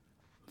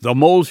The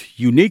most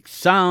unique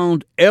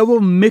sound ever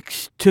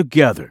mixed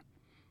together,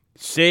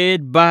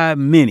 said by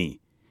many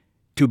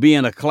to be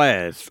in a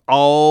class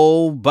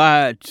all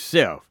by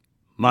itself,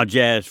 my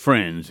jazz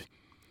friends.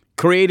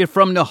 Created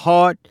from the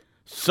heart,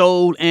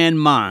 soul, and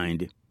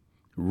mind.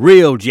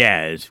 Real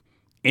jazz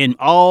in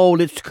all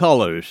its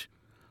colors.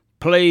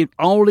 Played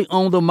only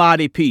on the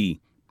Mighty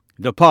P,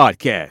 the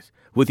podcast,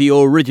 with the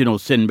original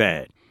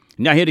Sinbad.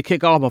 Now, here to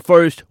kick off my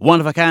first one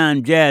of a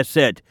kind jazz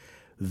set,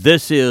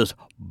 this is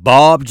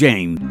Bob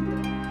James.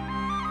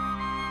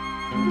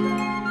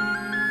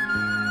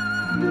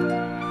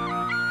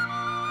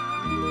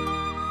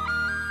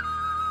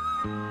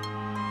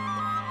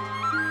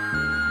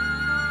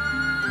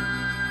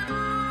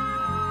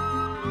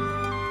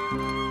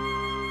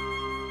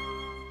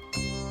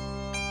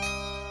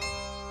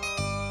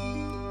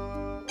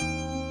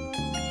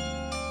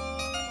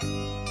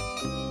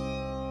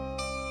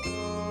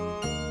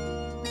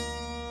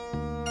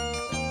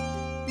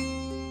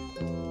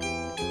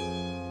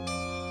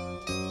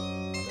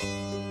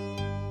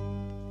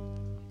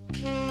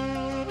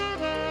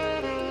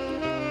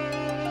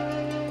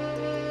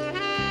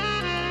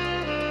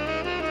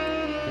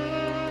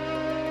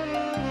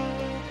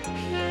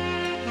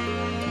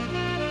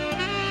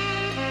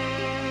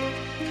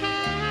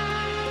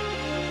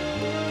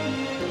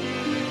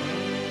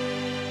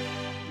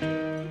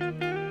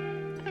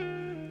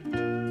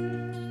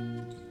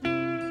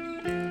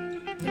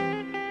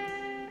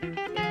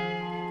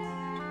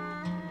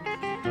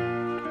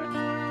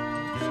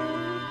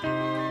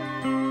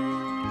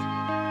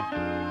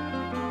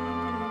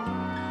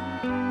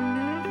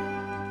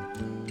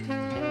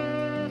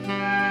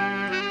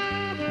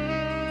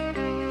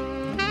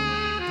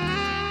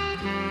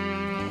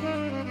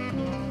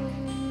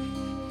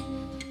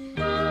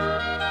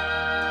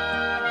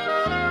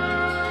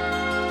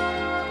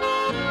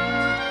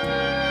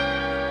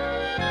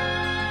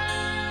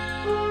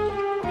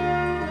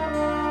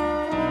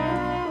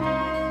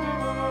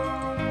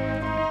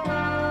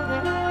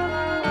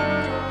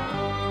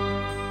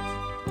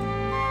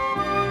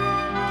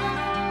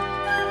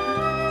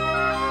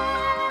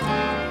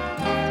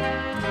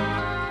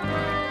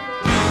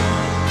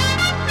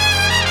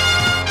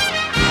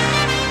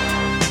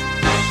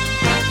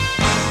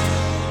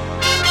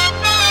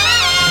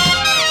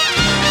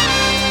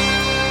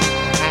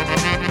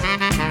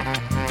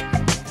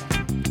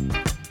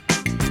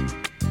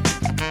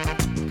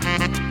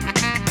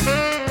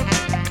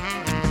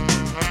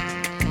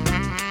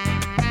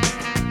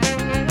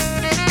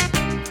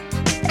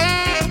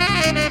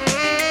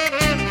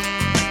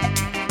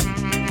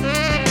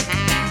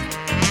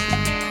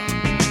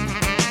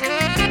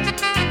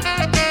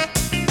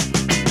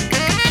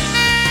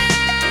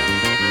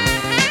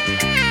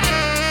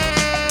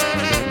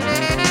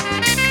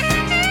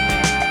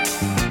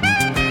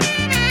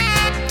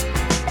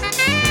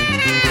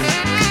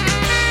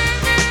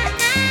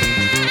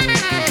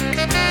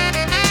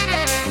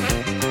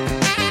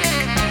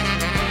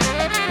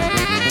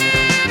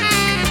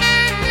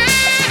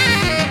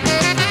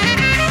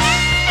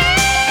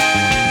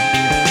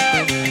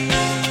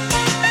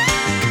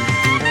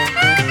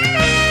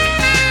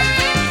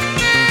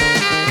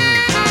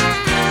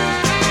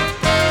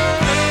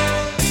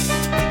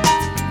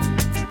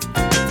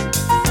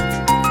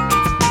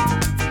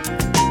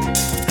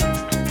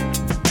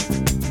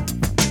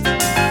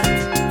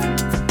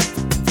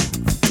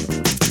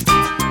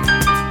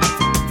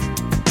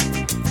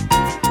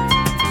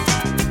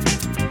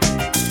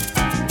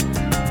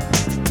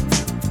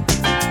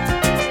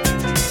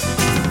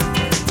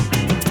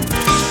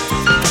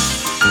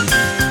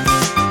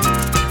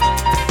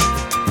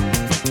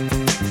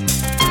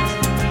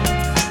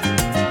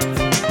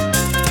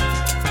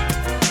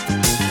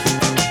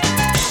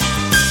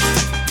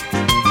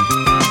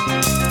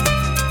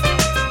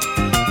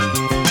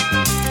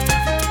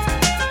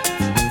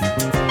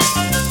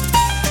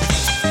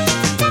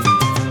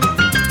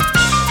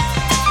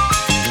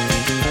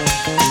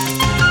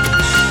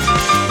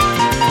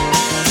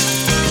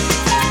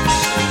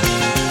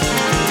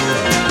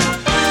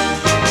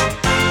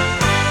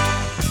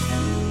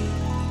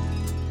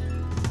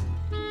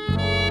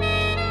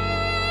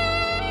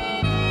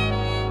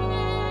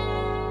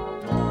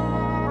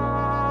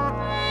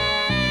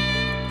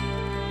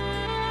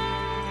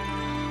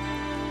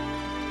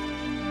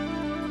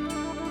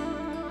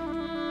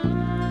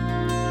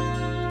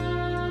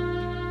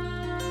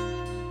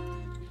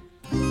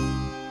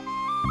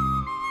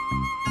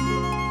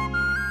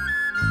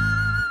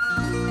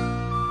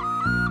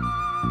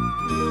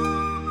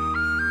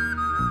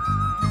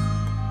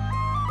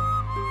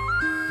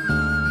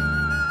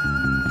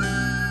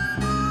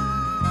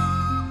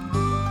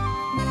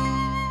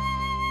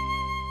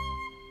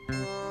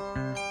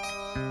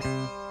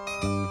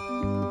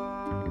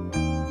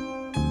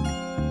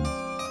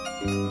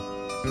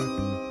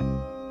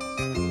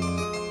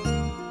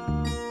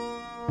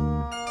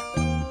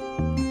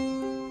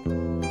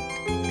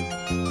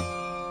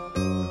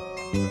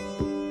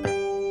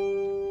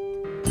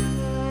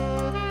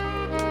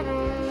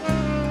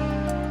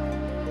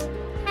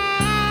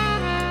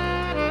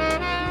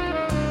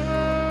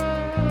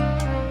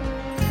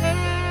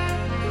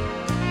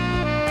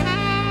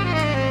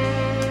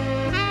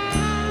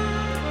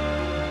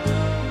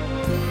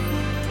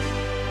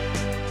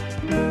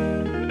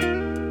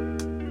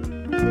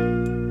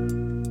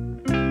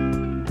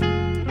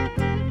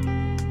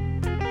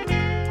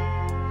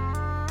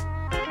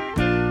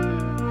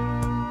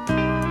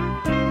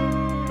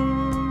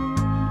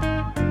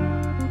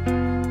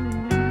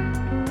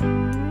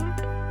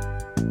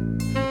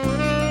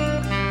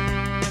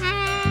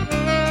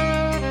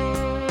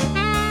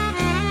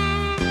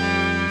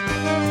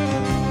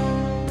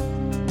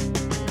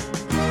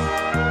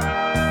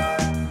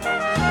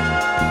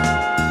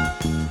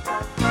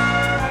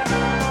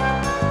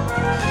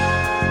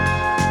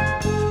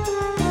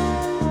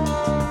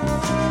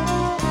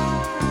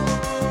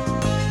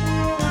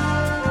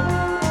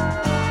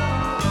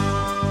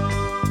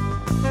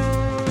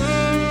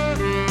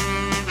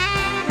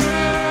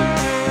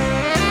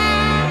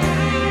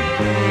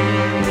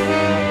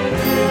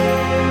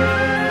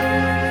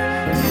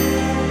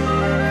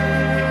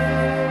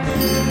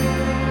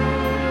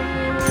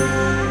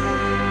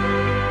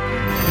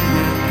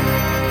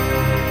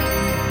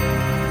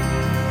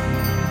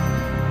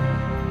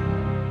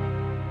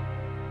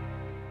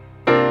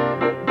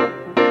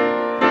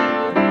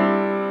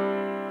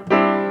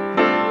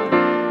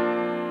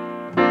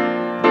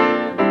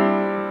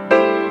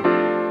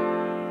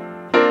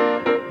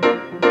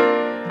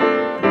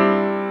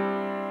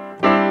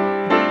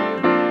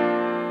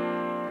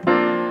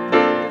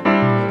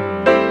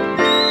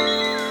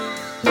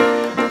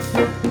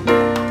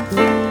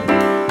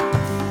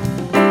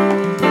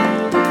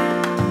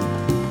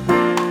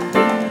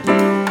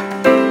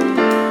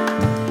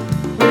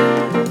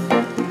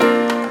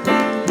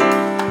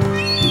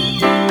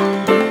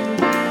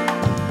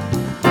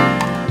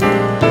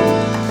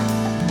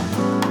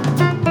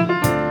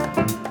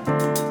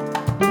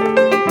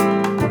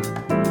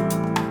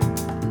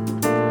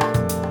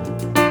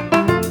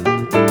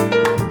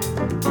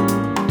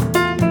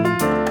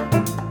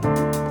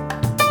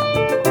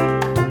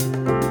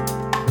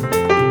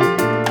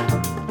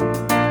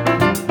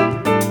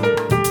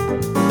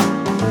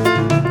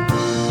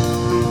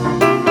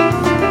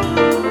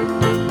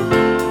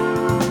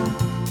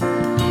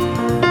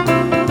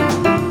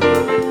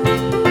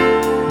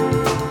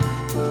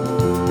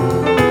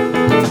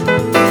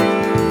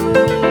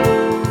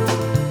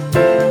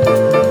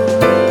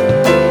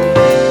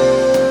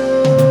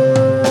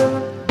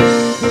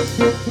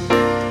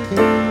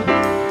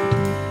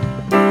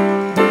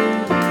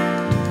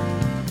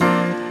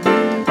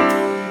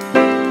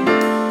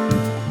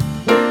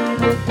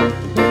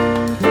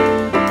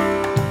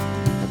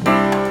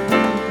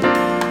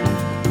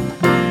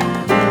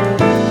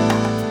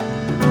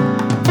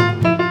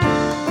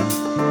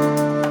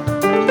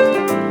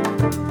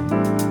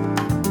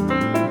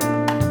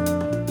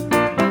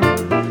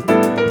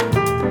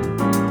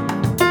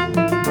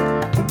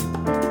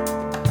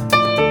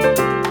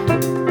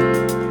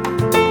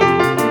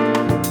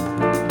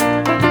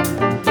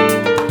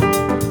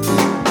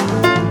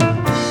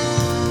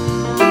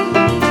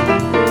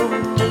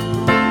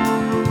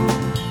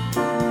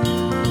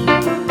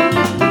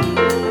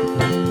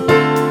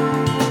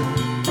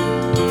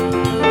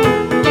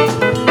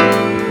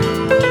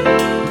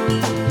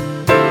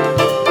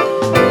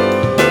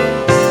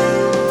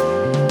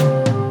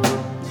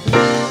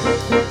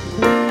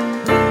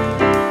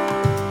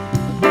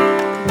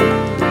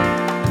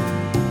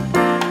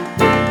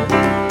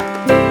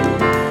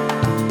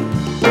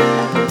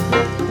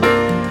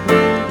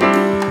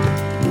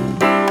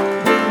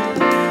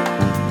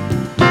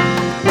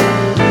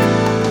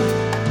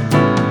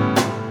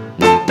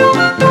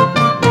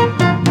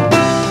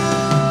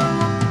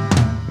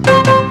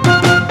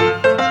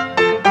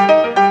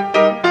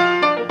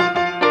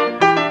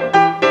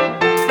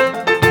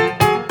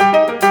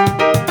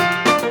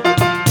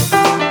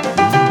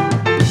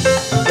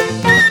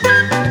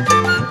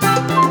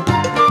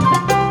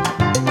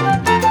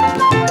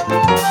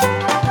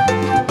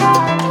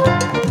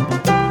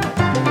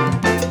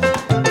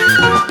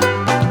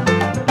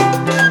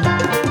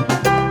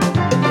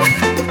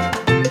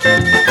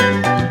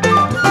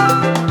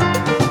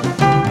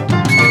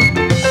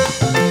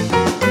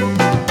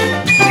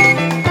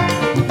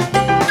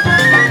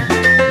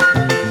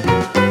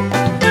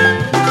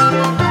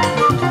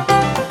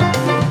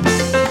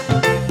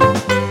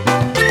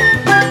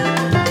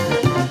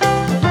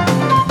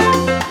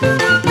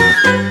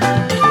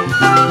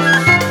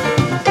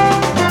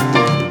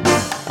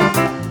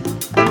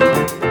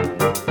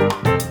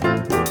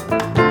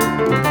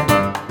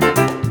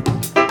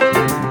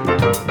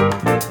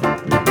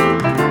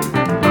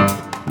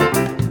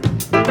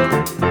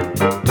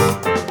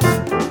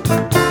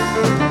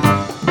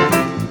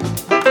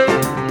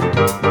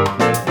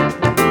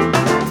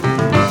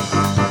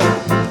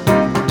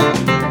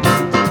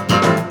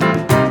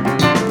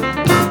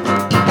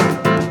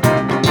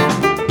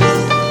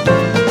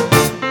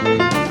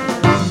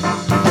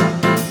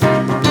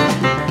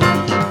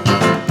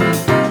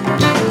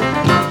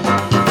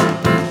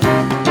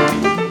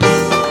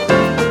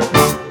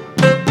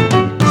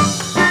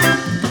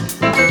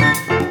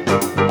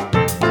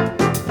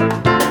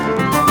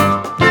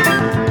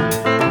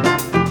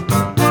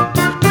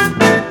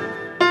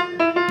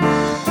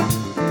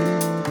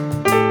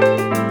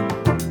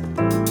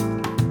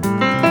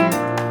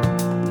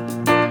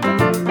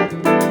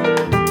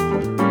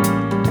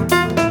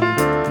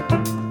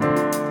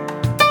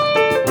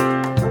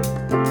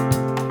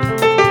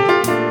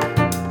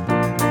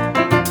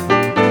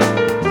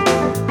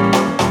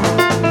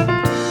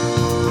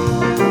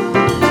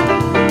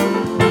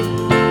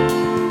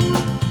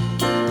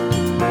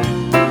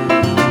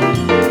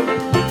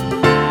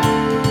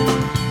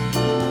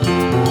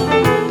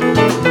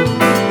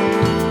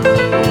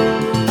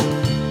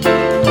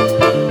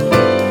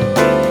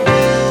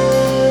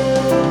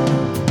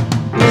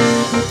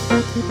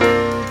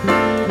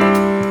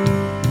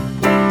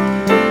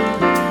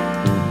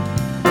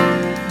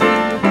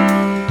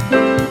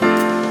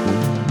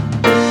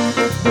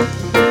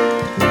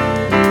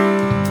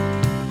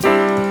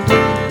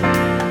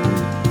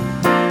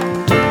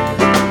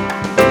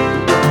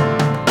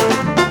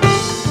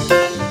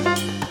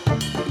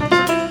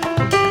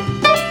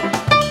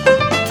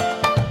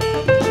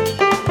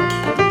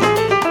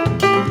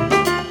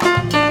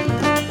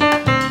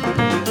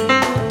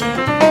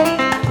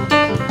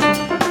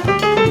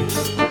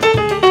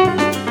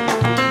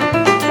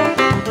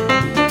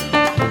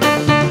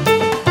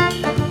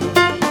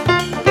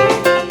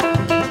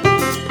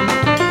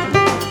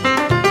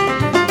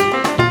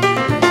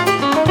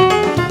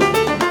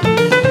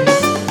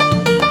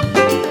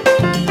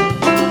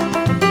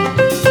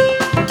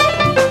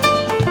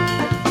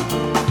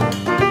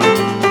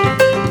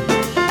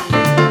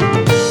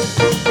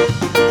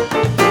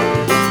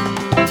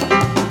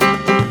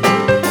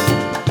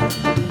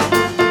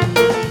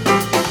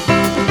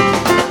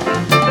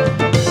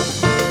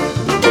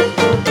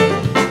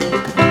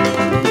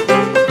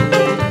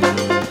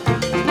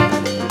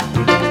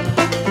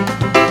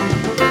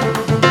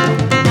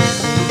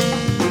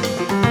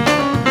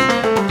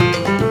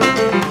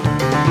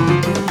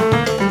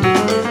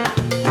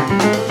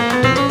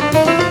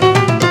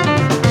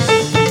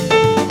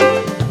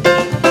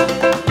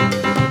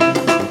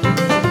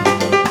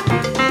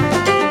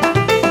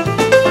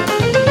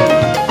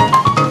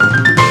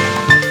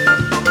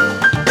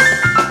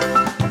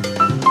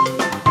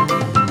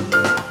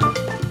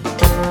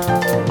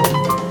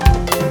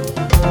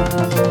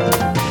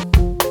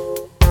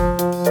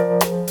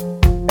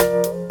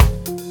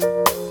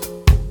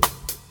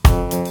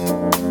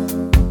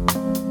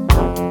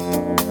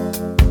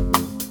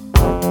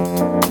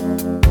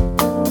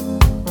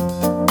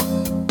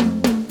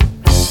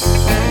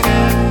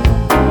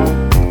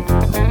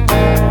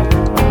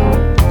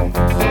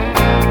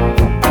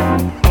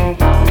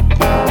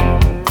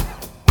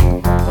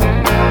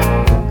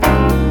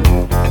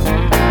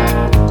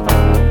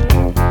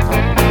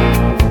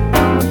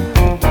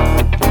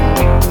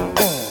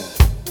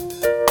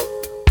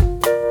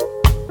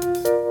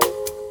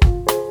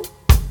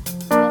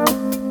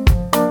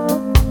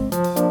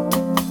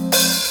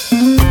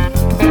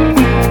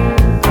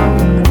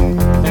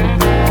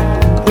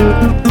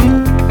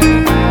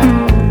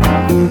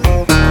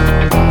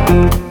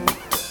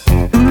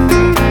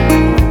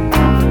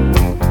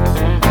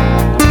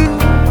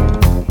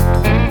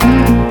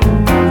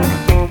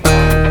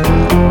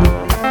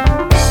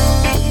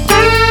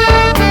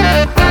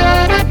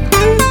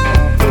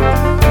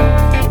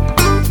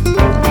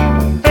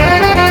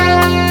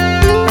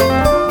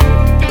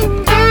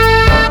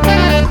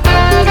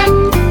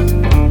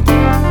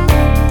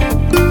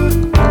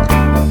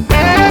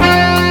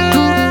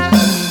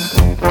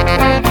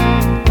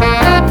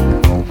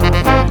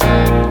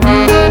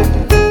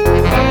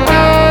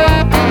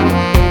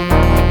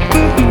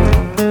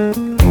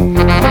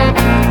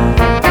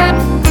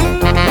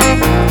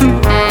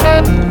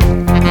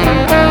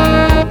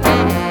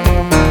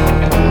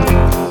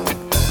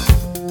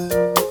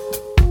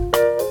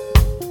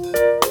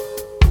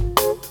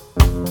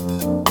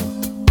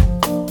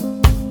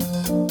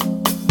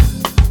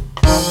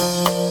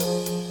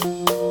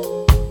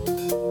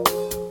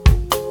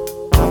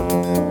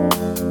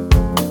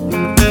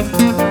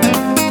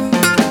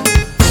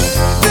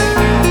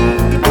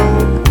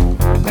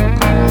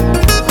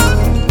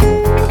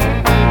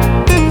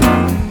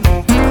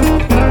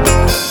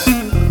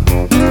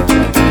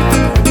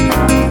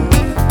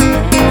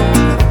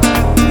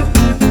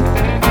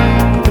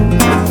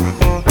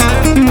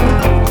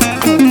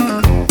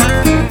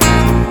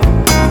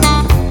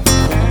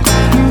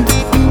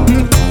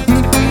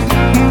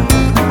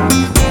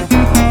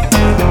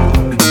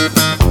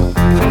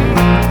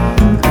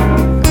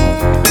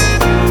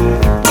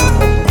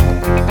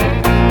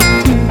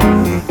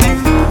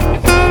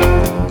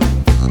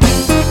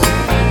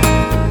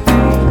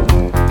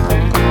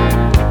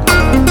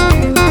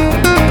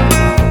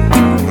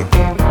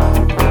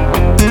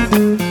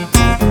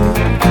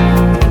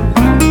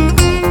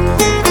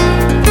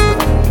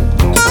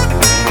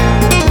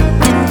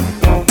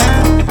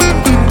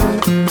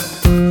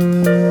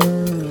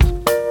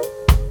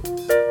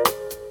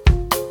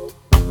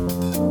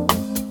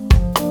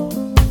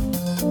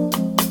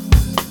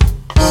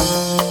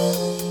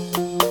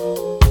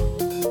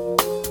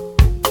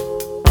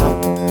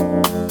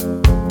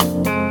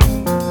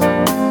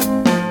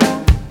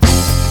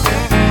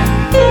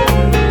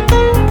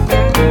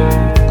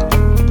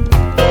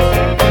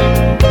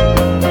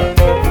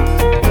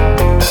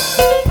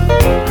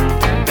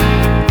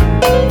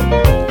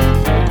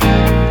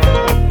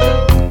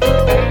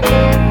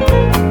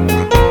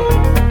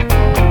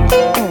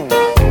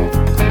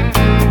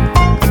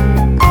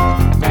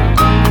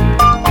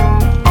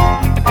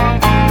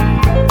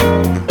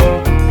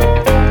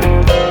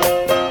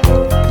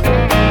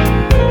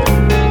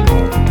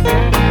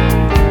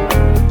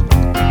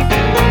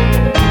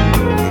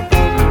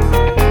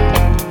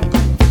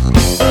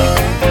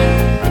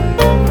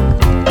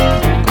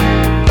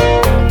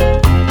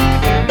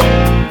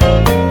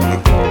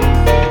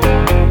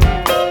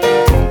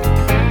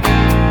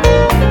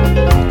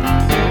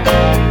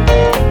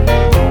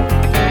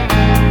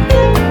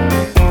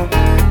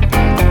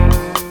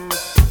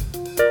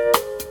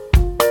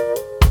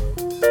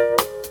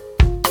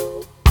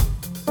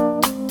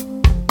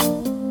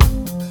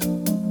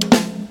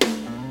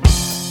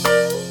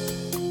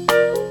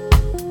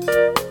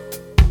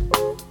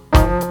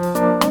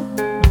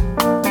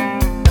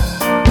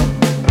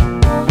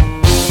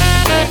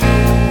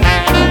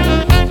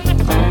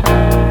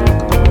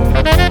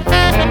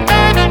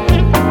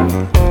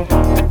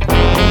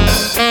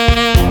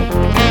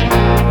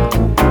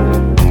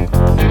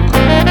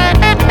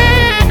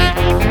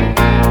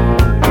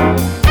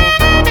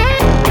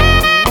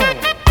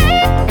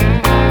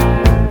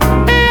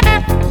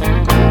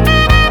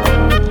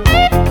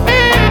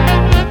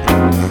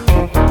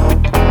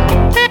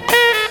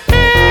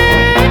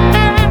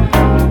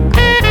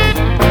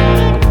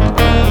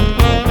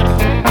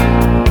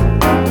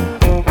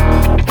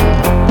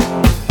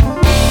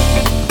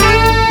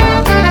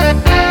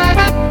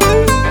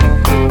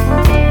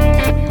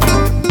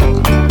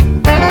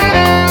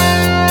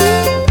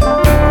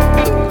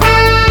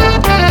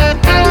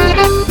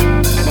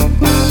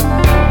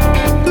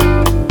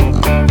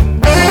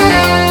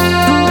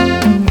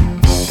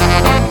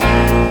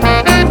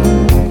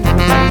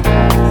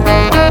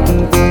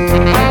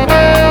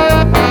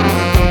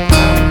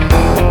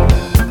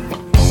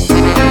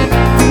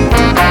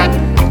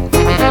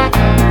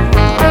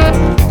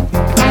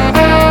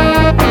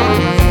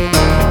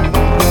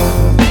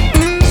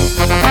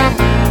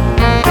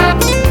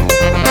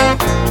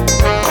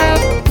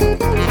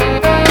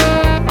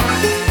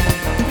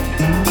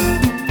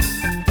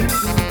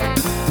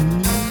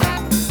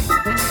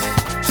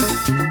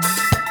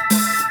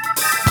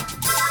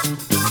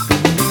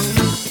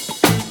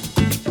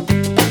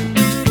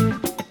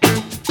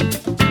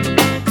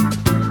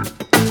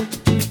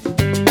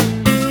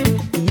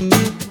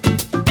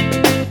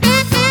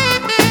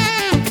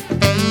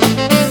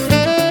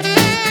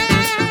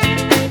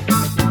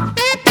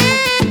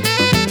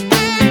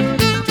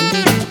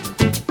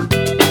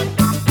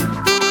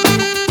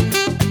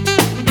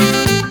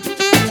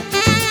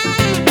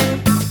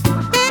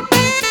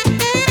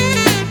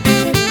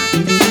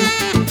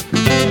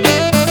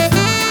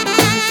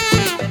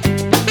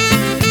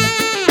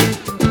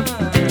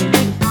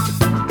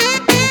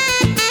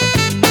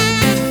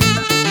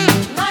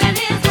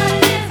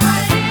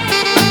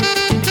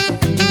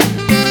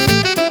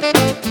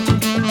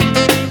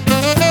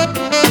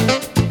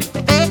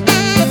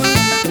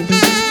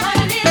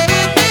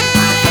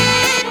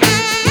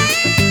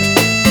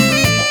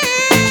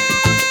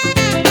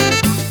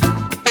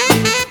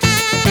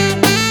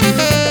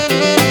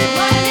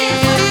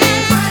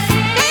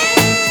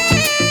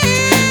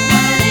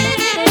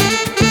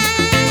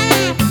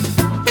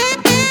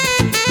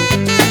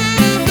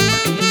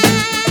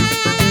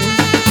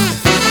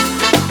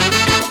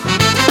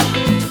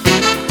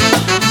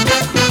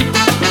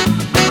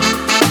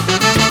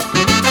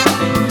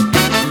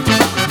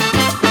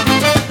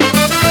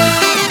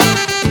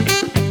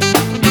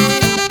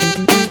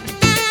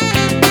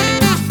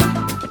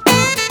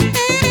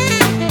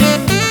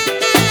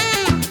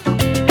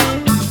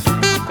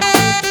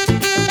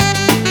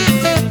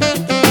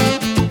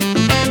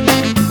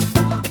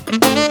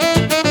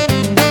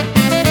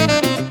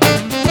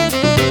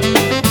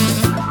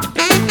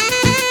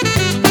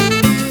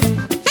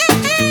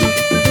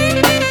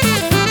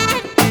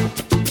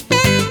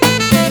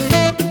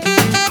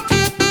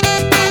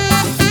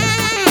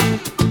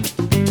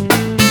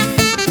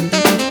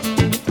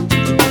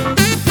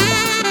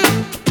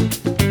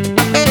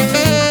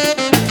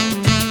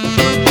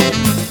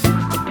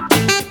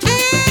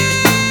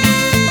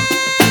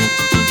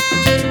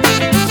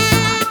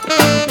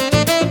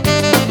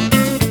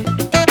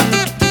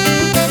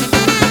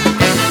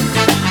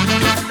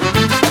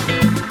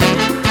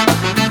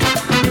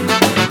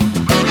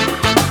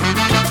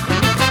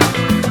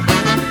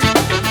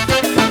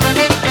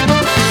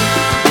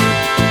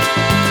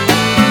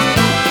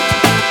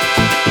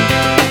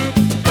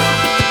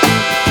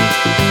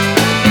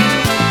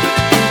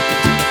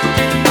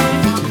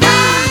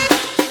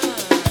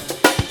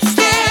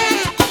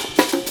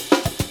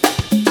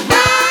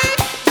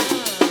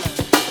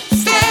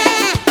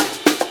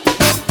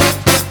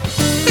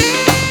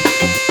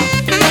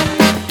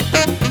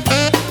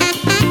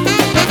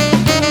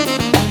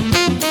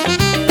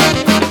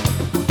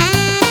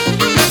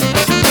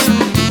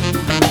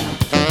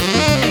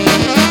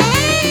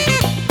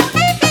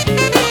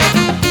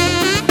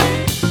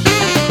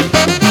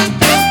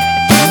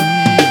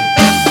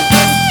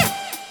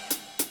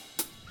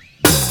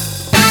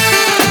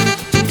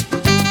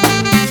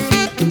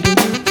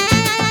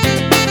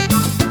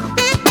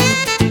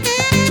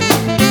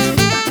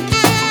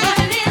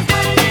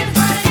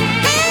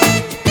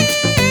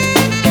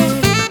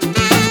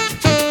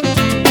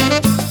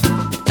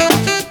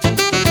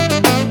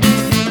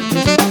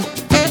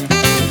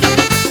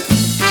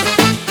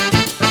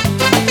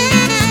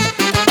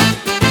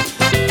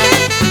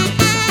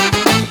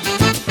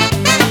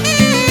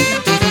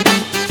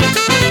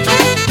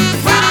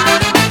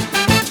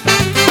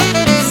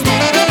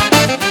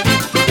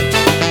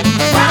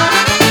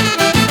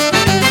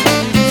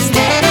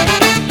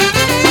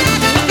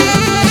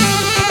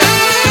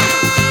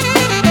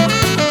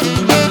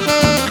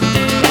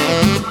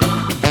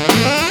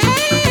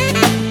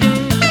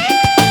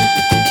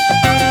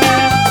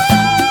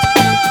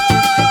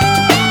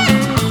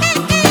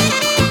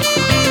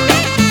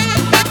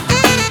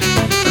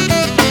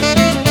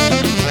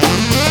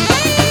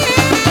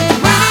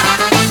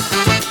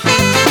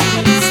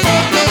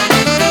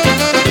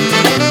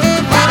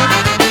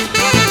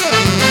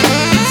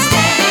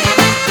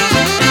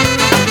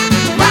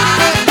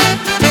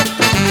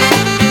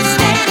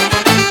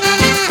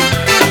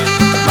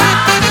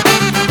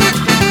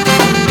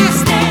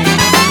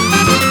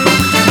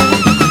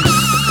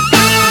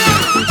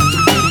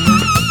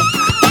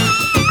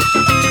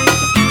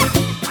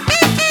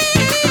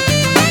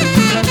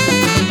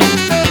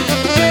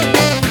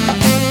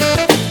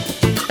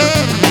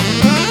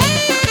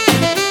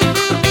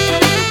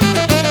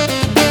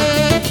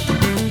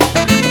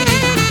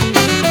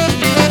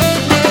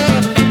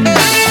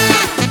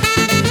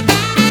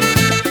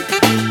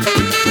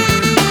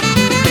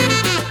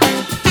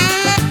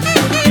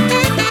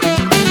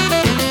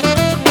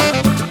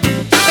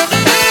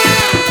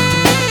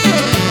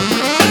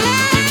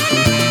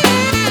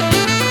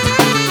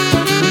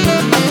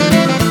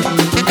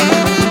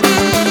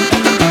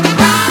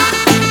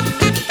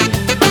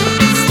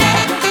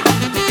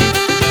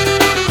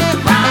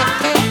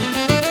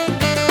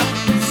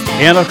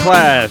 In a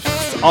class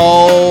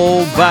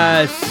all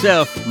by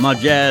itself, my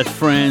jazz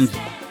friends.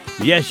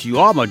 Yes, you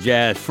are my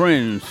jazz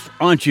friends,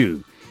 aren't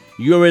you?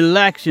 You're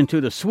relaxing to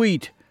the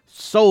sweet,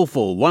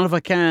 soulful,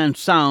 one-of-a-kind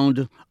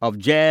sound of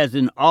jazz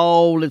in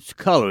all its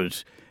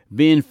colors,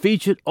 being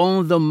featured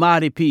on the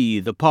Mighty P,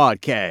 the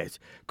podcast,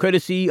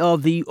 courtesy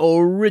of the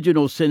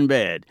original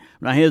Sinbad.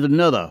 Now here's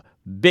another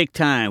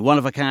big-time,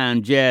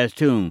 one-of-a-kind jazz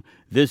tune.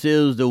 This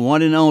is the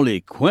one and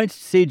only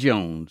Quincy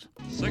Jones.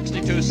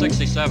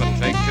 6267,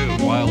 take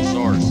 2, Wild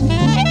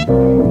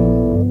Source.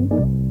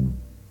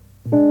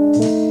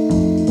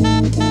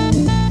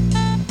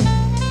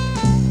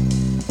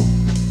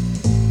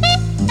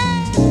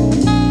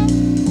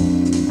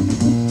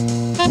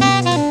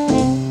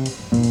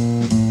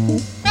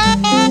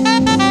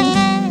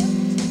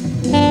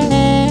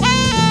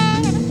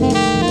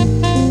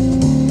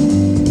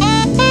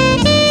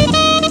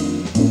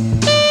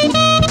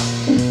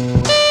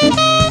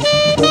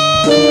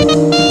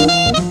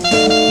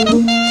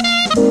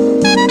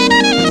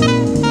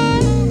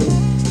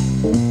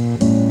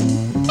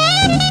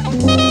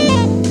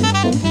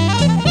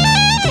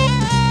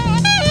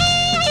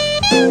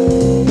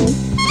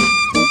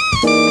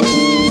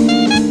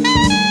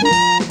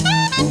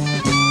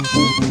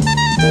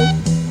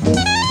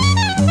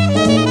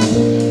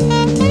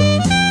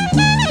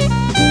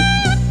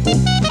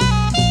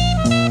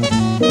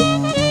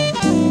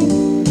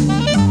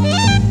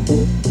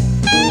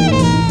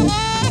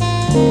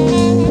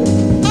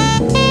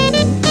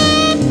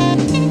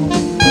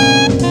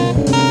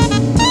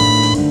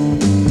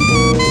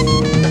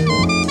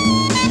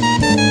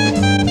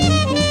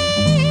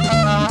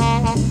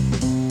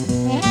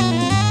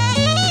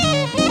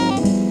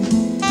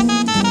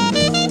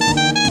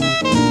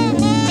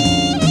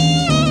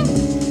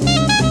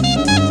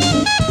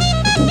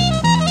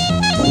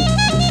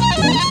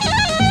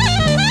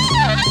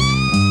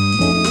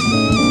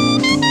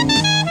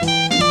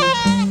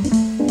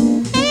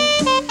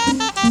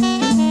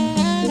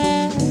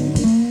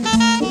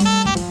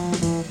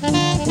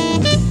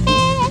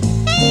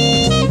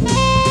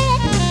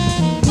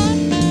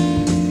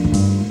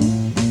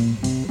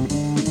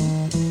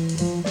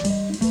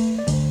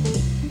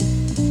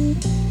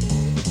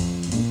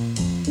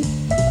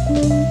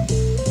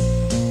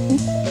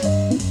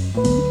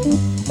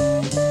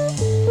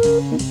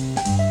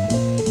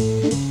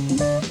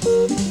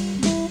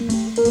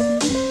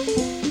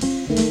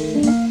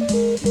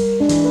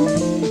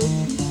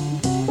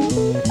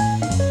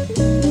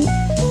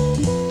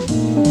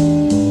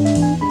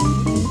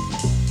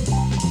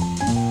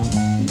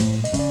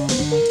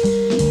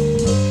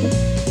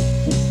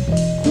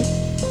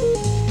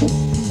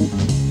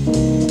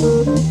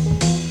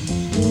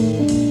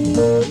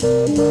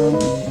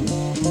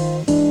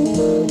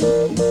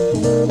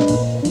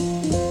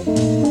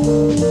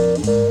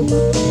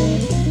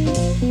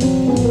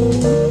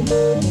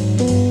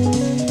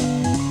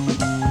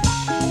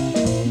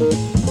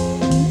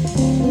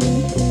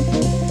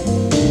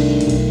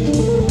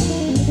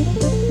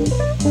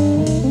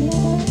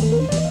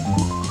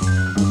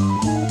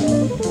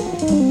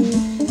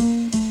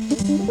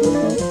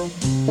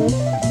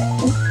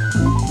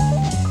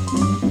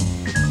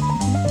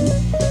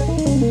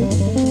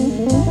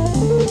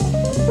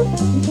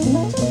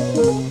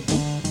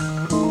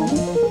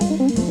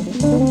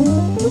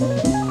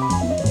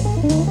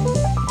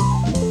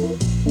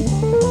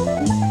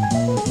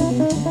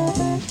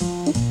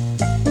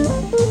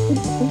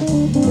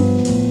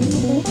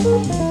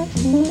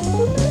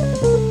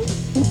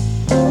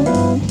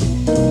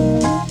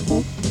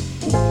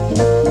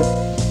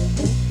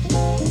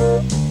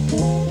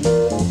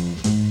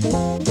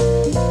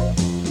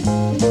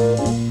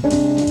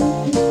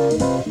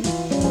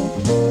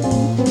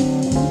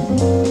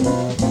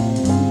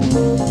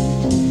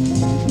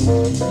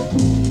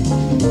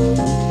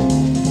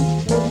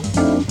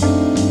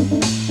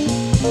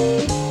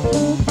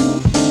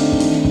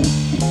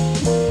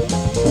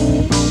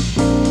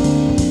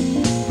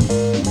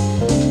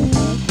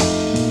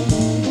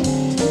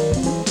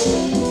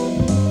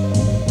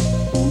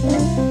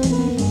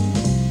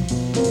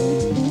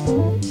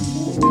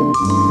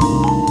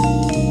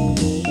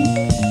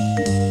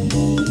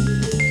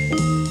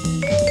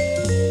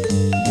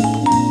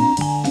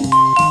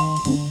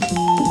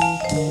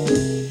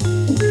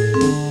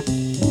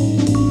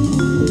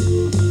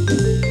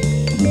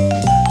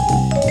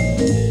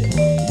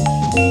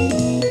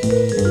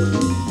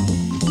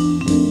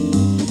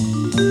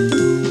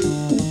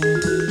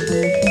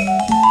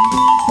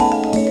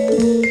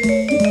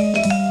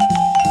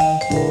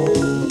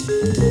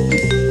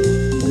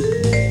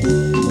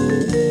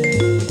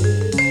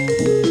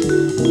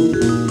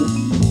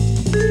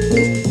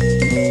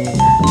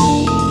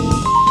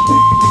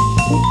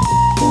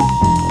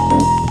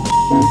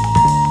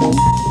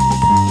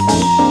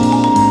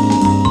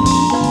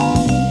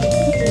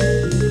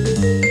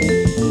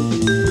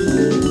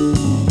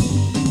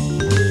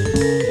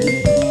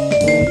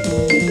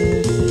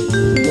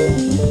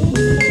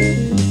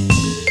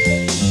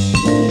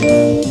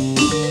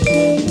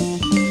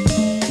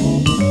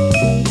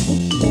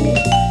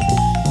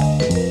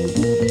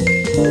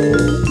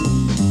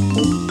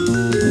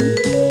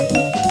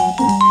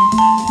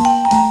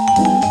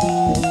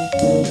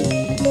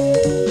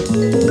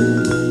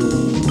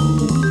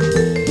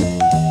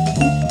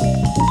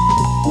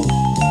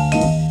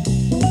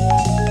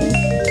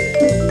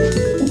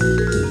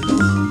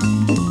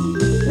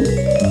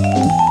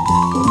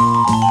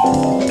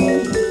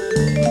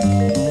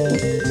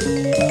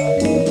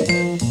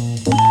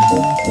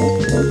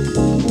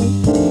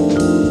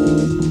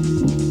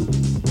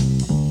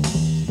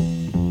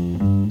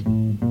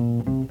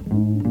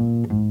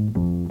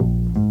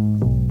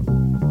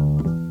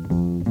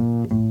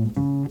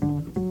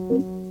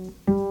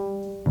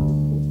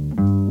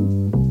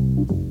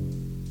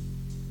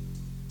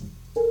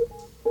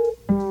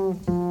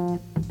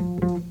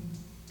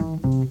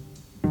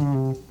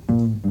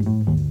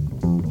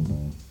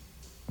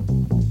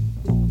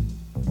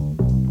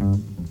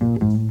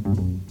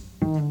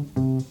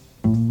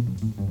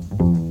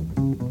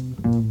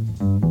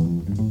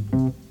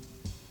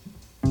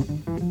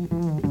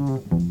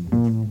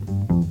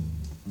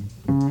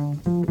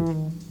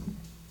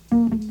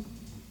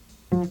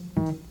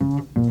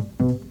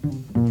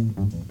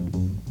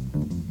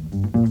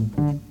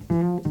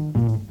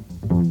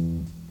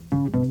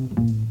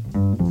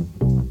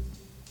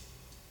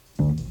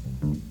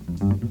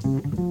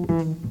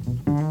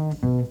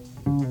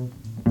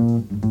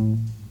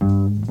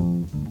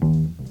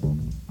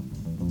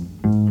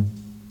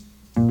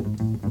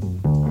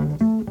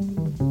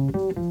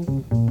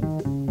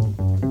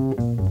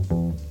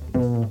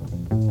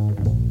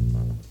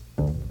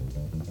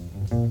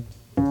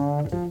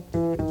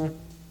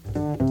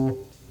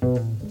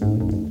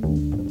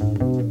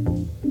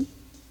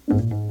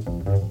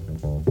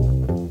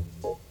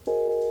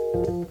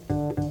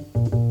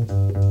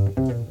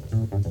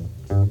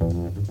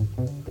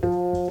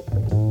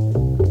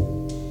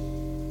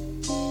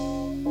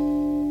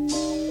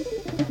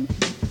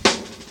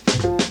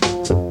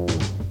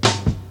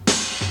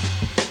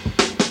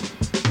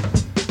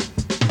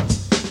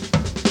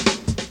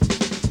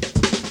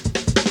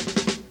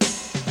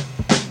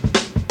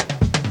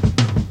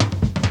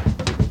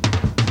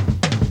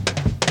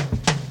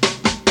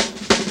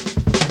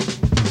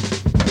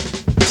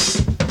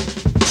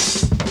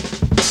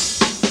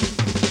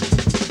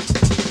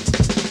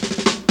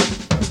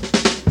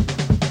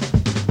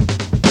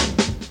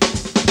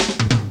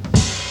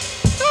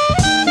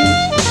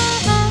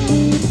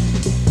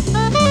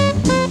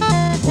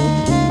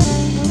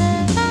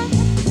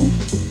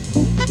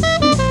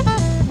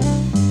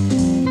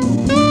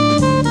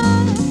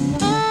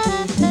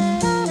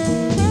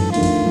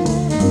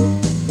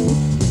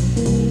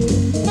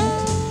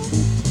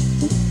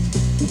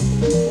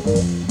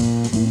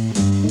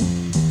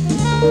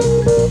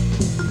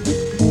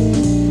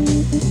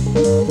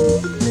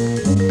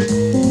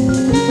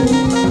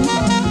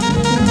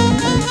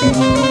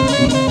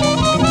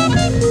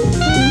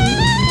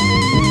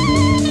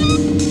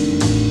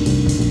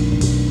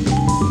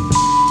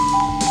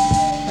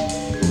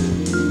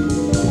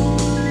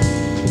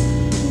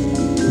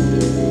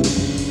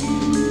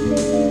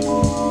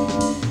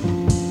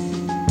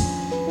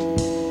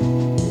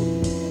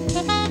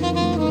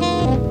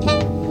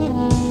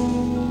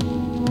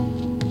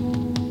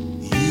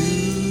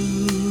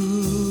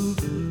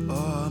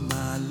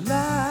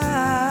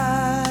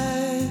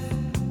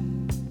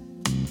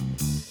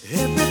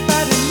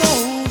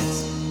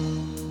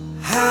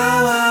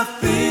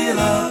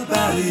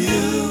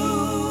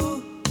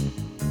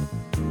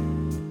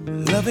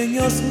 in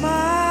your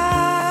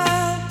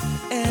smile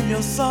and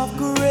your soft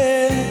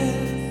caress.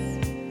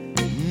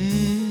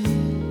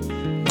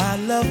 My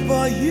love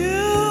for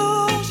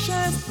you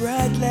shines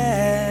brightly.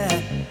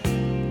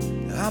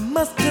 I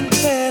must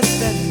confess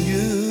that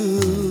you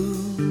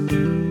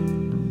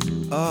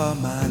are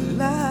my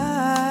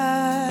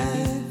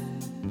life.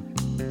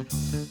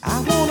 I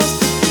want us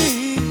to be,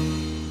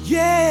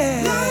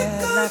 yeah,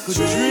 like a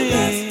dream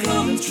that's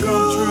come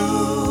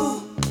true.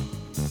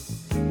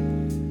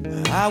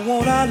 I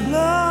want our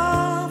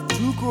love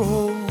to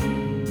grow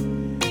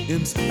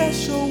in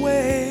special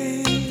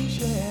ways,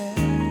 yeah.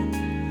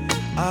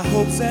 Our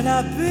hopes and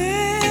our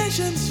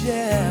visions,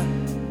 yeah,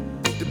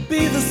 to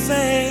be the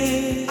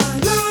same. I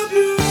love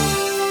you.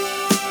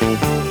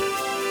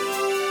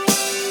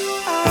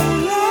 I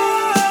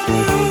love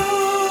you.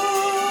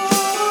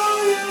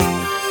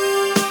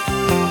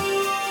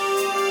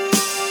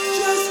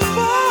 Just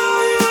for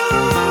you.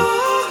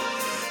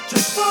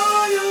 Just for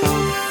you.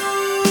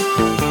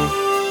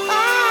 I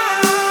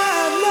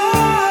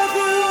love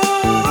you.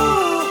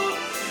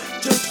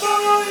 Just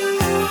for you.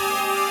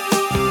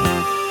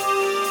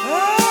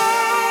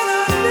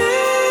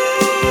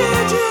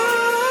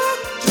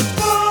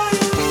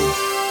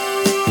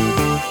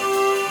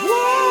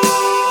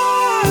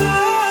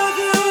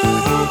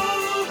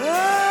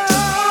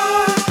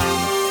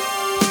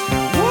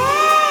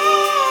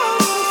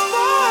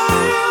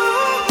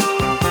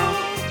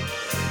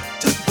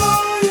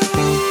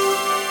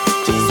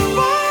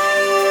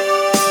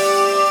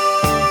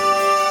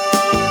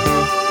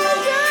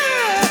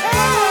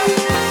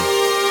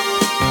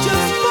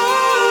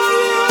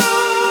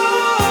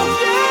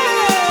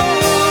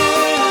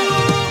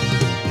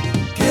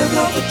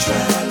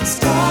 Try to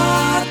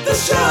start the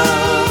show.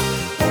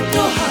 Don't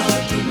know how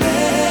to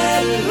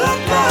let it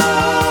go.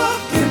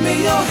 Give me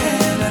your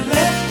hand and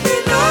let me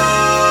know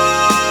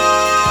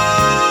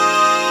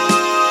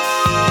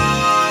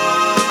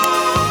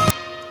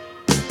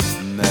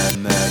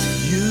that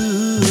you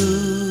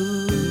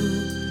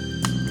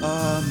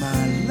are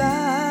my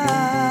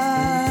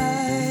life.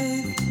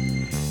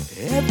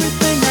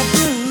 Everything I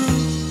do,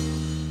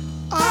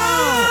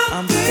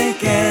 I'm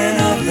thinking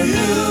of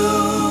you.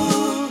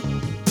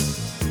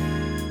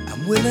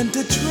 Willing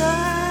to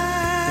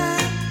try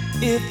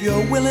if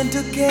you're willing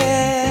to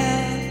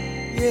care,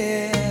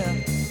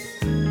 yeah.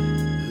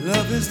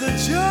 Love is the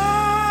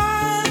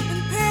joy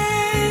and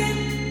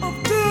pain of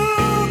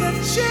two that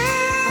share.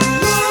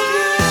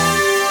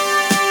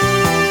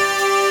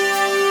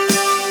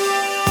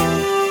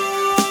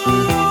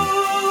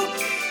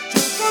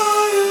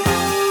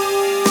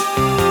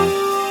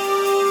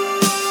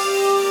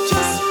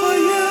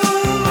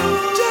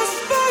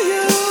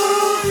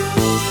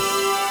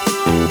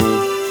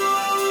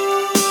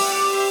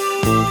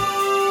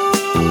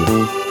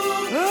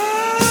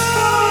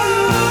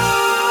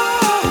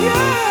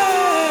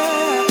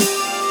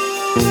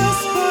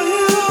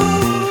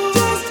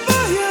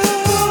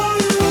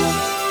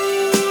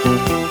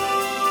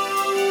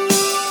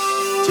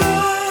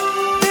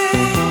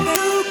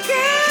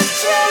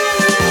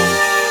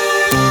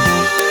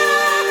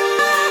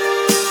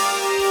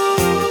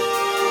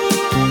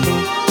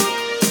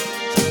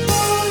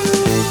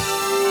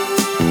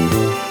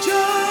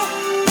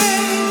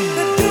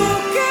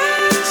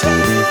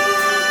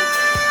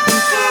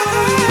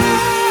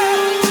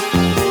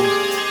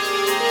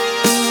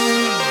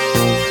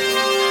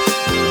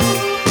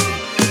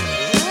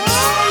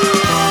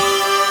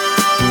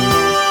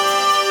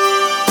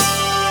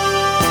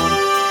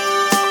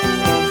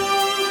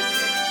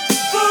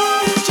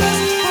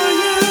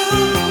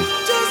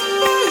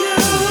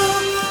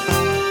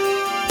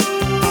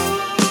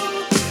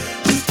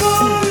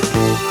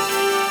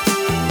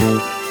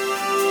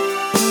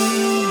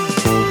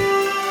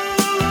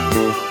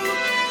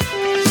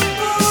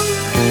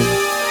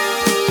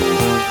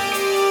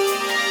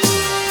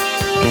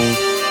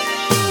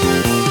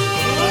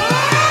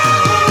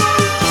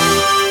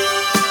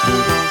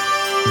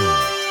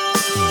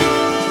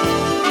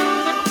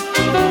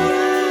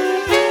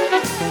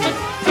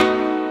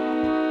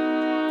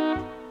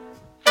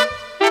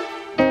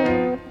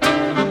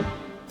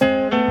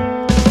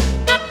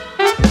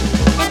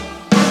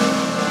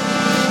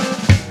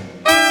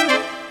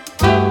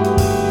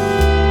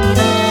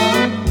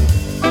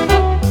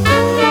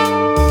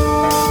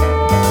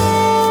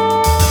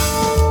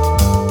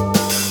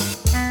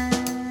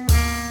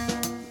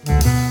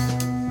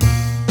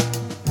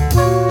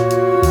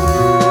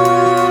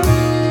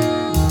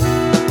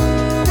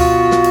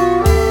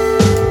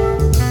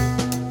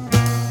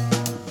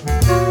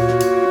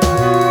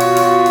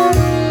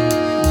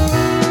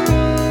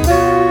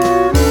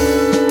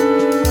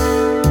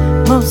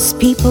 Most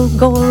people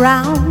go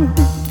around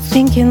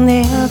thinking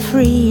they're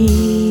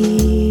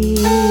free,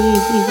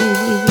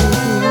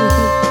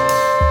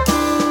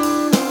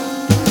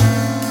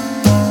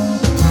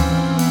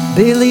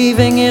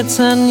 believing it's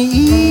an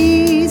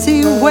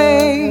easy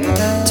way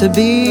to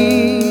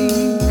be.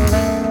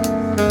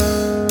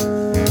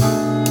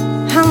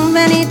 How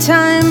many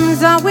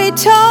times are we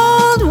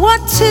told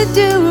what to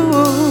do?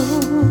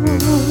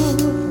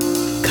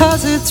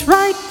 'cause it's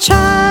right,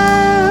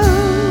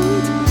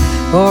 child,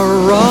 or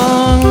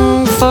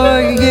wrong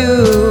for you.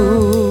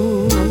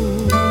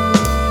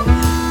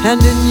 And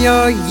in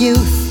your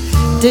youth,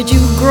 did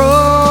you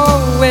grow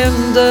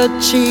and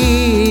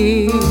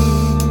achieve?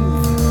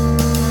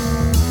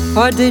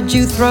 Or did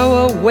you throw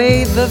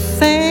away the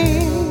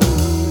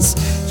things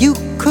you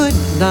could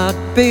not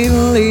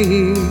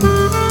believe?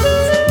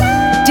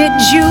 Did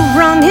you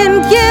run in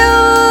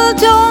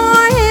guilt or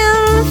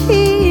in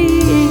fear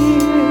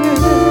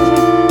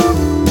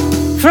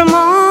from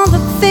all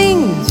the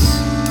things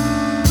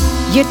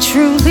you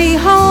truly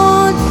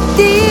hold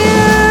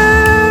dear?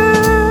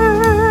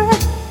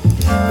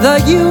 The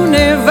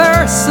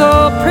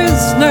universal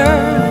prisoner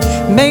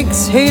makes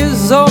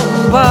his own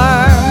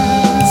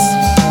bars.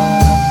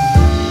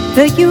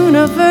 The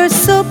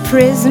universal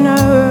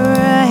prisoner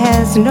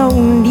has no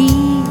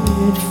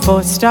need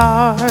for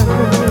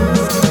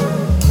stars.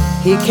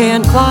 He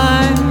can't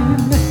climb,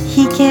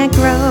 He can't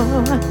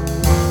grow,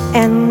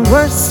 and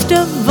worst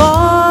of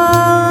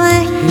all,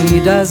 he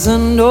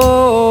doesn't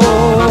know.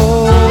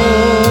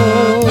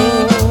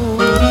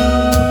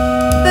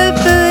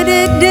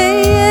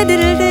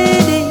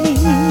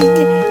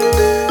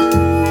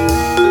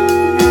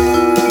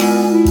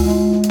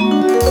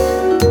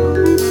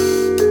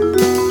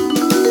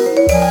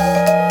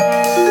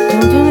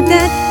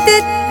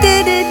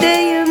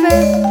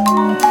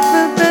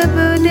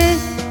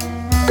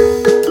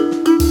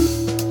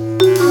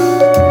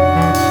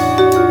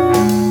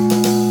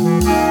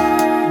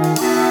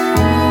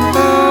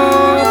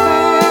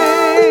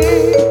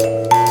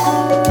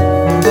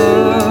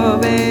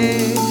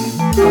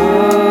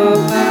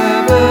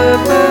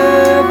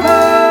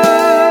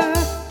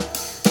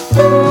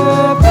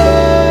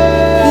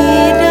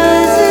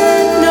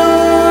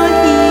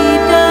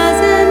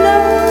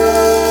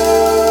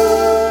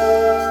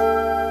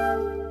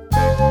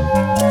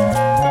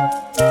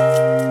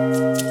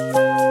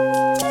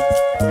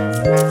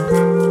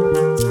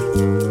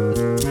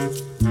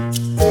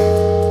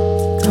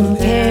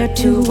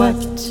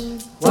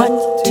 What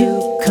to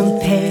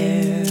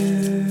compare?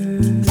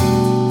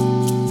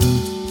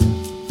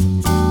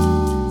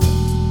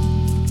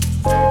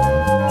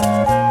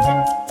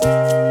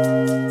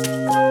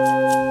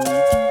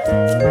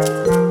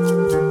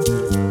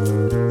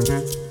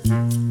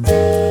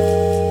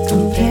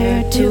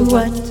 Compare to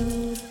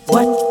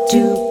what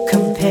to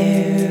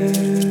compare?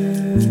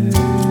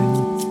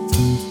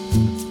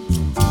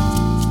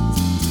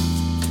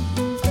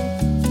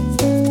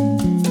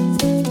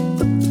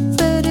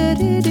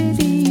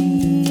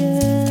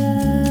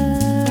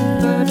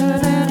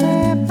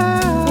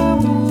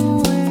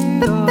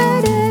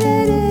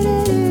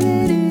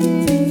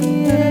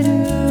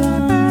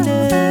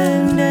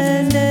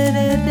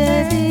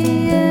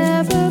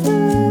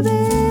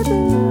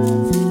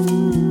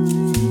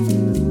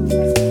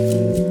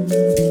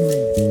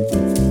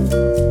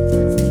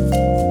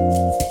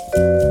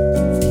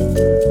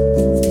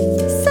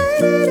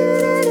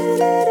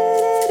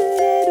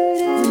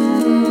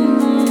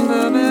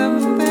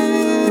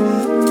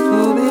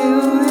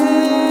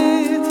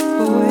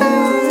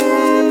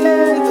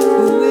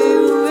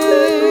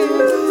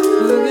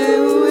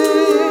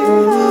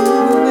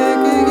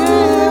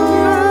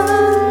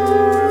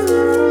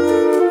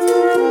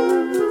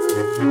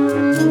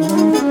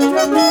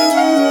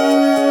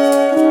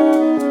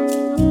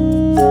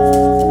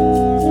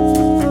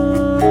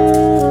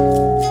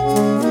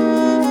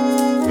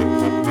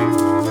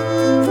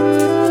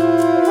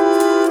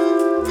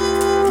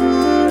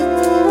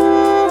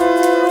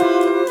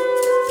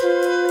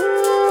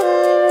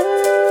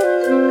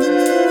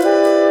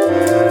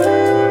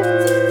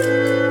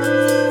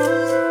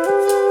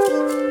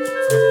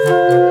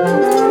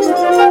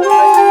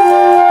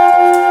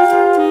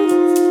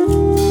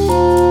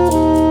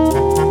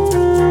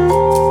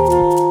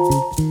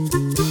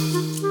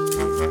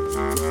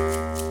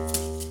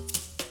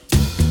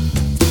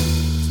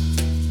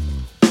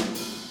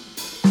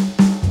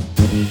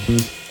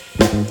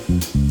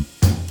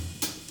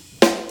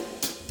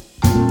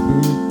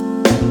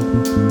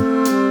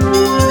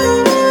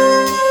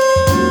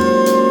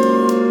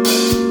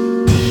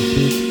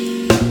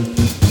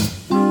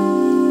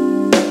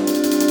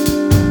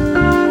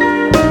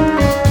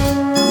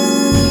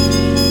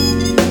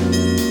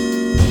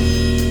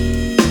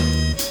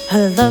 I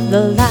love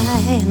the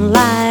lie and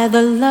lie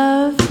the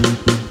love.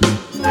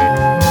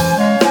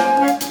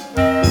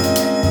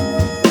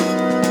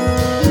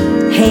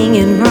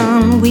 Hanging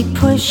on, we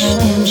push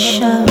and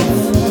shove.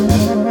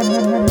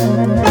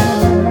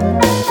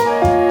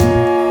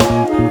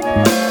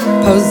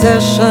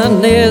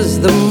 Possession is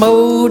the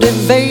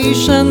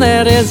motivation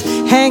that is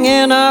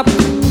hanging up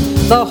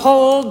the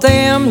whole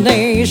damn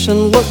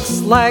nation.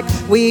 Looks like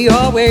we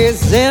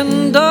always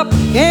end up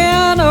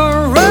in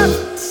a rut.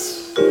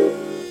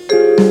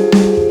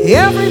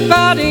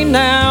 Everybody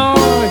now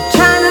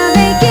Trying to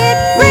make it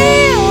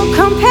real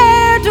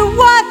compared to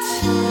what?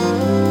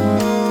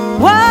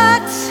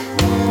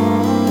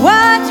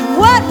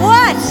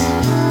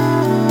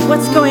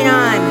 What's going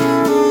on?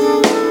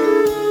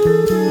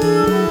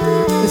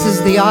 This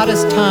is the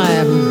oddest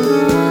time.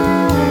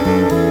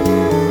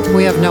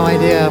 We have no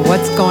idea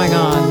what's going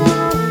on.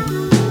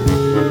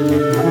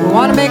 We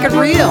want to make it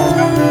real.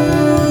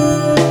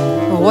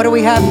 Well, what do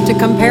we have to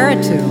compare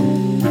it to?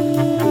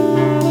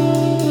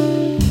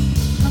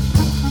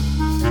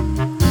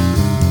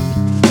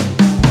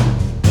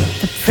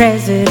 The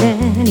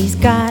president, he's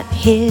got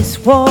his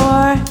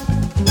war.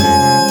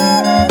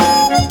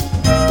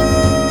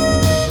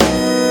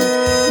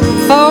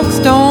 Folks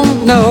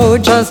don't know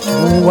just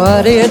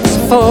what it's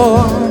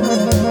for.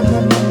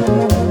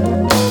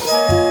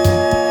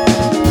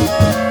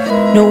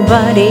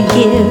 Nobody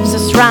gives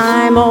us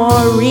rhyme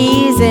or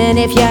reason.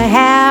 If you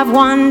have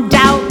one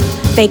doubt,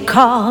 they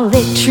call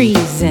it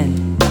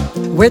treason.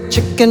 With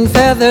chicken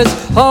feathers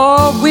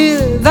or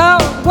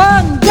without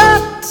one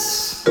gut.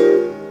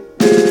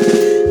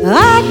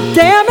 Ah,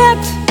 damn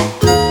it!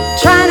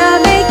 Trying to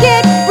make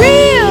it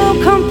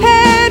real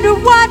compared to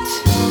what?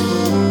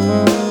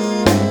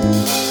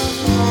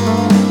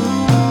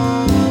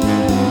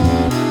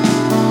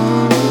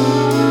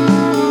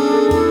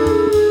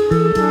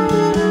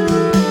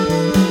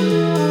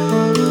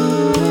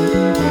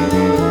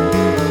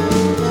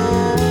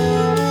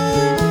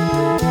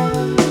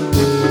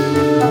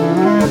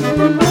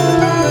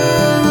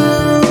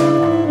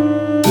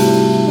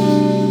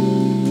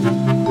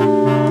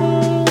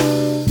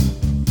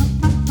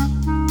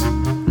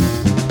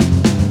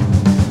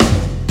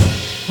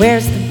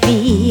 Where's the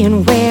bee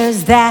and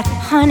where's that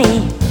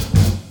honey?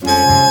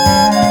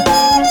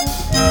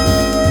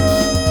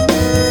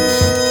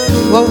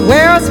 Well,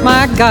 where's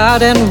my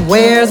God and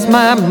where's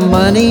my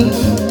money?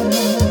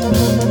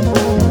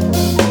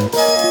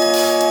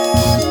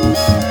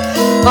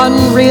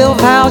 Unreal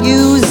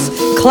values,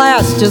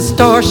 class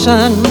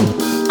distortion,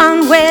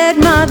 Unwed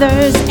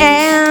mothers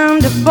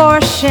and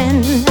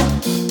abortion.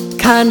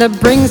 kinda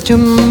brings to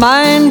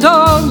mind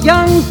all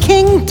young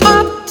King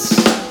Tut.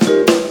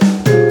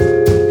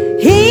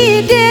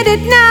 He did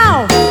it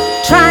now,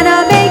 trying to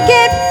make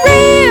it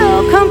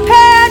real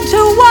compared to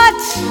what?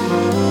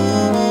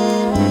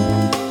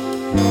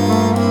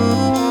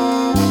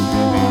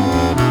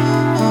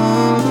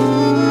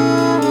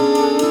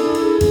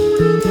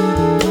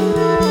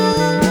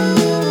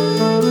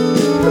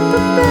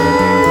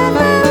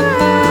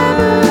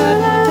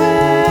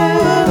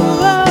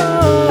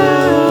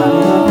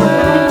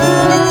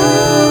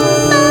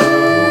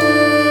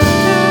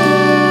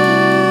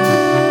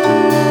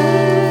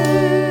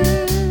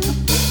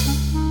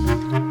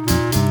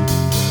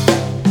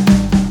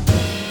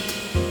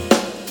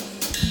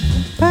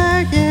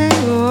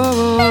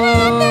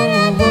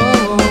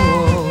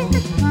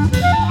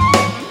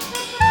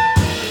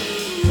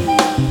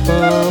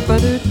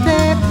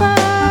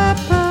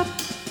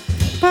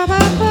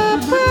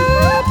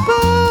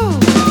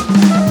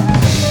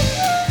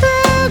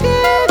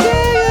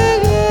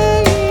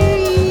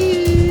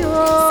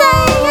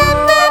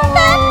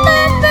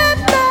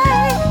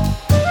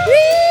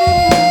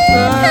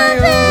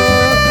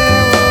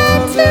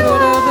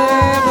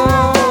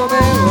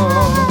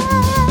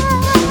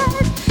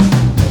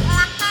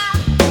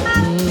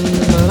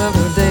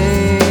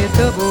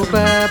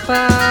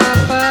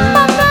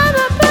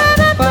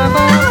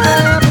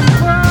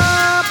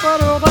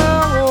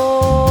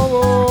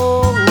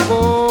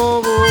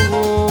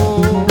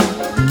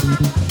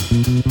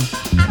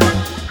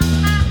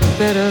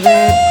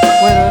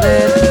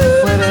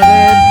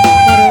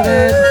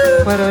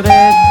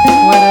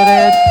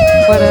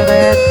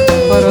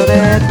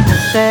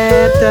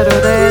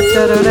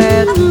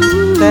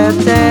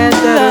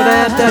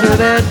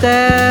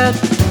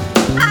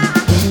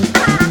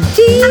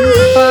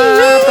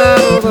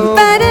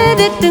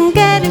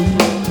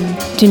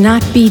 Do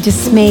not be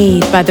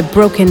dismayed by the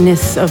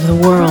brokenness of the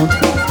world.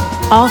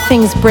 All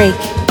things break,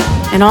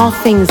 and all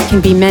things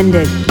can be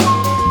mended.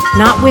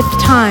 Not with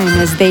time,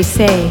 as they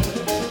say,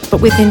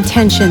 but with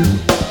intention.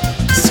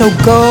 So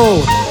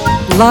go,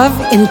 love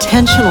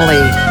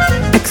intentionally,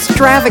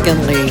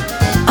 extravagantly,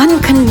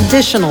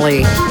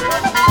 unconditionally.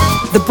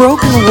 The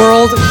broken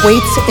world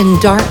waits in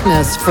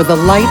darkness for the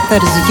light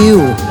that is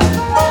you.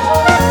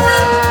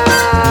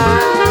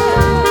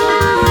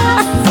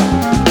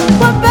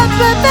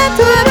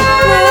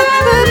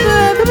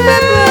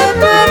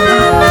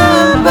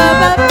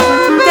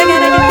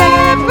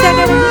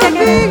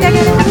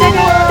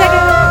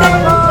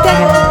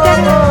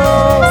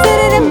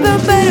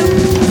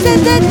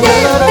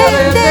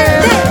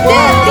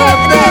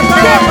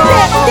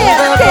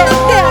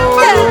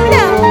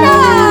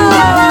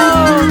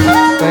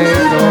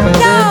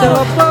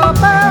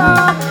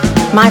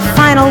 My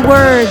final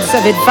words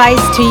of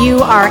advice to you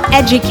are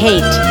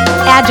educate,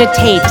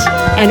 agitate,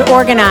 and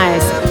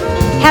organize.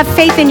 Have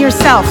faith in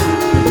yourself.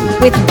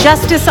 With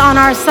justice on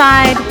our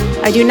side,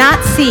 I do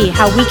not see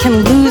how we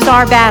can lose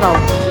our battle.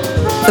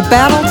 The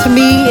battle to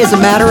me is a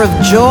matter of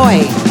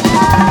joy.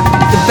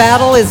 The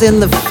battle is in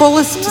the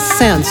fullest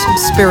sense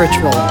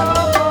spiritual.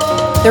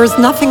 There is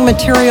nothing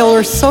material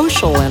or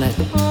social in it.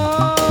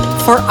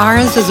 For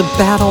ours is a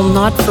battle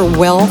not for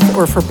wealth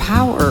or for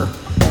power.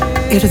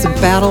 It is a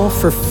battle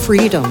for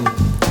freedom.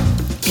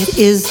 It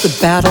is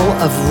the battle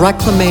of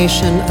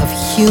reclamation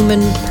of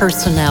human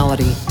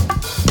personality.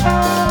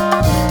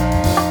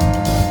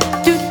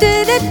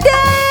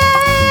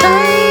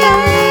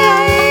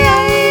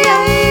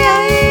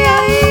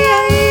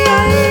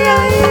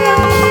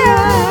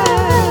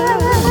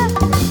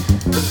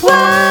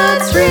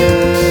 What's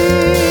real?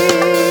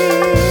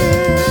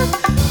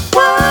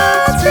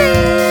 What's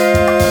real?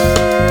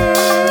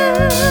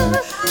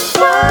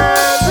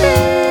 What's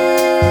real?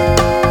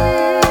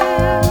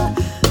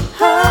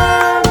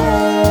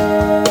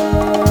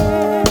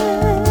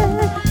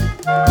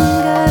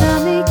 Gotta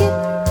make it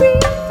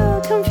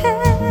real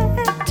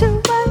compared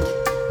to what?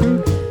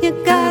 You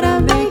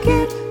gotta make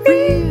it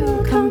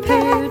real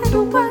compared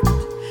to what?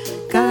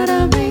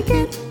 Gotta make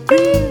it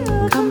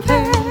real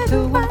compared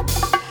to what?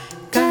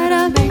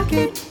 Gotta make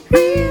it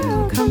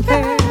real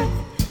compared.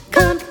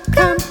 Come.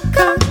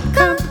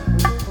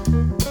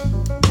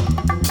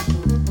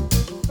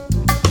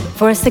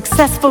 For a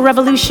successful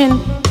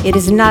revolution, it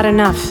is not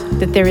enough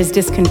that there is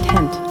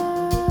discontent.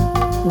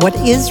 What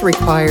is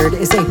required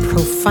is a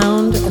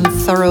profound and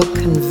thorough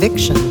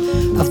conviction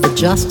of the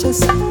justice,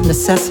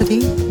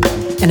 necessity,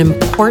 and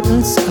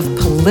importance of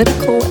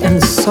political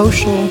and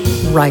social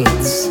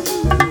rights.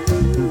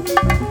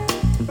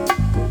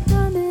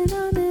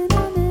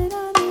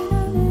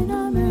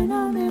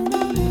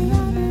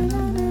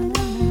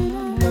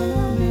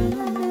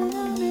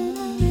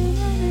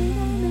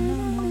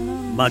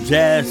 My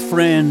jazz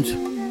friends,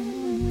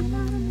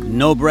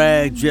 no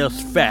brag,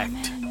 just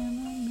fact.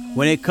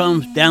 When it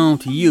comes down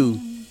to you,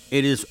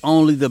 it is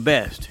only the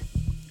best.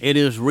 It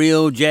is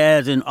real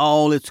jazz in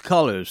all its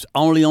colors,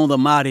 only on the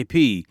Mighty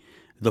P,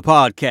 the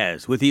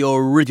podcast with the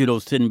original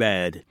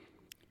Sinbad.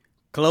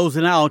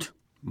 Closing out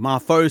my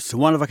first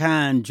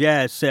one-of-a-kind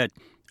jazz set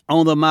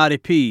on the Mighty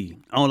P,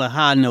 on a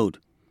high note,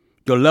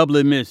 the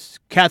lovely Miss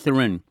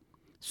Catherine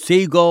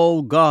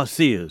Seagull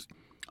Garcia's.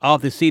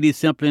 Off the CD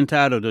simply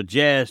entitled The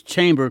Jazz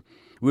Chamber,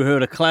 we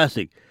heard a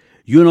classic,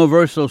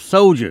 Universal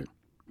Soldier,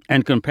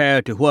 and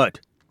compared to what?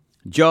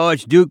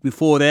 George Duke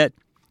before that,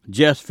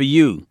 Just For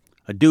You,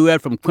 a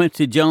duet from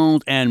Quincy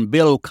Jones and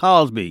Bill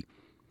Cosby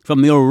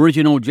from the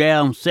original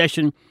jam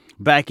session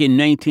back in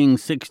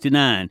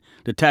 1969,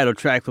 the title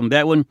track from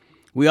that one.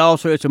 We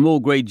also heard some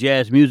more great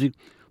jazz music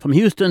from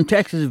Houston,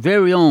 Texas'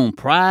 very own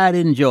Pride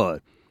and Joy,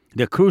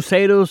 the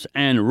Crusaders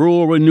and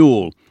Rural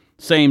Renewal,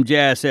 same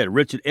jazz set,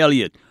 Richard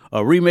Elliott,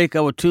 a remake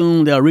of a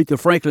tune that Aretha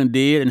Franklin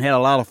did and had a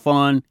lot of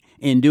fun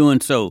in doing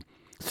so,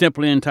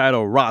 simply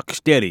entitled Rock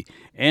Steady.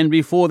 And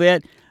before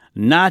that,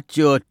 Not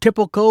Your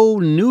Typical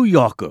New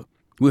Yorker.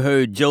 We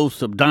heard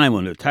Joseph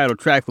Diamond, the title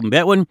track from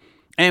that one.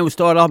 And we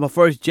started off my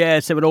first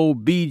jazz set with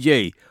old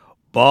BJ,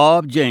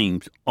 Bob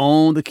James,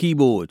 on the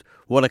keyboards.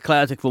 What a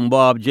classic from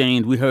Bob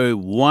James. We heard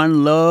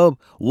One Love,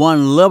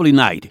 One Lovely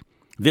Night.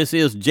 This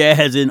is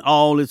jazz in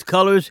all its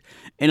colors.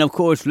 And of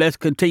course, let's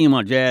continue,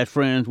 my jazz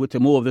friends, with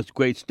some more of this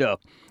great stuff.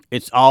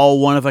 It's all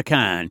one of a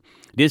kind.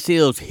 This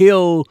is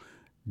Hill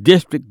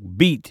District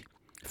Beat,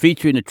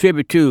 featuring a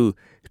tribute to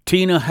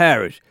Tina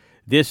Harris.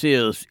 This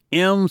is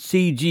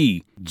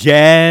MCG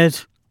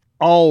Jazz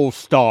All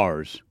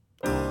Stars.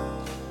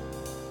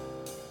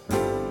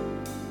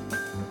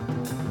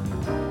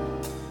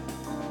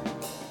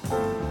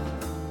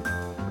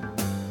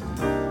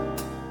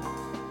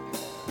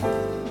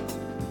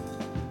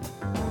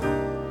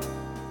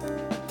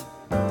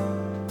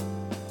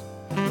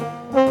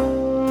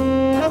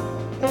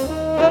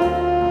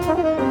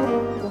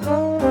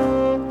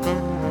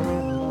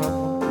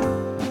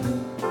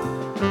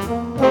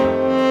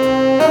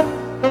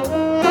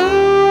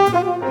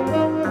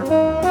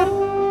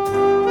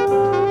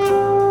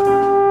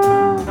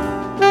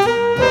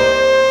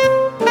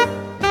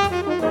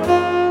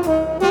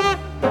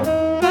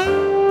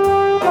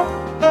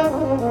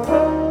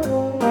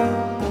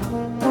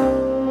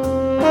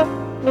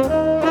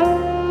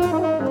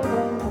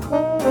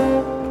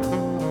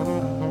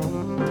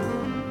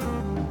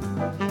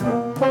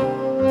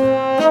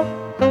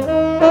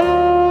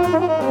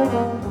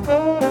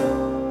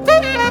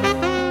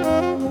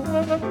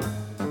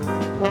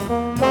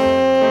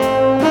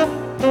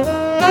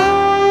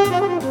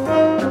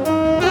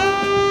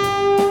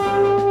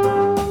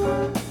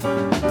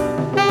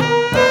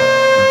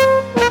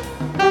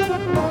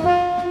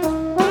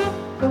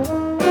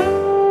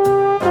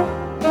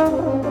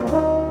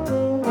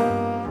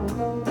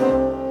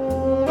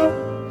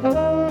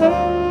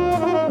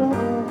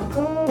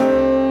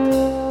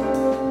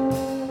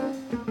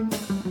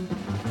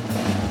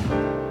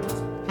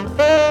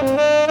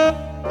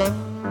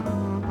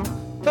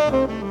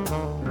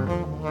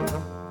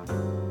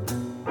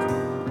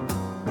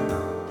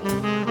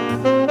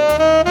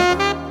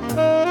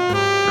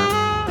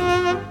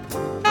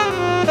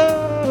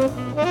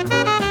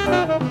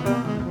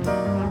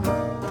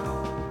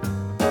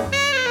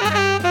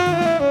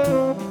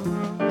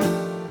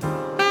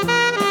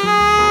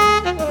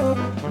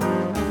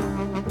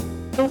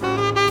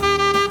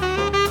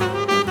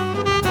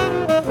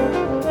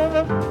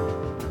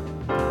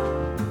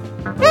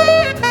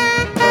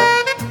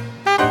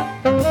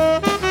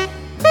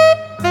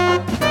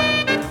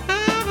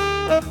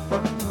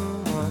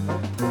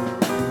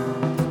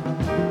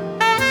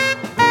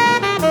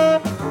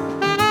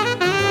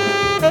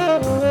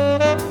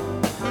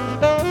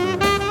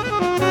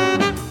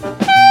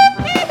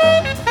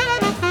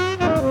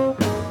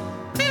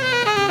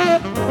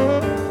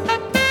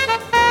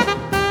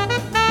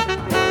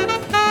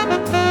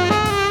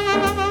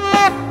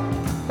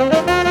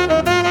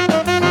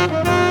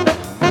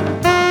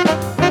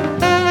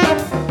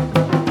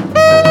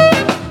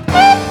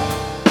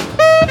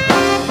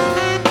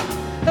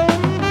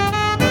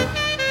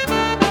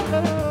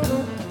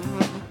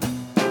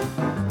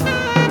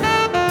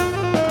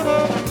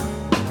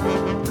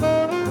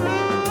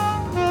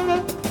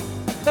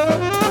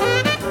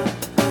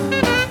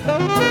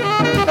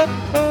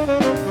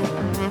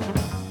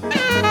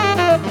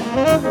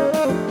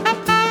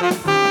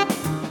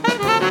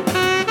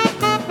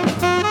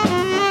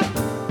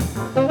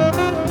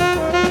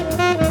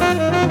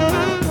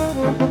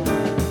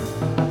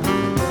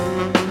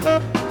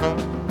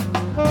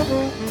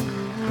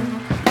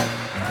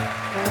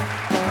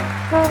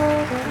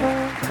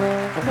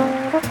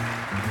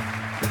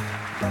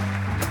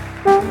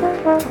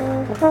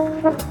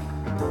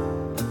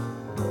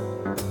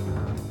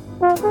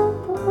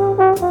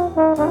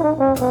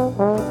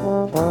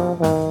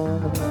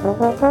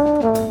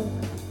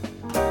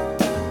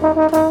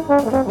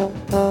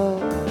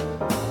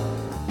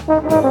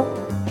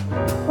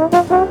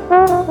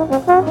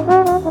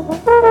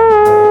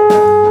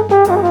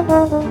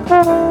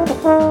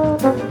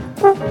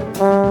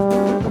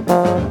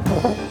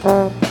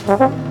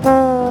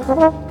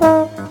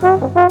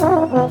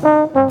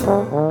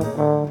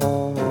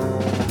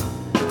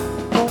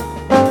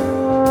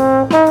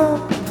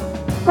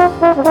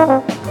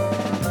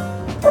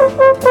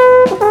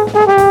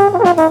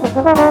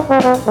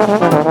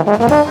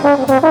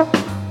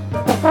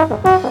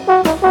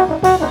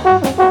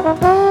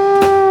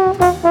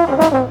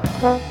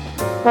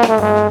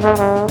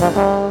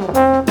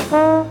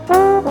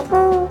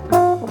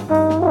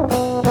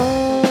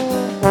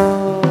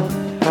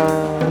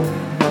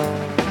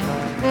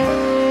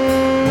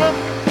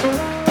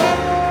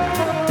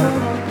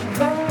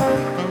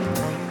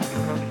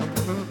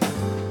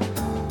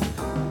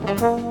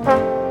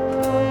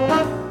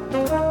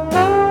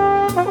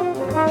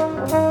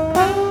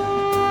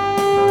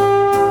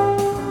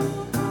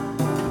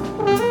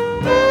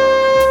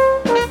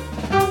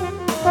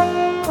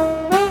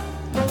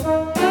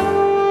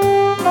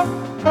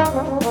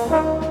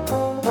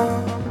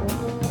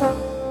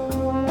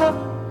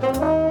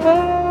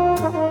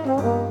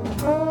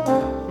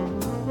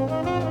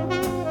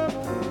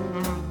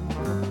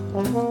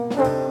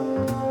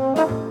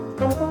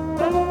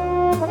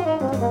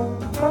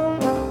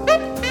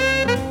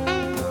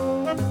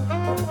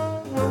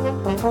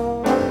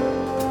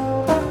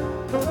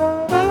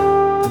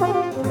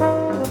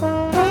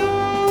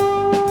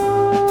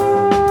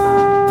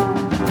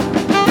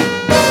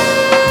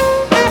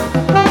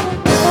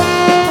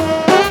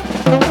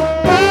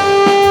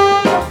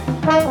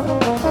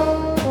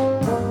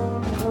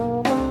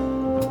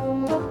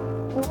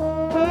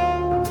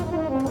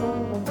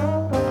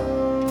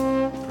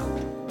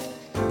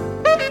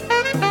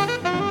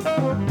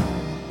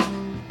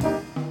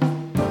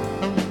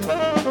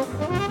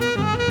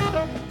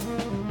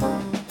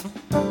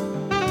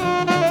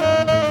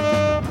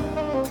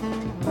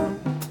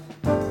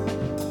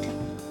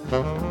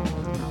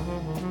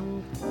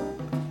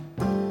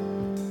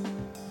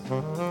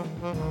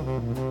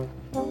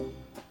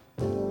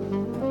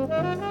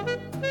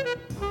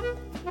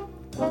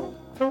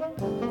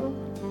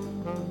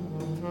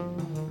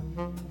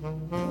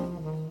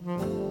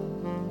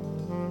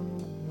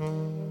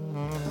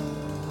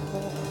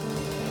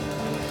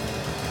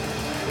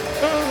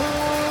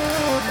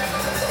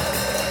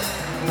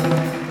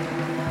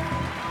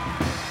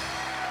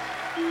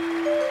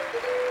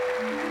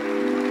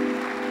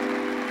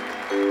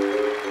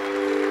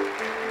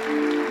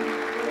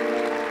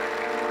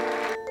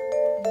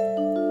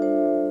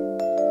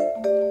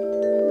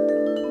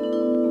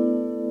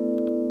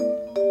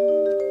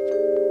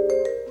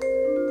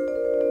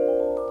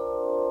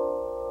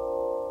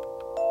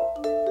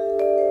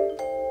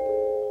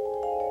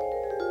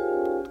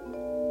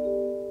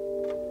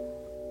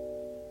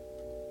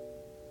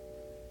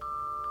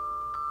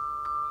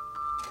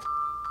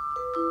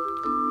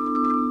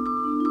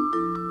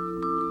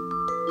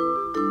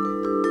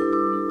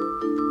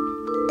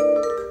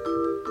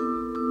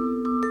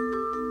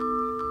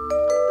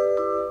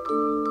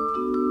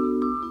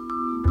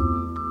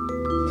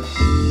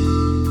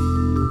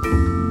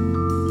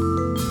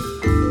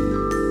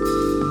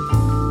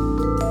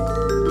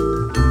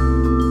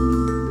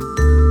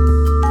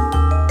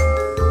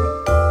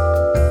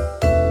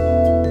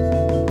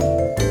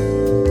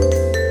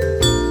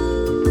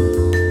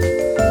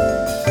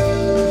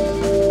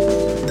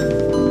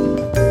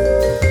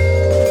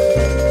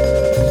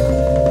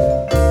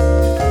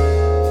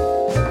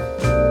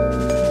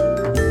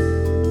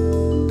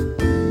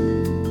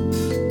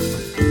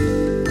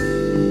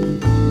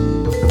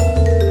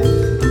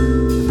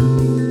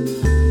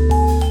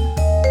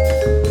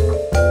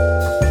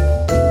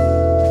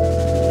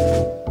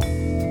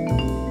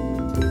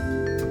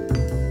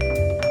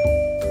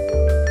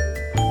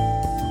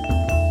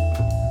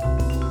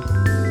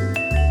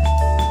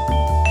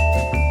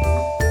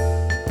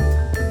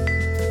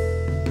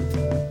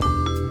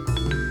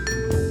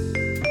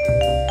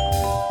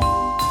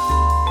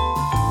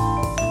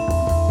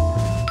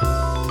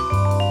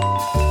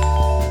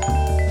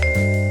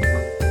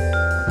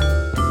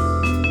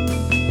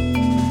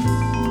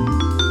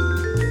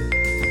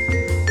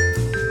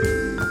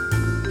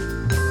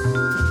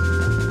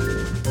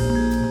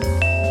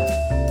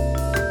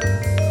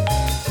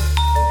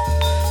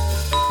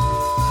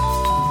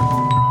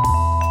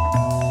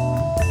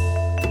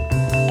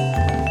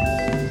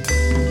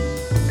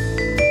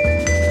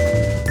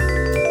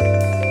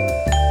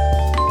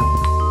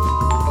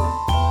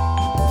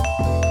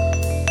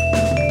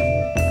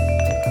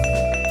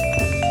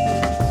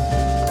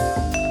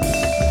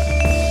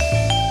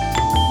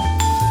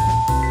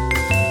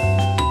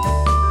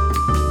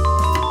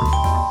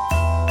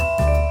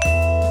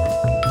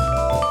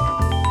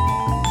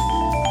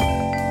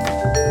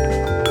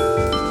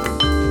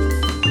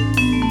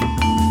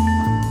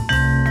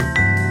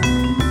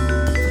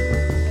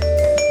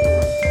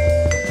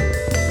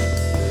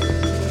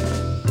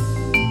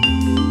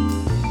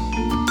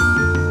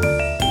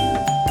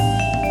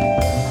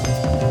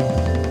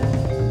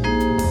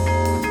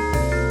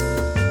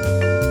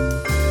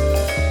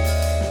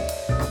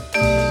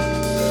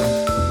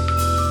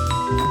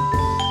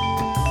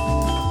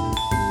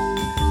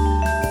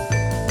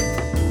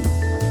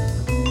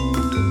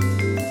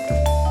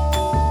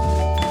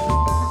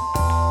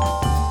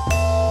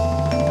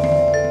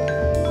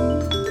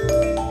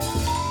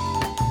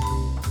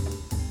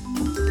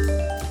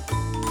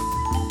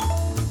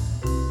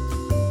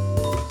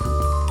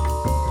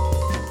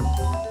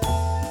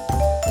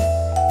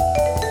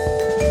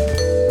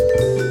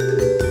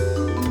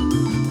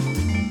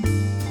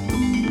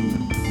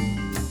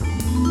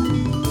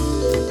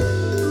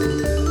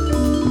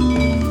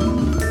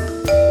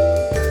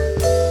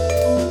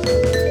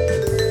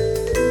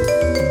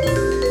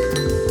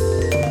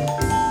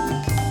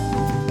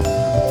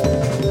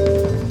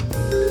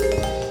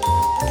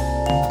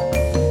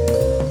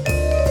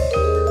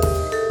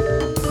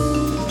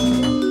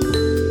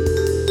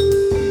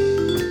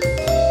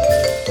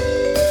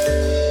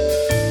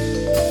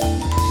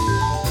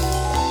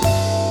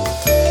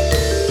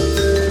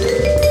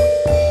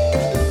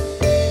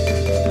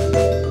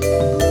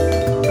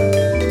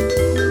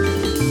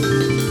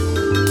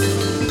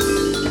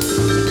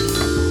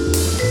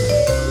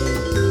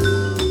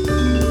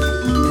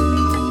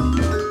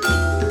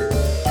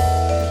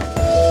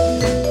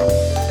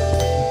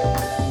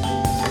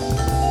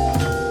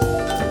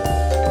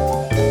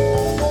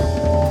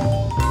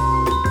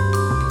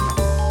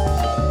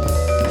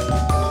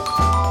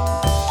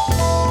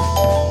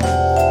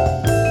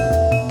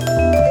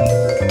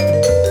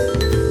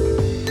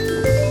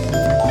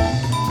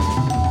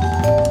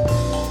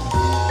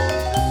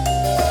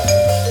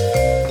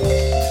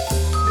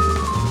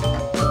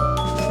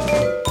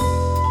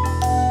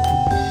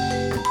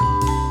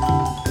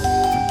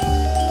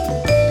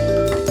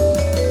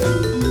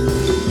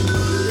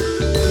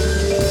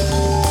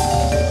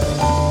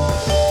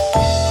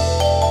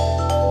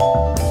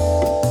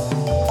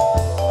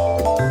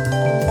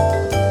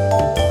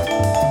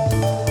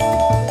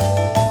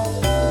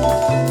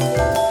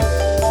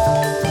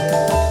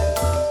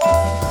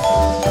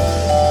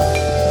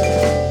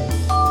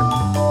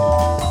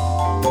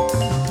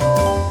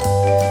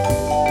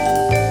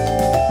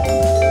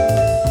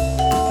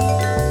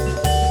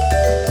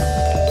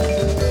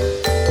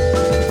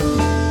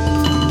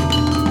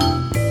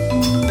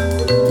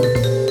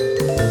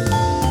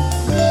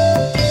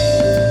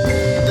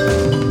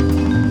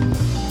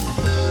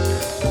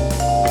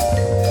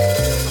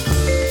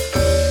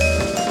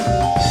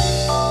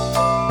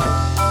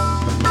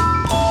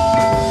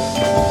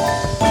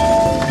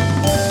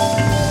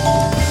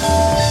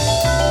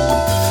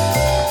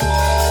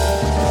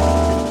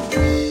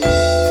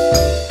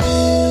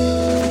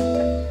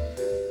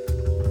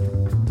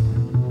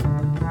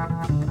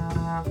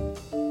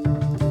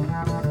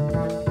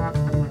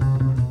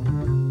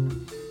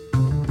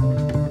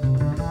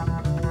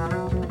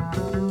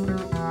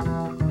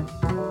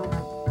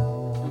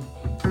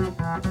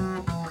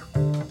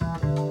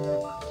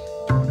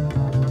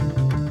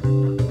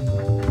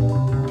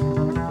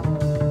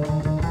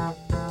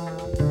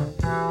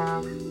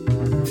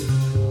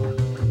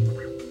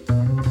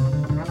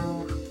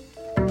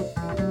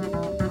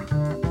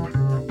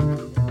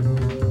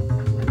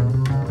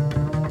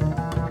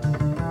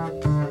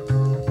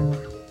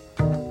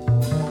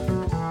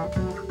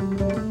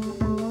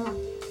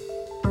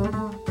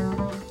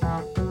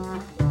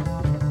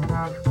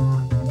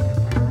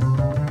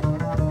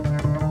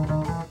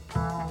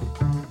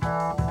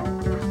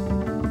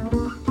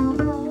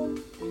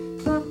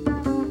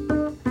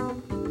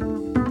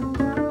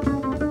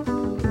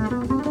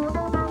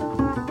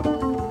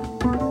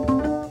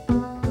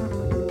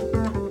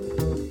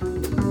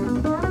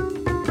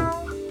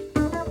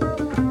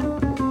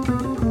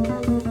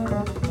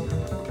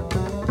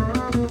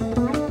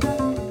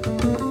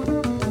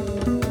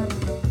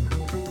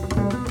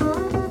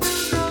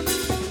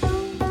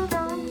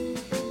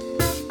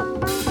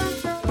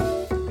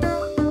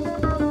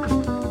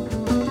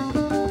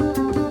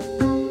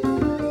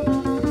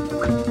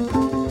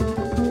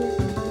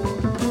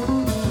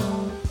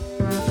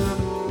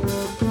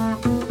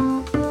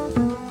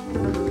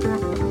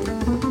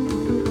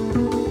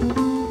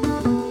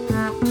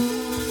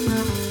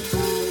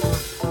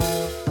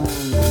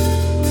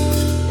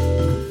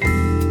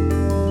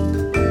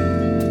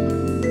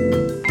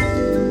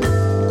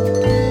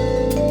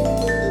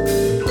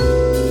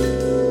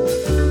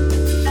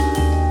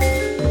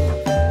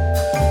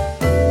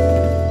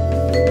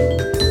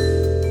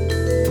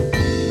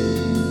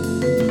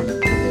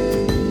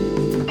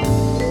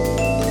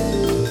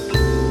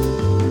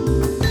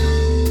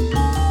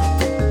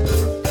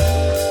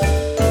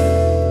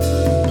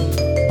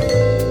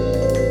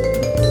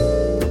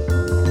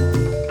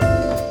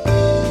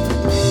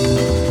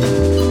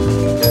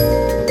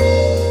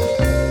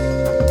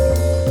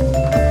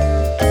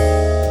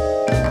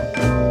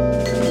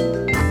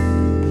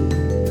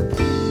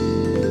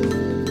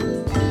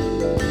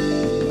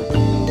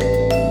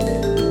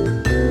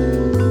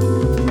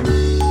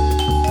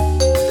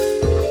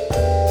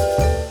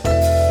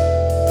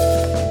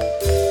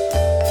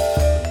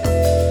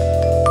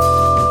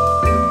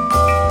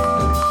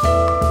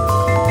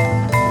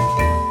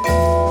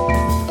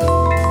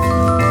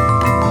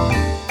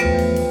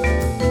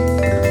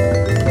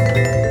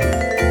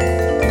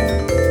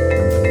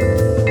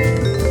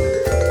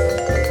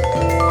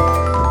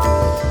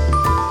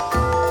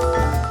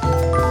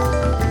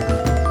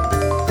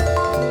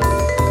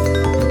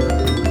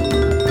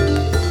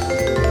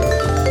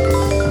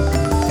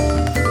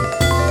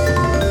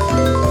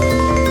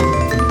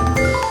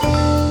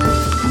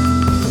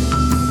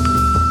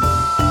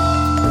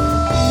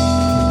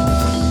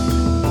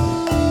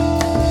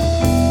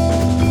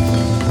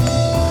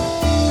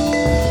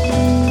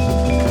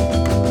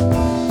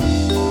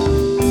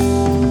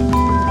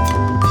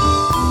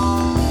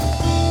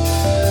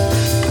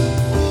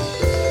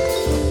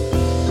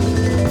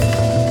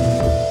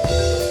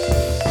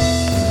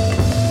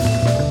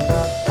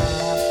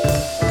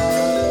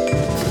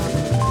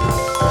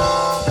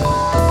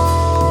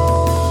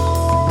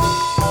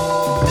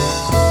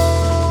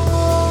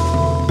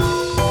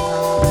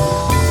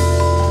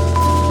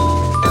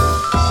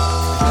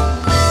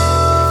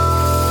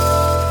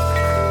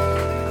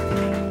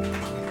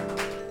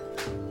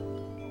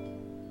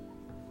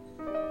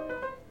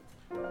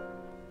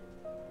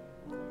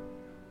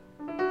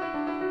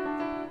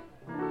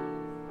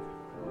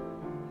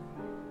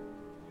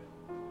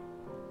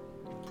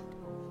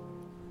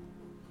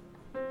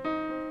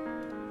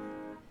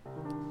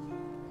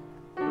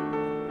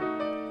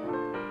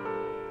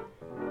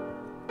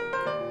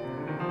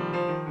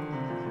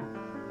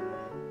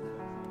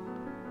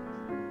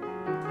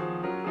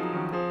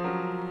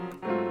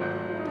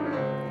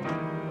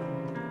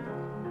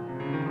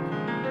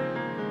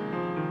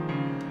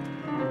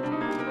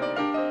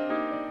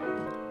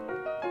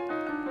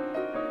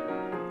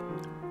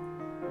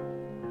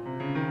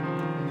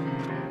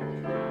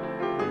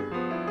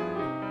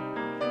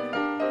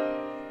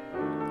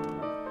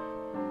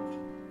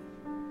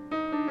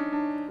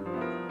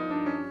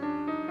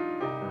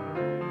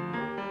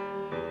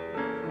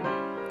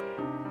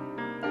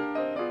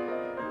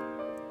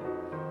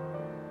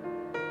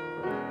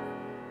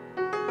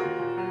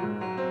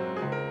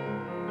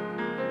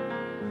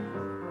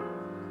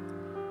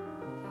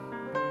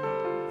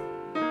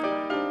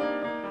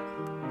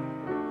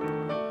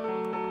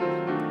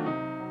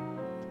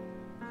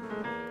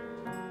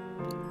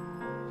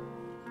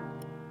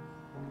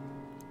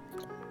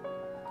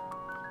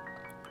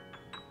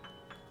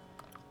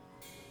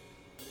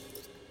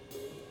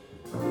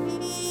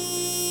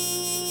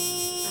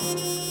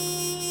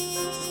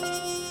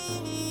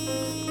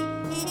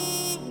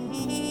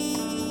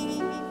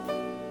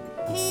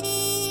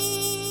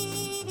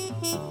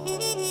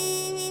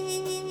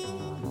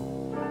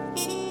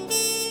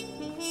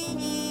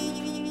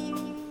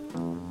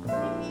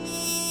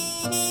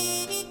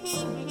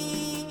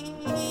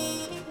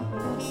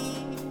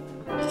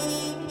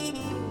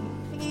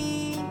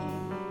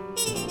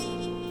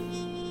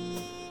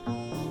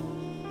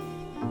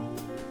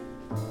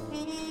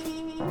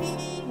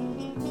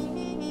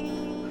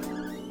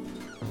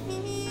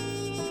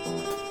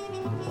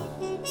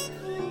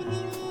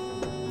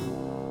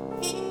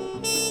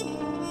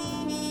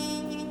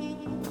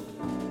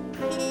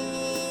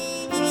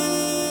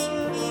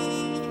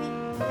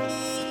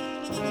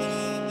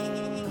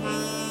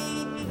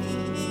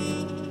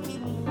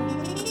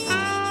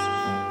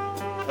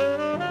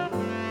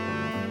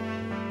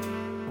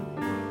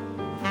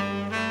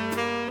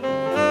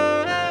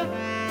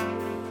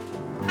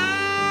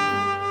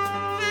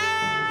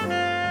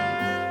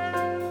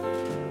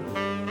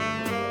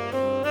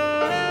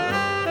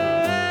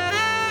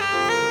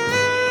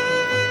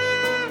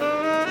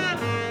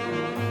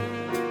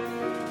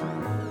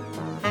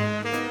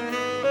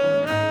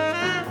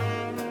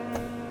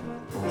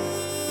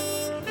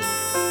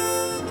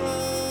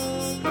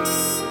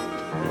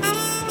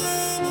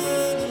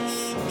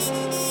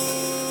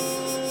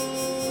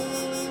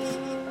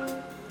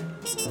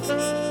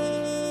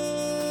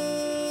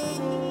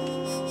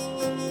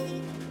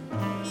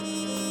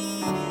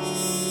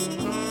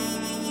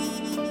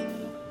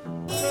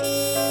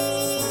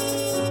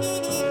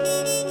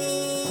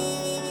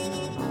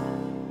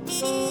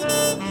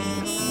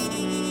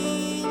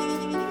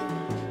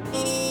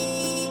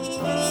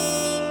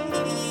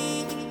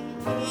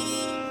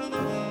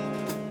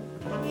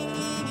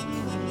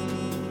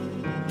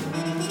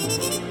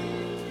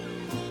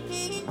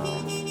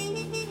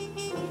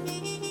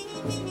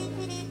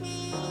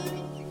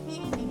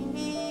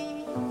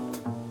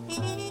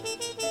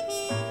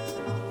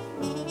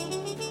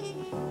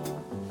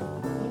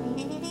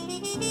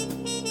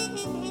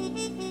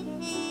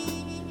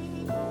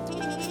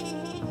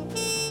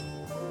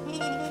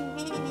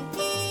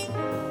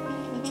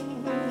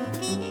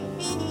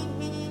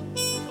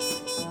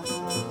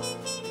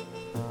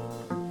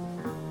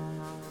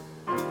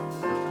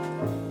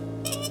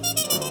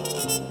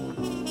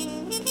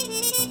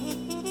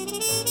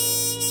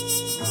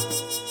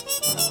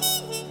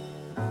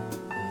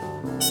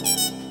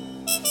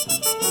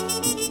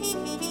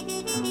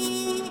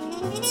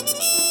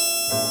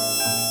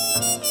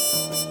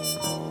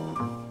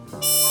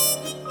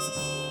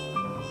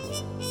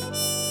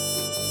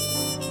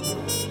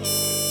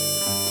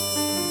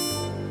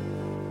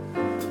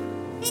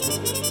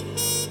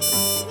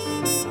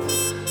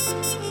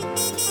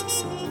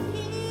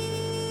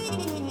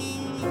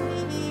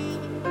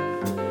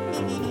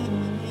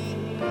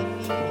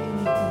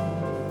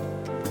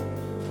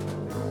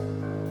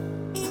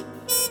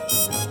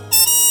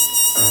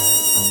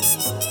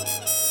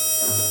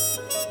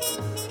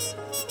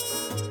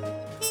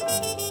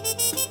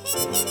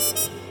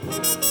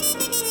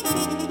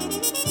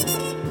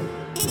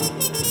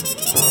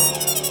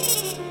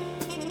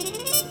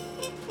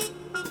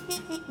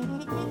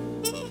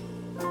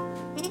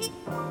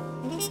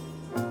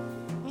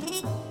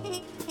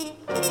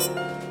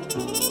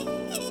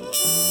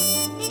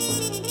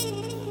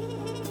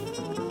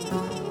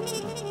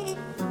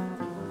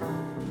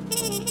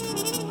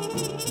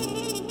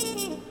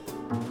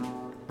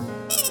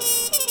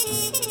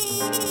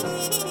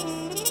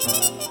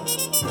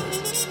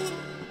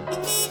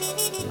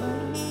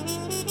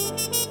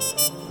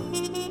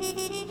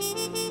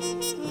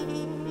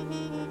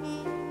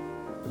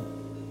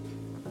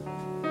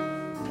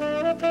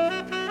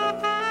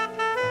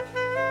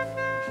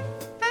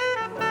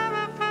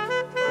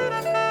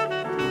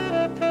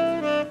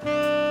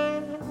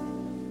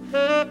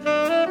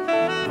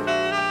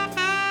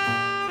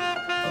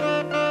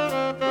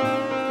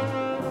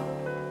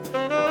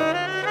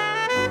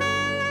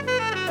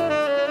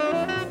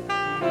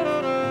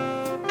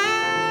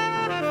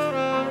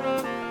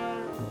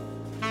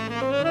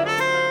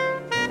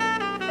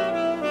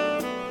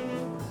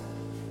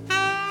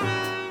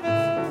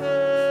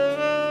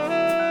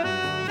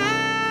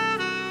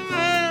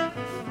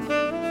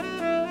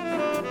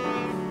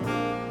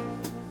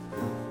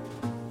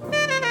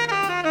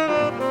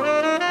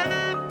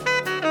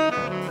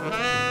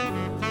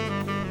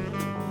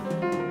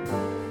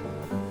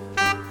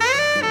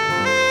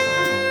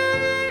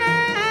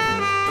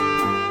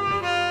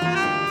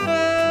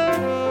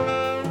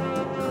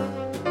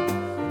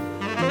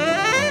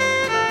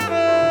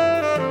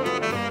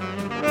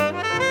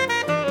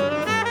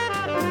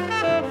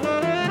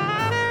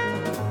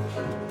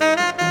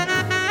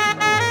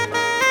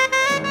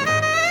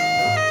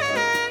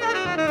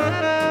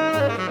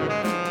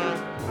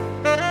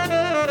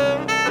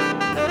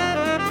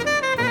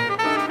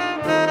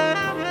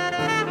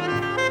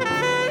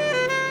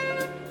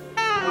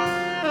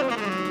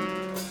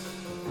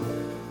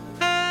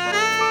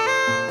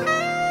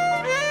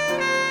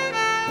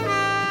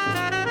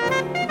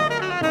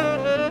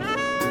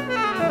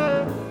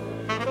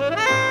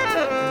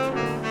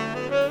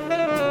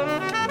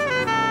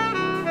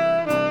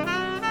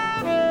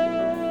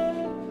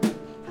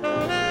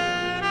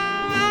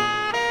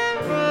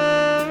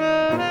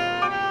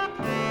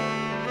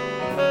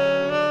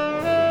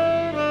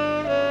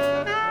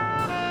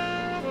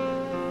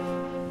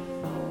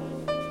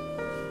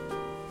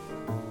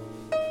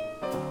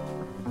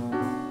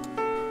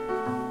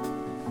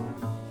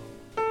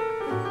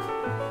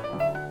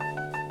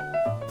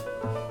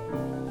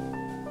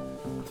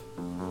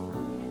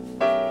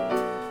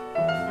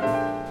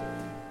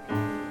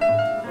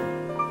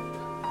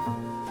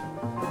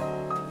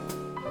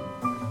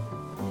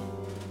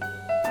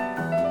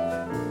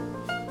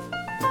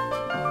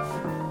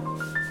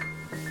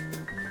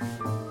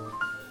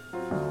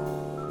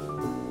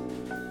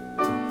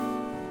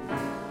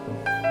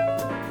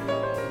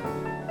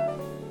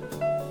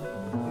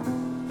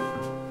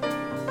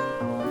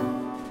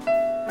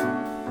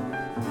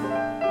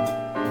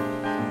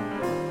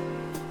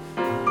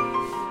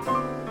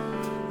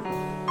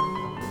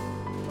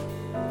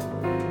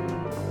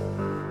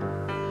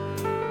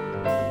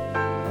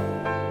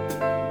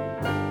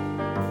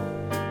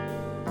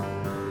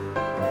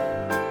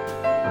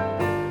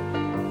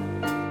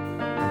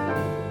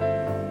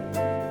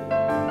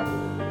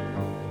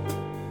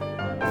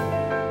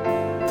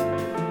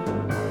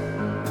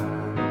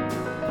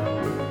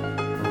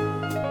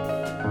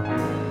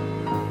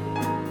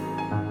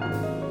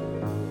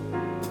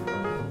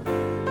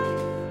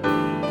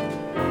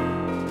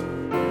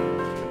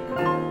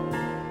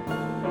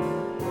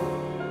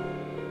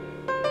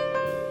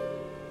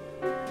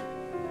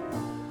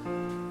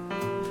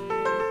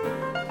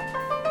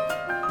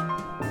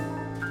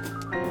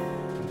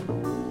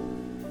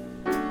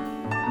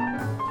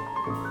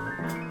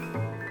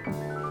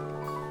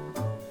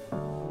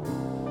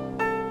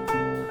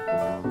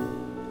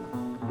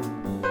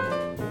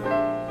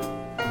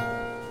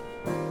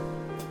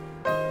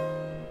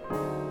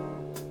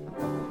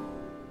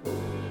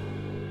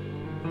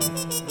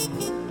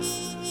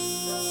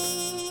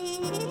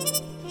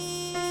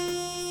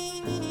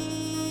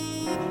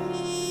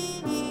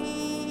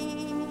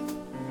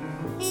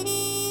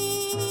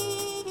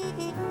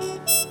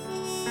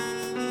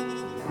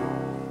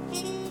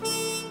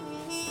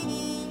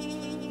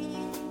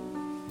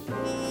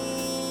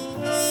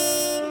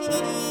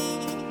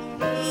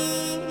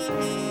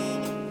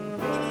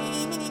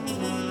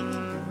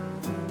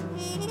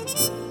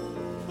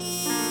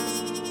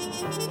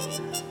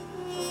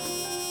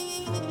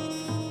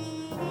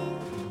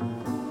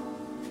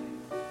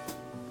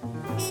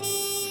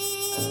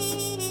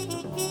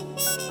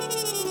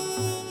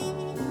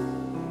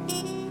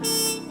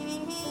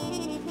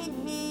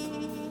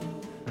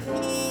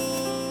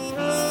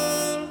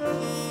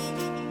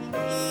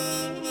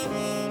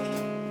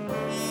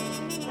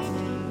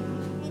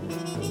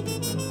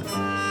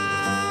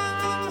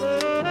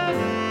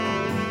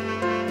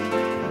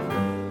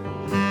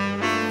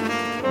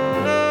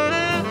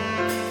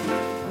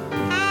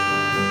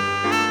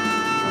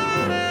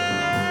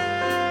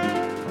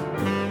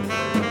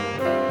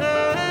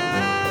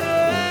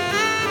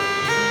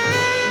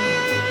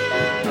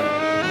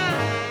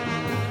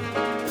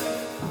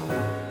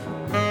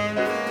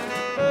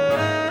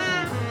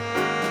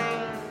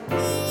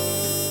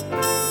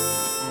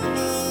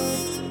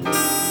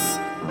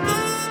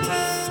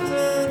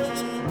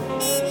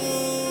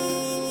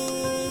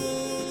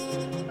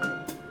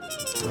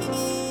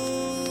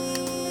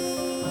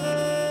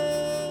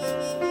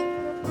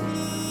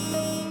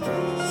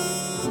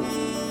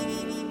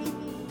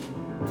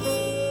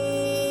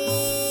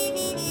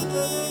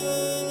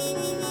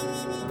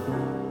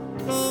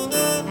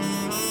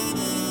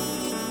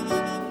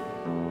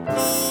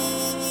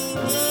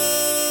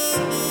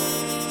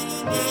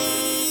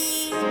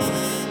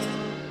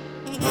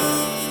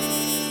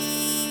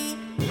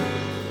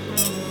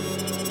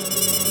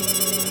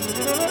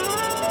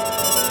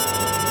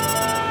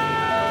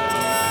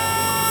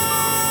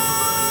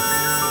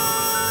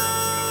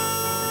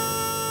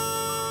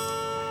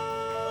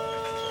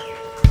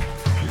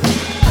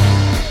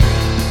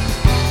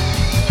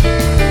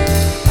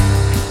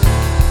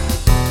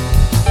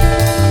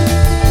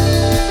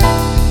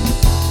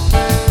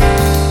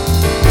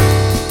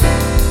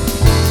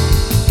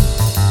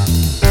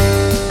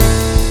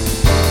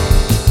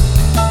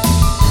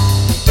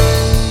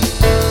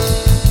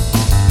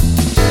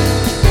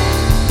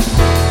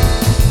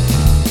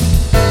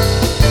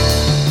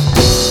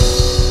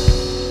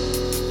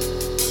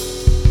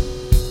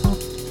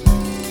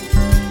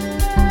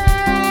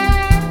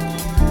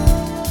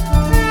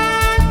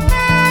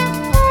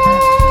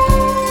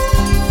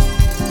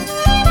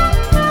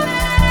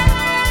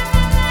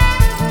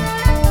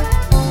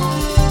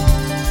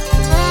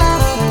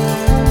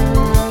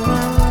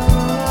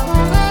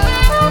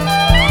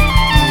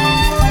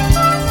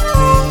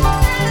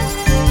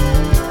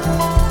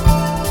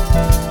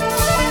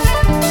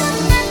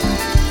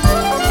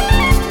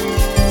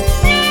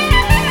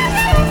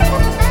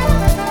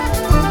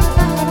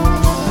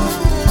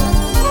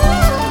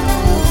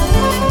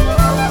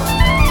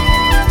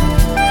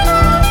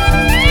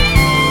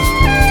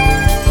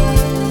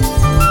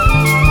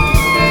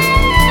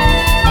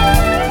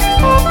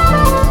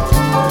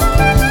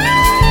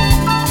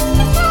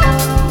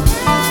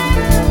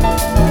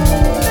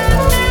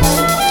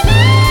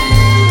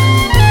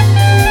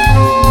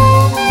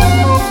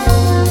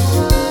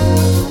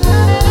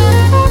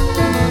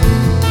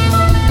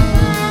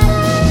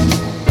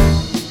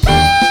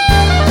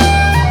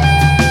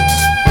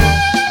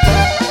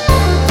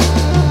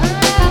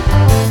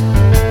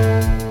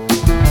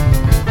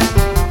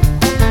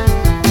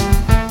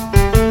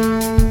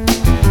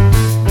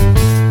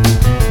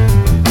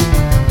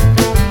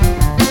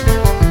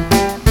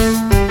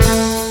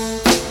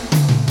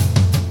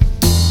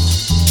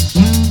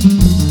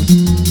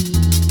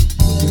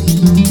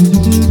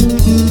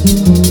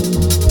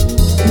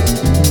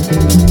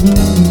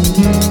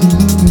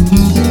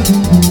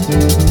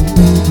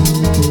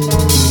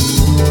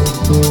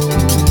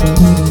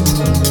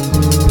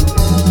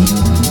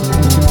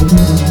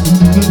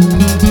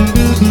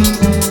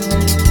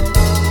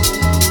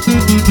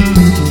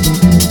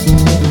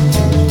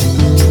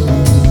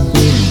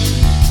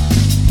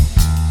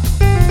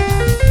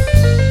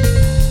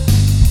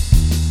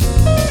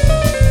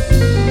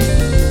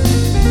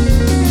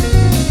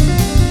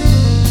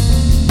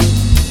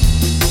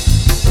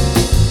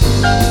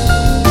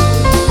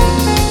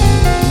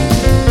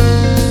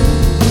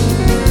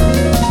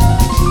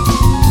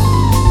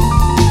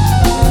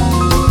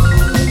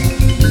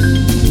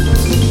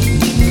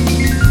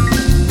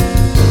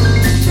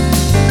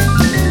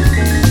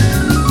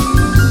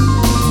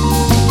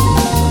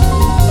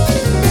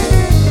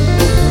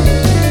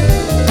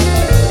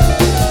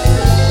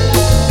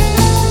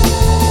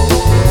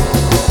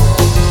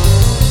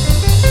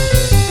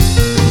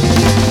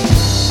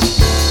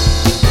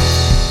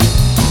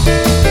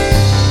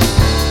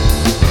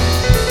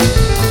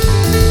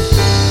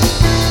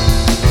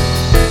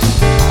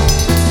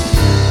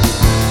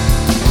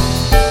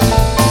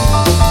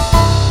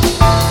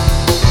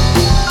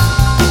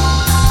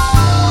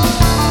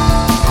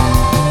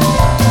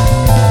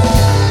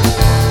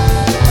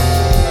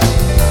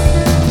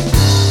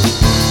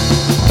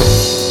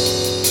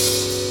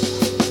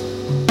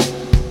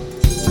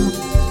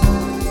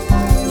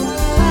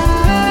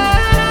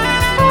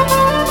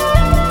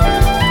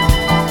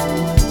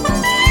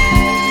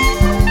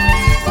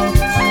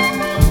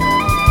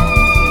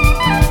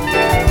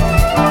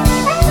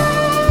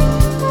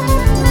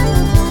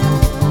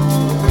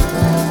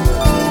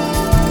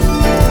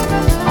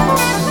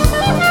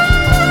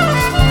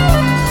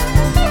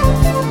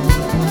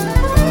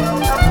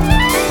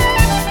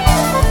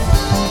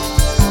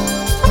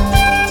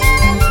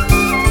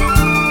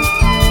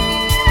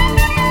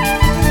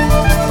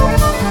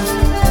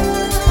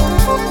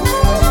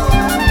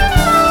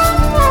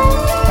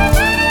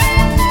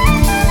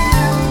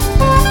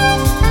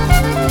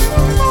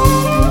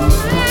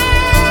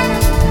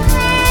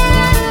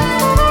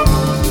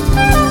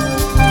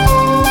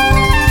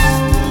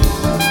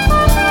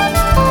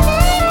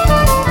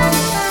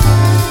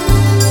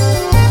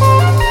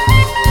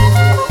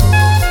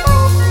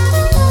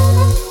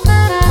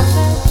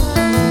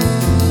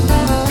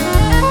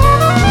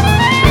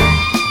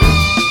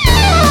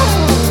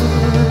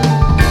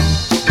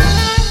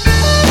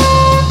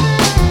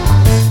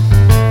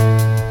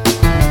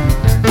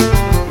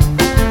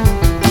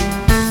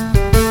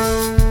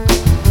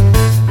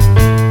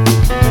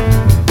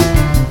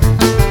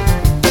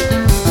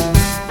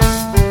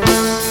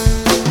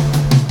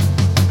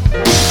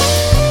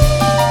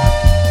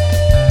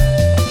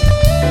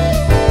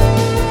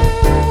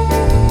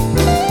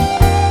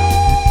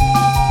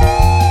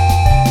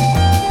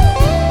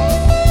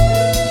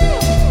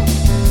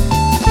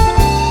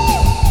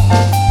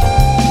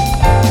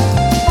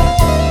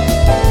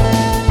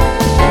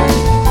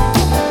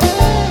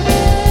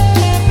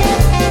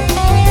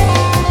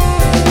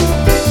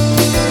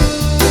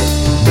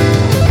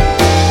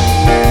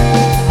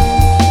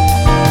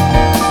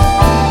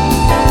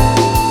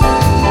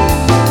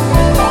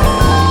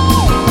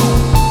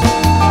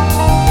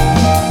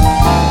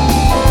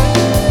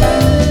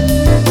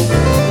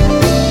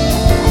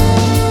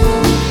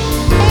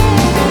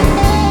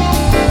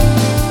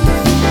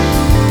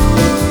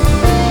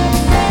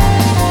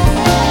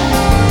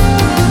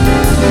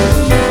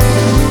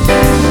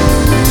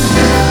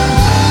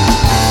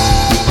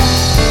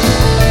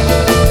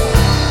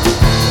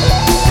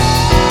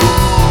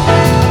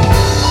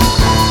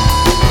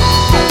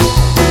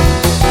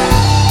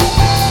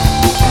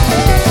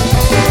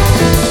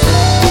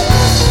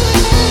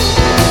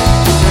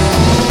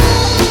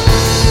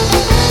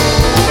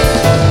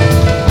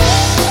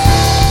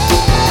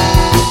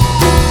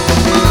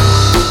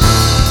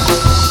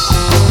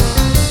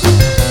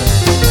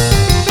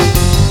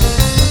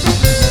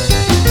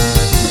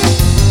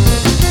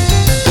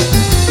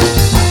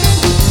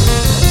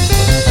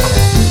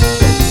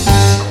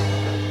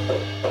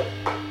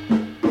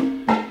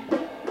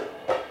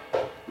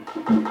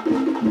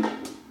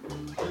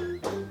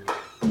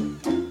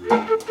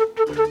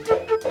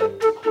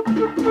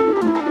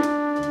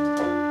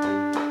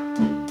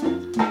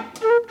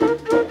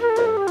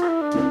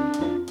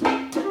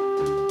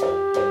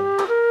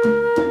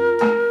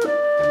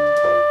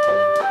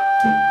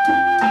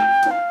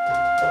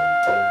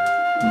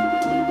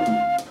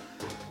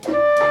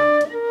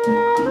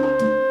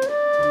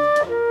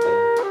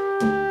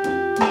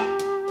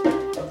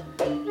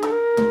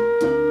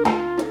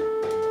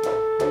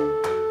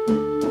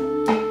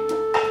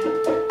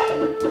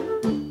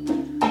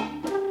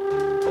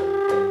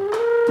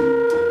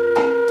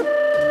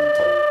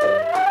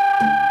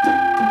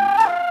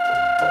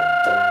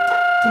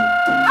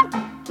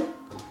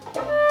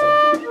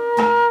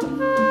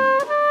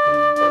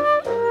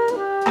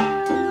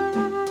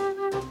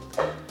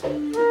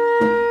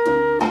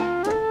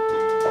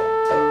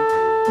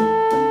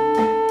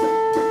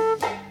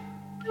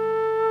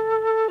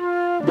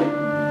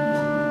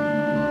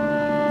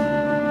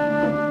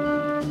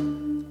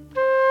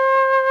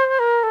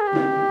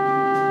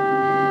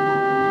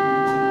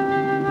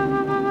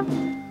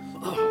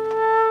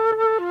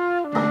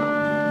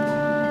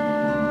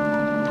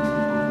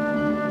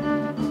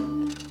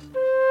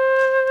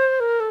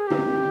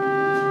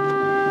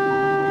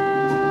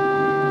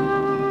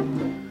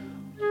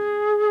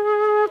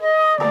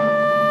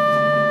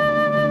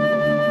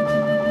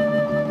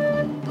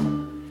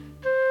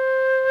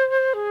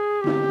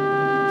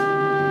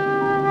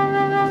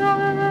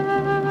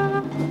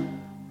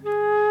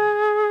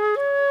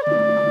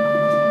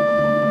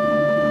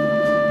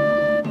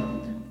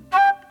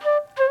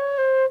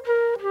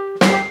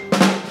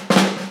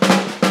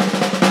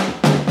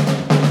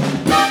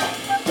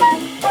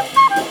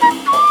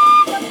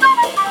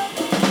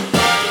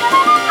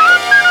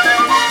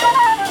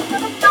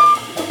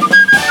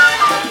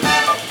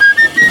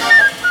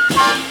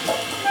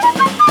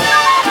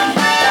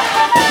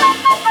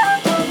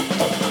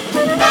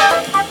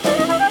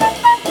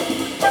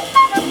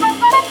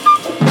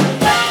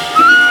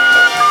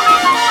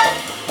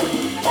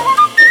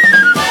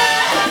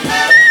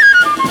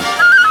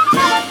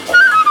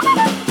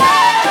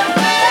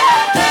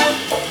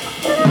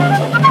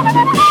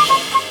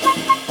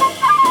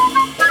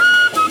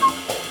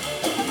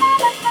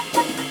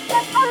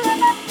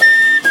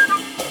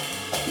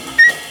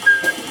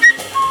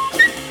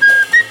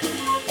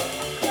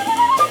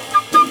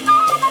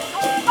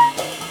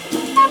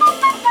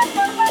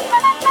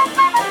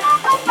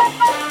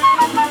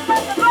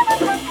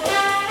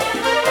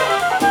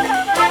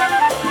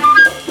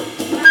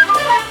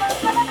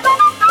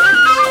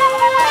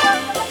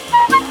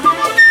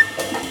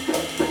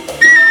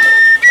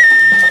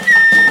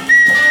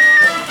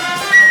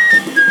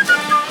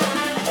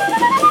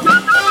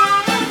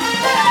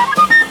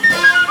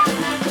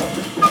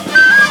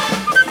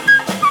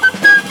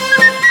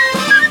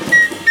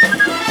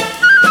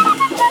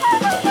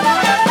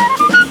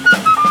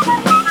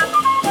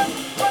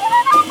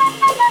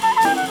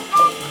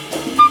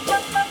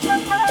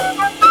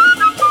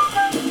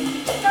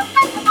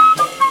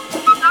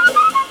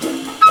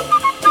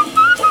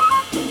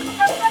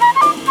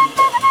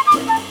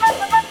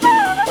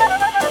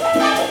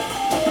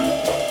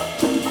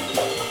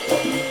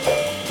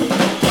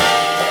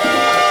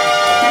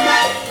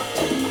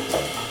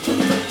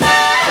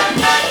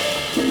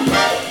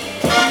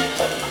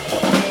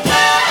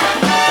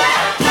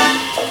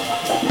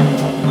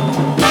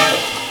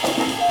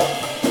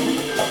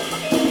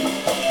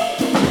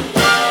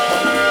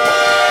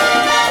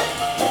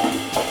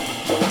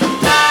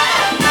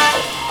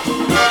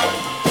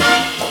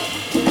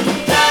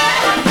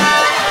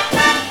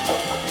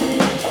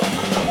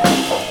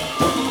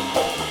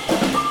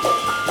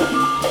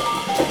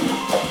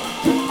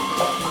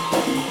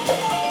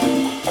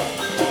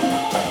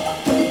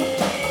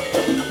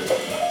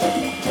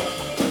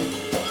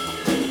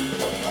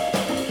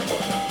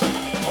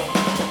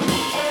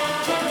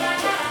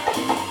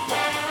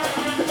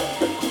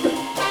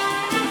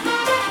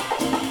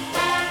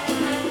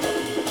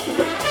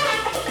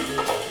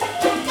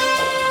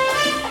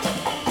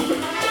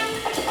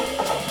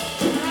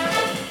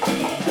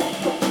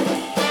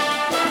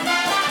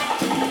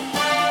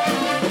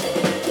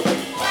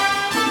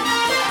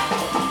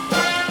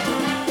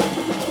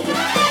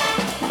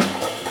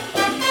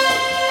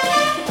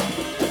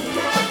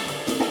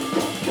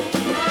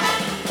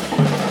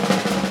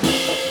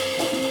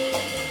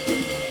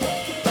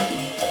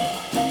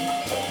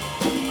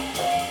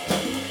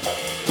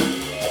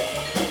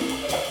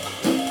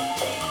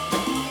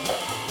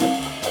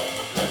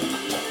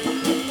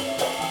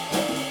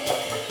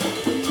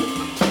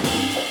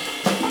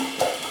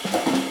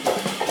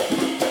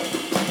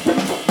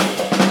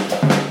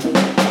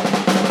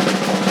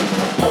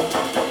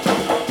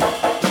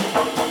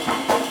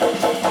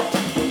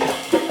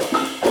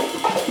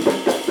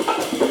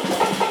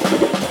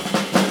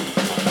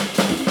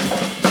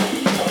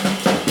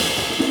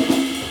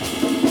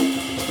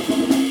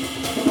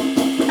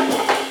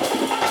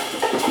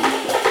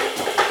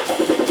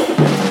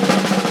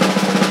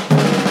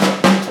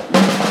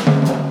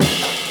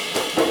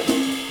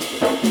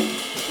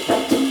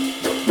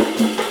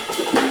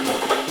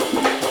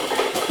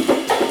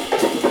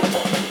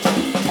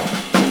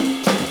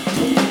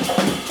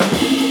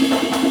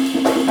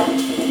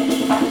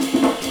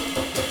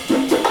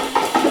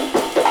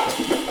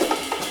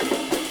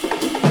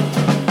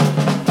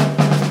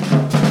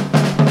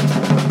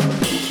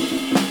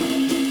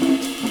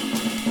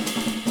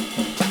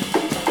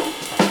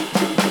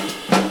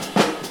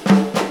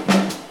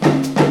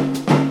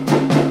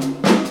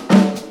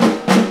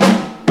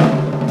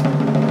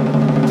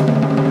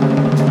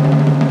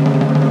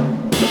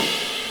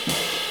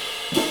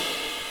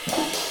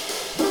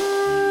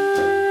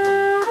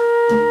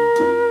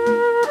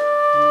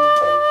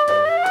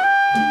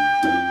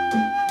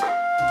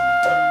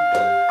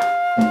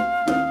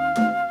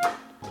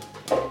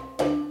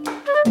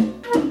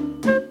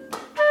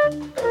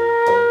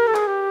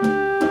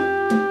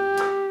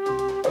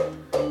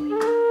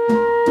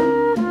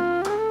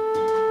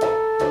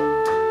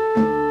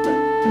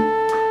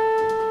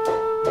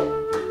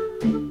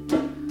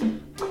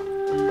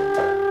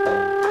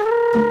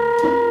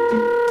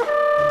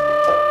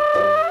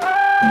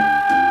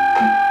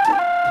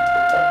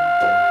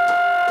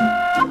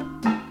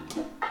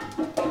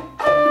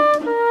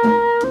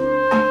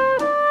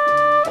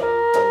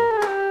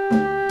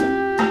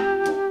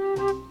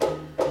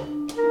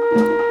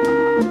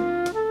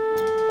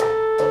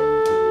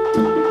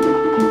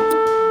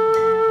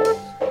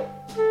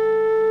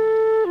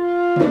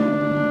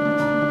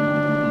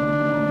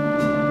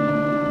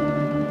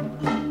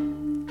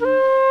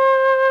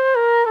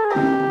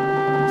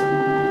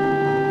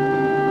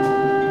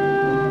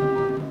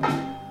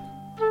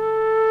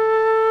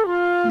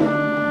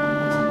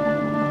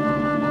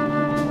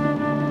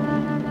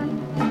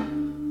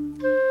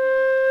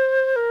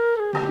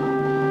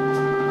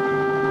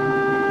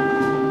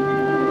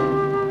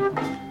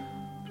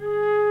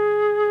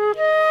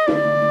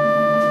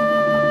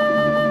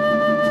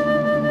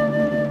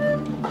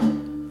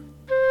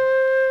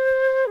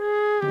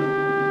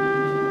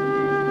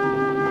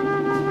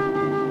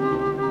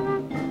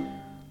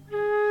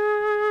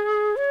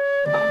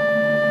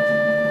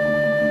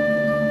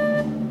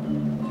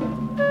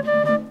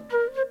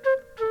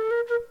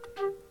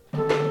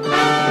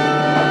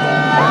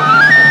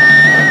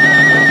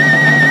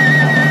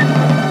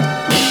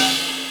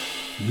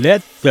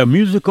 Let the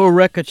musical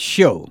record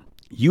show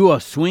you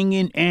are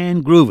swinging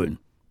and grooving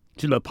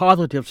to the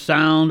positive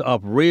sound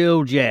of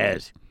real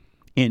jazz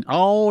in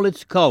all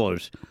its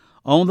colors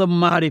on the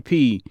Mighty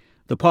P,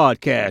 the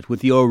podcast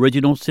with your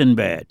original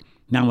Sinbad.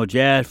 Now, my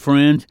jazz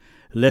friends,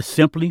 let's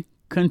simply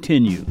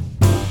continue.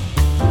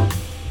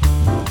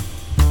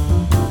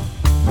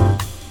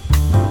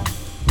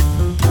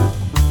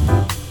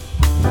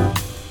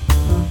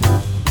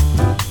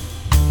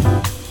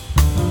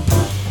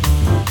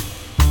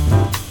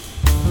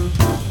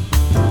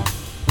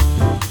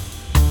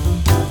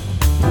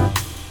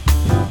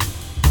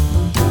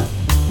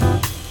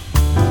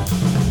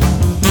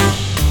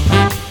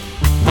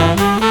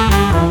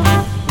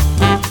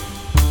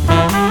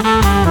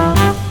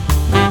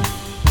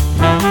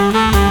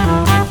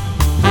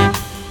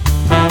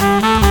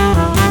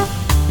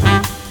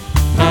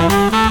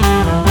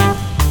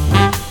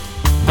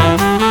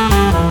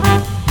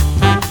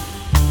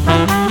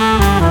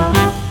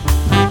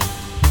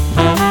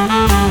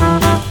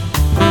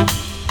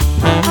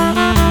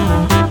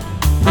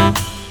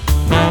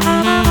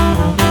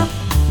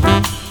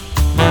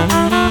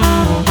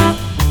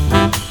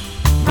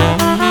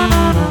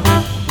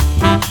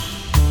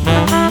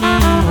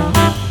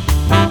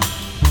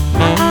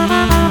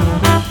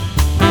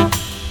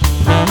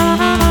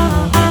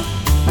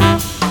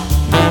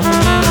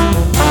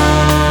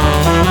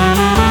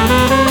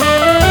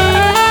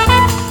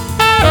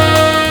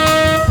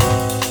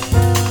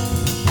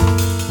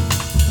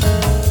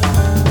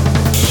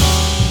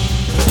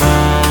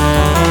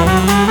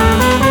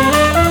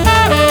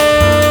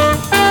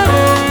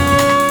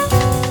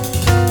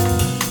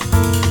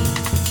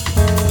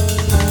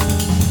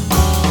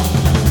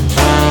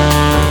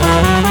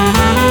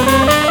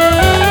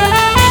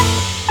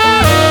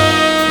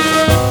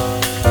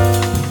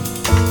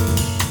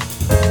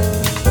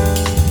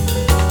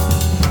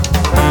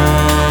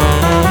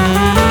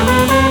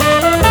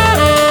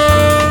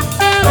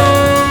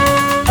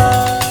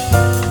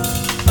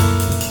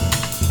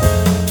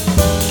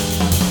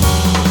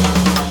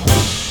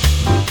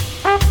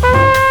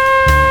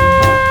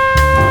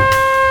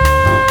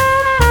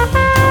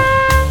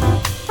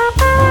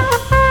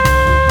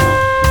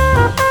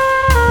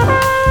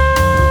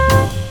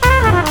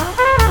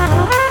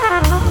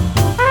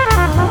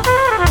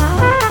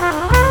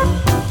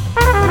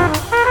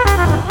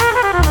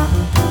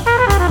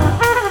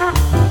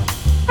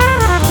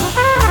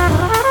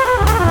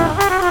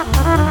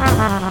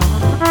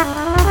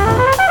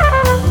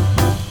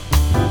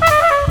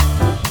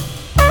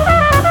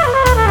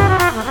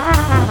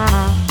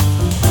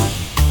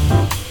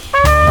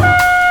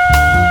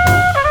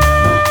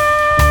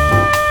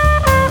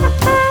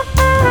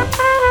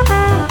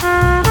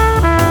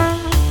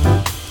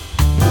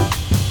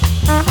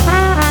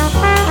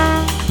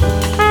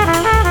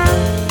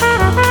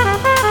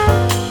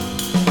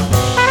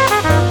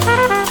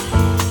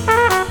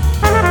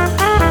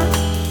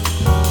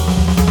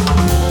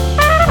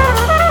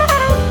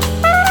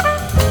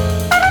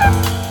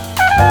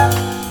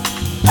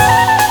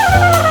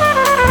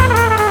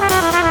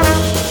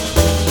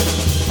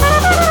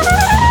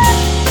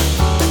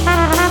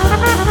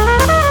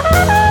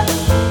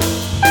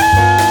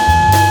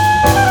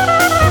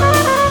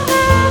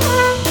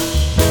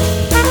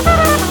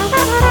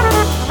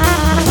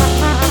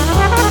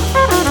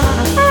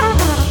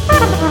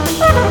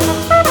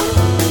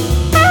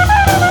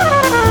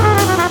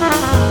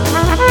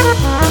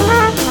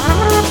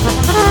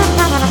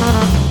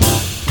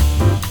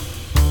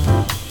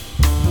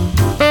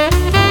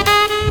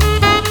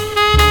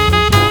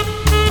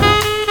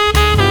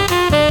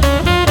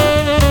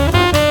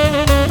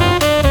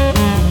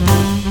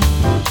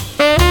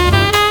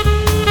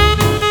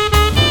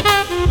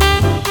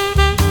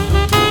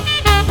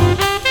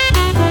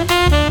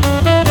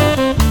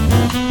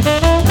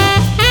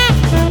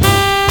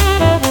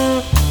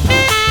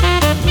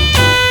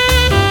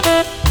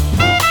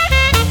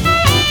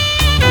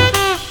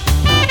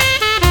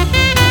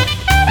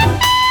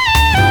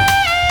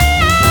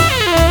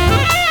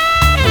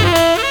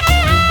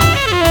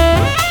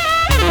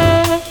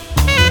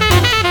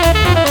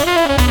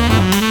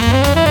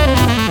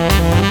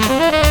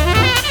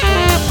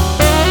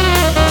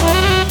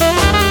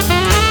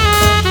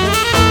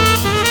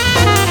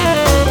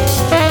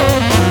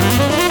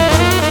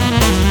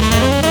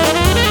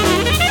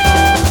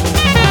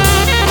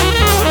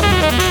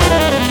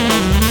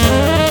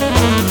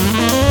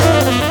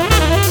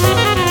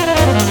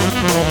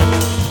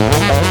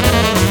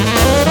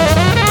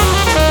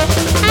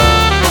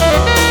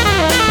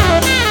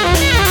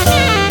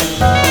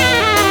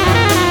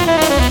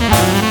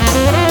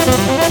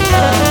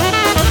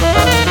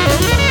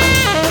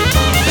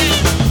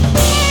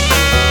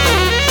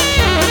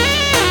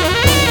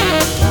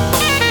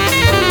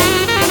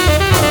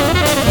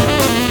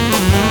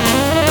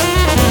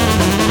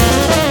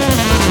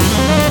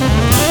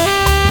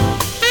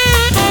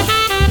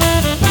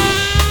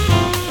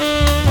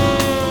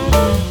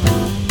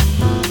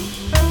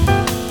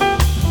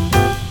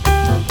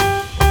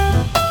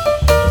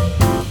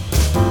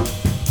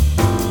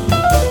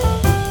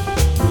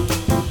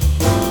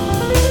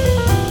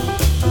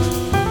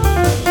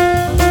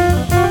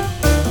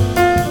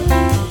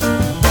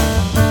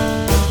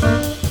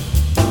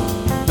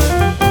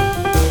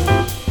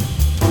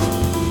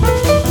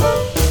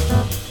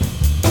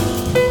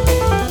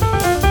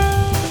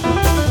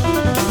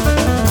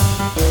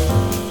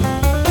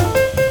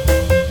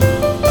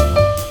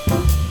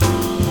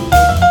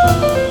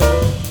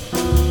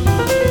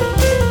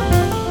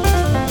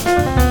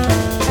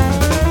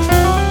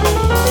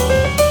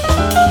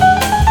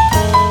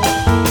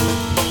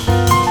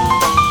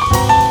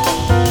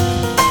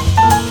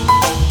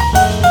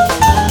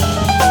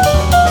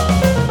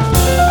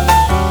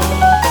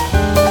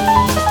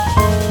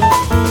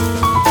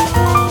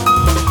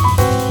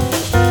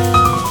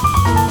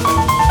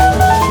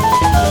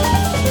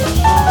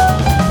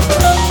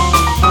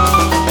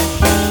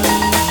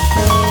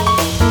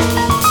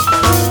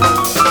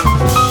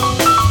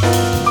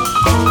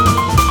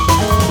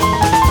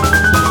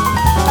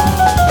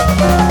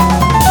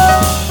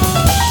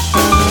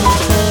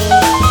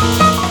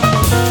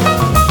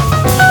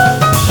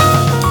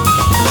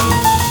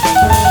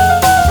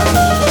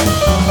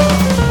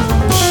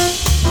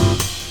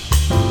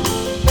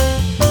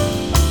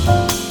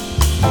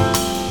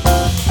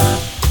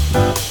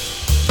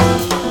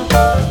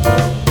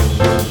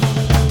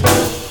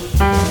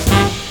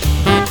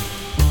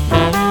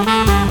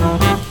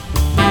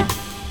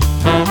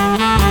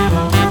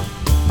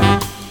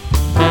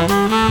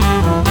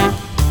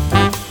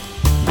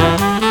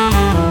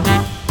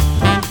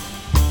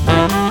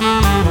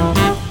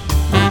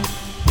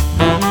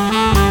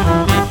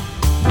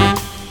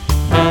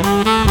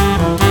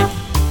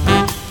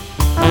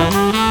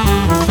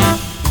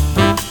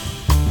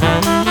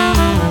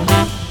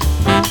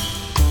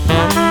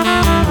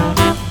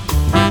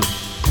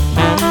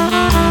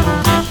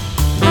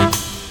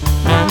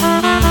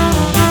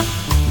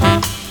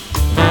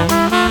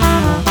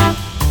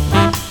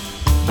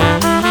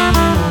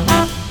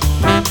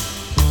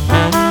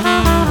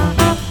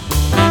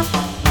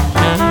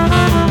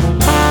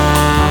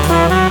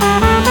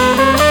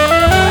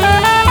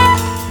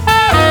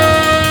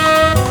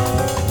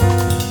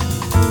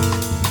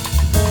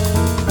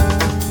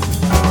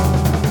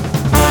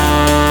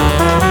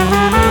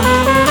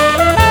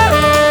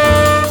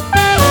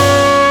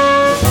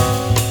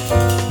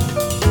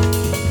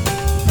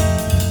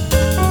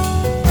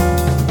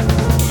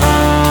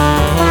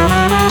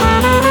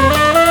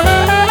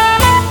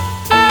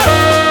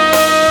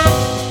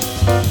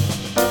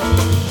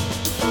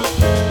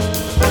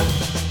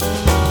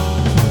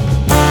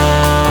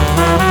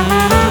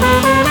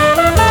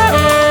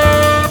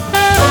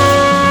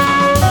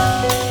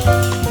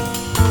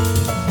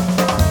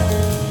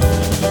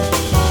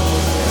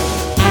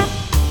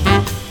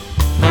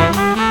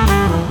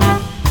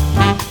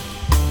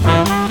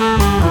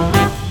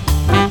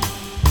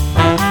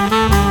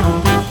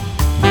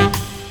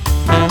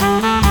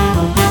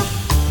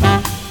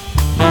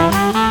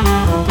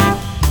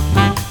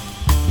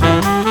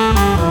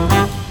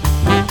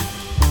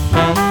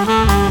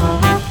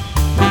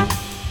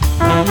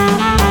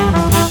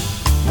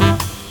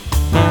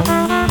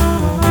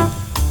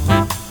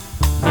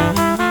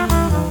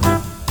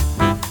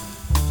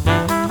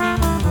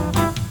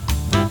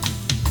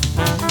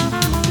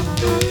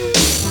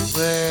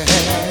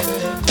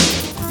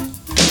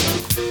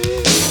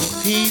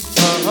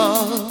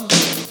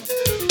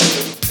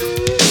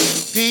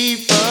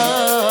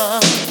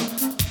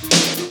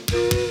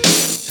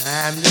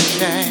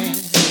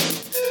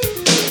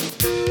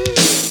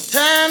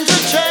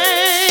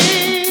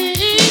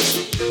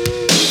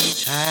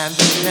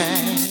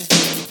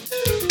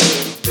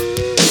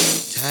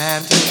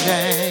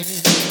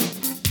 change,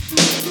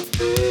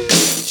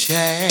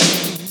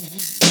 change.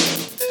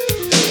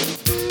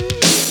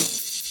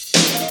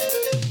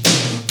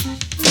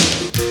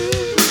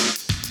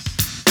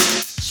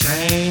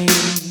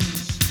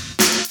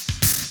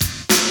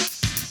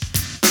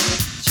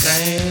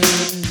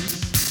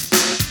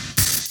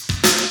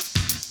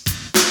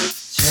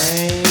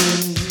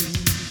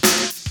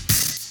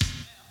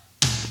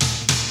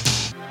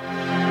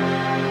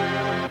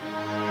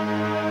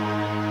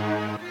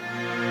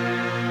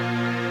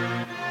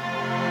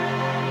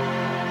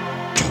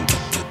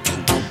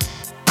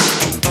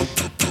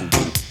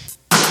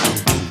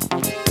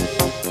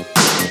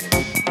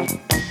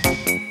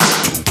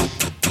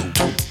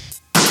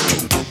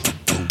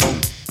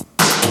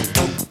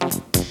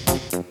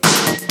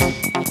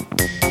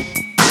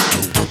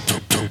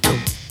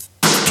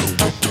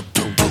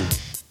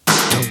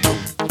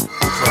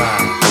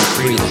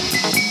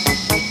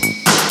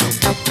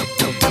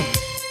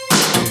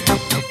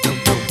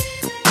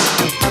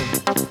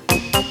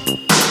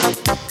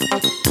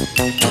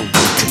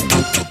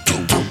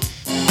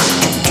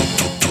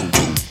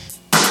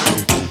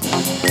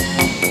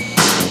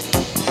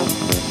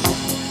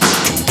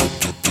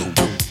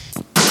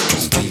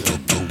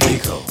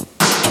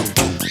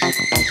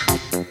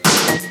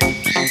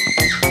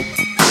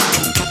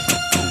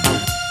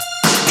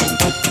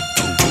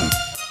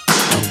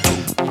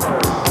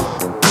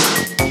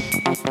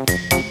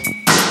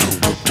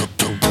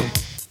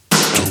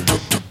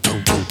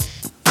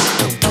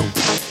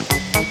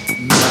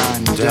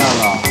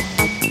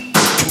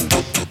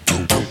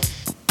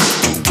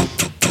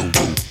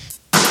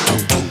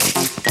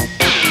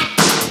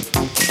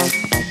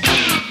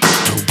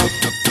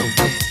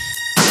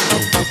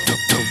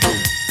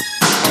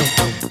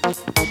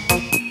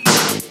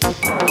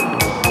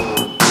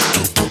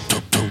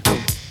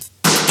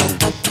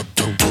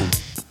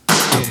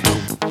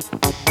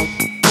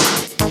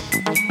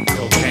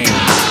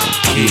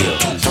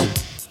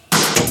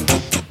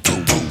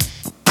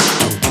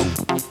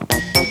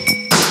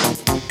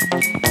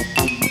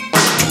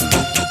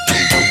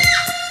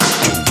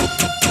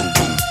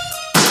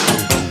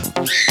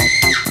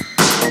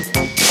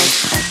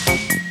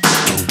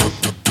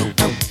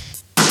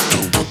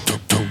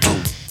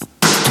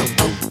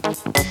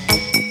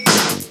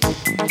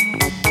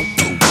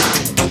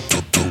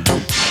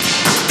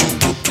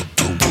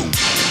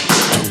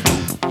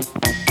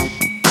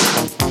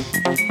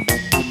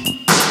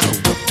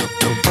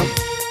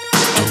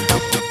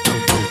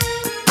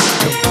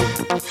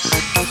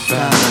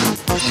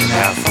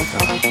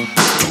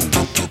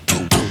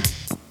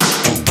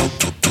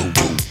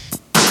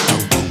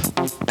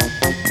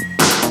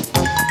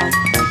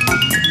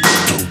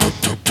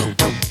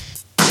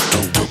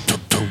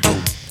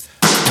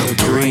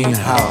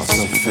 Greenhouse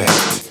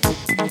effect.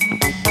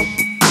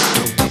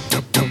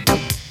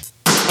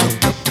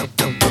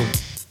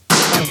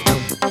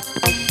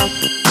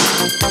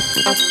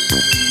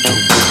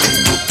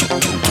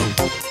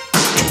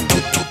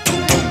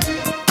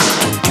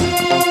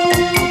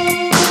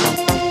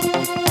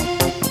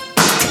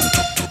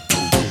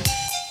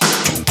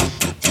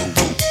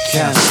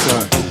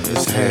 Cancer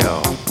is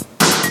hell.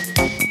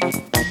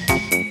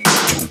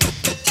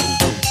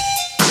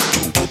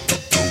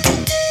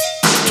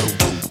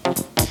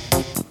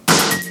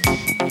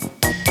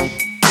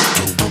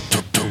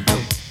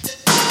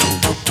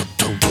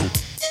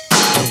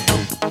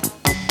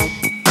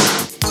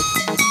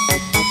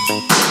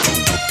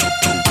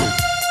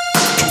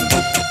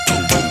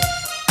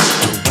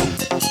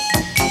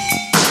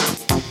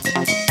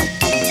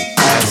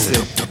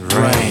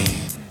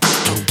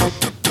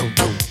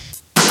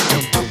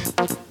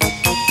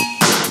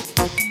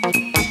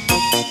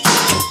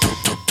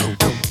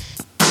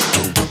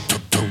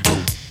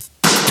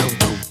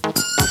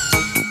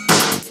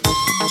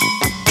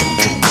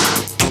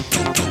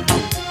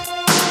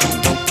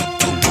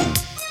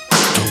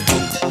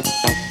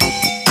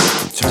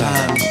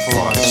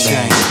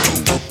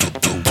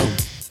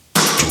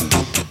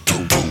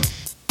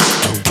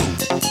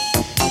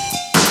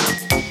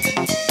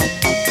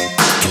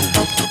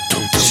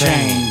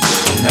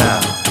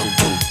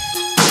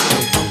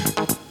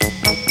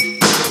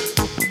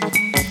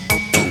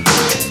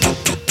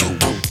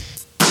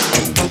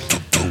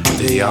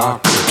 The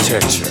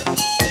architecture.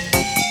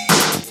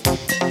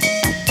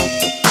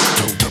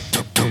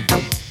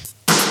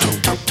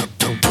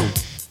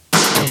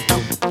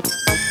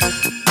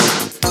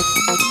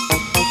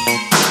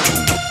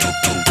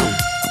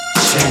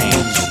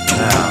 Change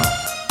now.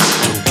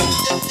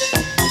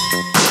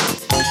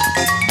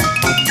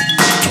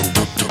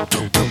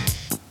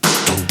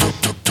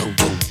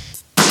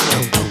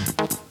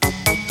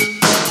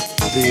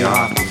 The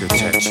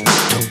architecture.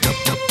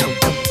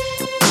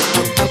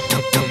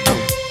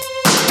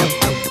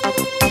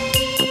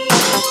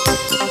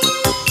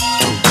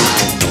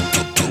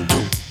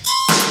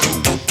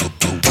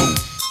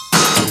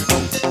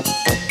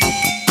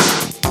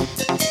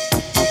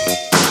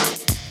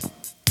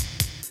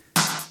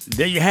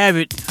 There you have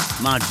it.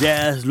 My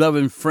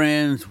jazz-loving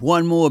friends,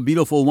 one more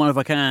beautiful,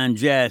 one-of-a-kind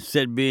jazz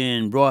set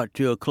being brought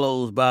to a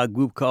close by a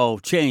group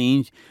called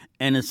Change,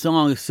 and the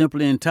song is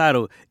simply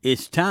entitled,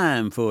 It's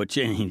Time for a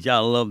Change. I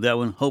love that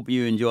one. Hope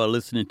you enjoy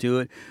listening to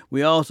it.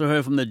 We also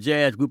heard from the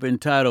jazz group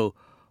entitled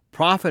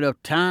Prophet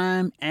of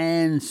Time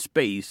and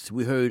Space.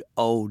 We heard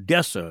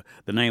Odessa,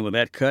 the name of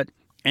that cut,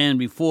 and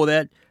before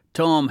that,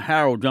 Tom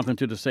Harrell jumped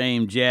into the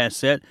same jazz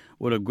set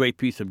with a great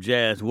piece of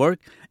jazz work,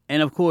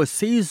 and of course,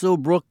 Cecil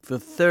Brooke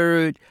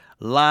III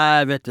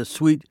live at the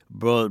Sweet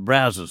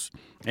Brazzers.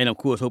 And of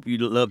course, hope you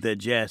love that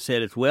jazz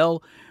set as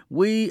well.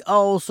 We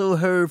also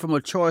heard from a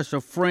choice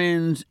of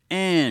friends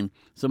and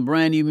some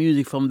brand new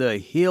music from the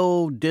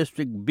Hill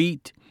District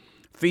Beat,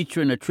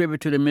 featuring a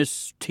tribute to the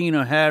Miss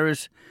Tina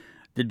Harris.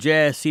 The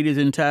jazz CD is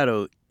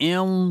entitled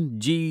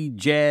MG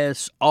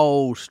Jazz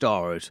All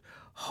Stars.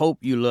 Hope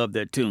you love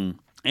that tune.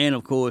 And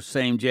of course,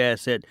 same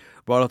jazz set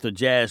brought up the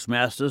Jazz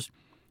Masters,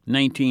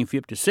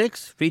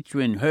 1956,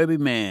 featuring Herbie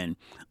Mann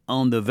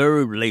on the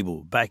Verb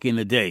label back in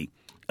the day.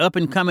 Up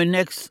and coming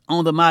next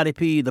on the Mighty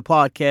P, the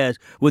podcast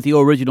with the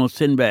original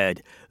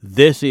Sinbad.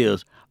 This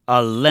is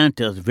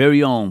Atlanta's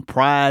very own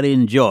Pride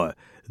and Joy.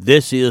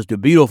 This is the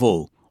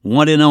beautiful,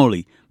 one and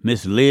only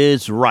Miss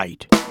Liz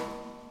Wright.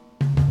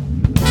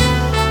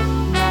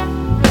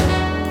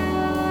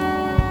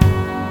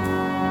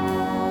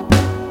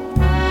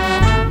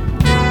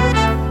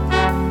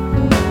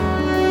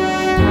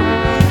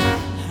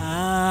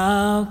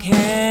 How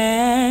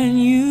can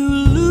you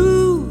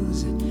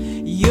lose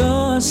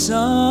your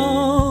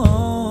song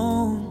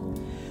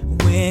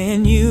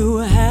when you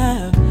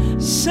have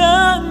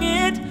sung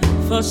it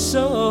for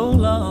so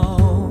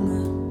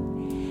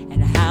long?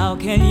 And how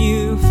can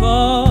you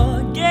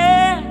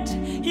forget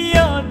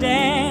your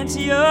dance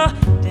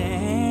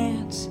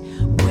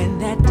when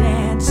that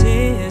dance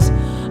is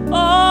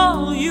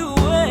all you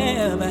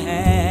ever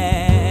had?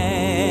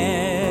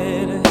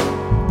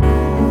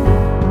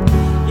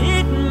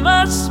 It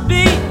must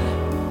be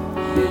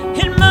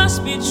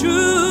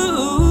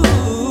true.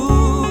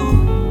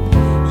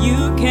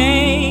 You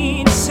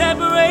can't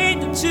separate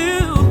the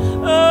two.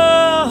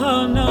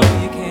 Oh, no,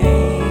 you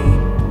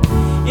can't.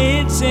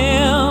 It's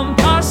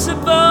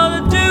impossible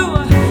to do,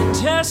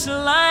 just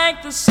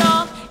like the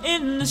salt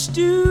in the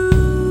stew.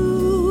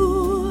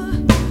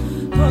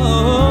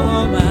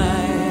 Oh,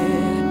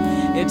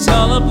 my, it's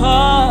all a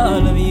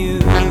part of you.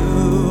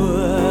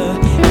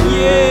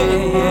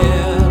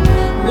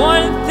 Yeah,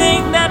 one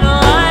thing that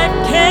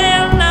life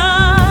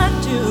cannot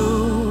do,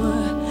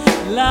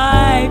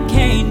 life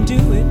can't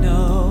do it,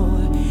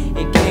 no.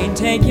 It can't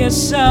take your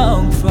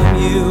song from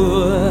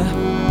you.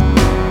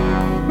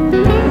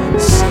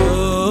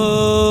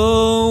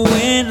 So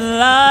when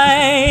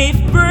life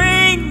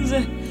brings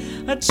a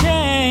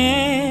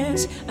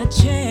chance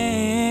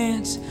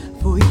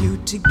for you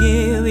to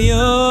give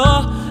your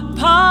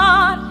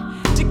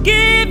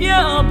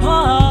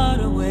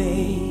part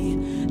away,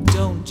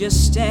 don't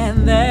just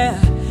stand there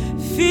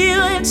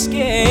feeling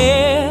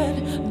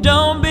scared.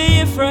 Don't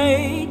be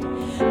afraid,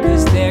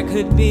 'cause there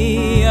could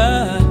be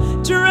a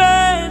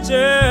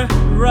treasure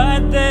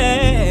right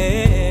there.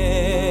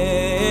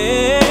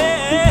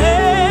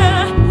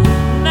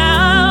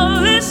 Now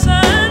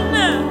listen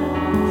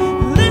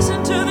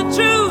to the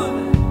truth.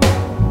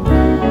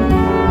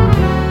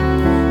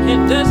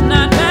 It does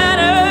not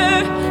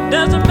matter,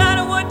 doesn't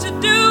matter what to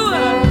do.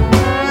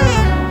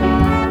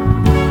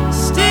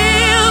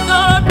 Still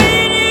gonna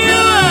beat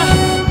you,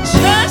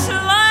 just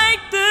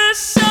like the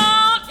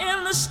salt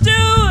in the stew.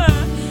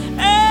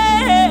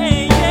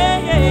 Hey, yeah.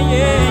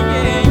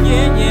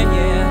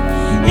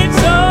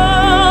 It's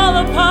all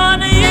a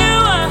part of you.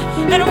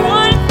 And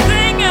one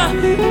thing that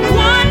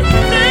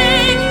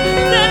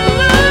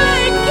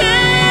life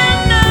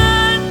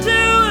cannot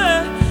do.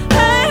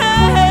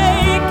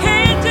 Hey,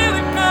 can't do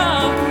it, no.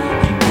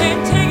 It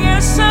can't take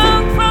your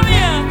song from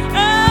you. Oh,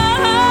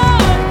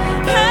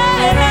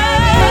 hey,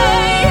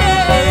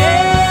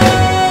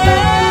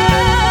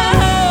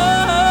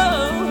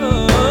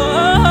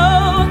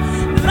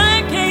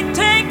 life can't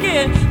take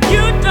it.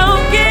 You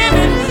don't give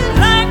it.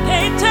 Life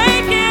can't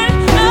take it.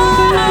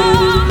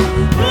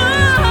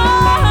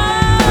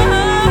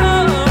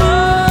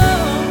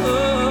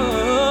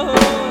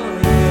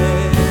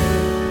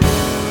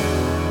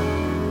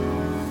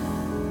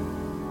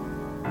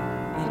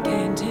 It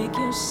can't take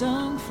your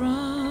song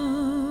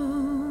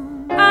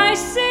from. I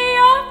see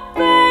your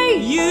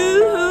face,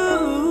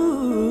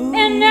 you,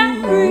 in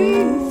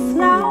every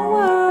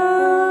flower,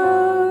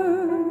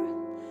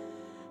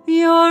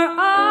 your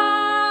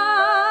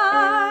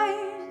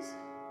eyes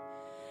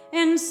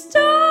and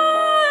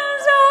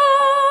stars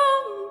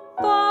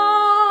above.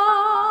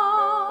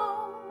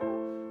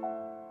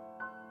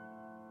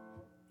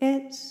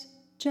 It's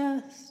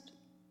just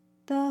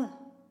the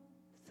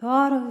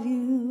thought of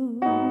you,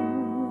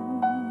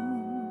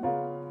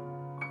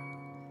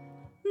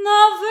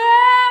 the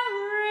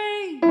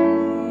very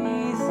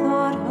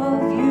thought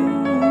of you.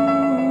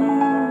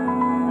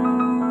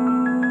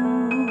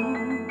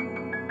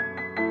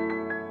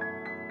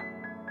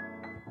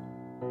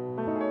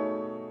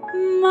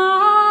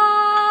 My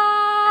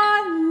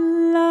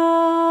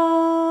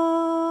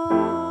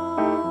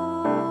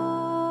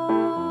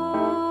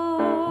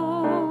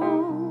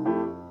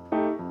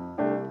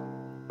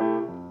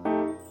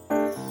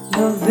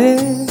the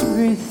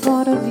very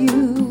thought of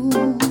you,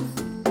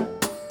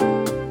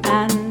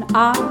 and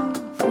I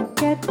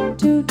forget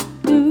to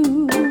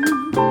do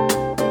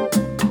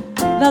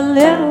the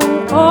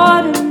little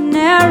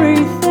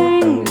ordinary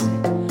things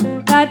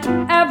that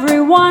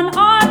everyone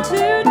ought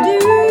to do.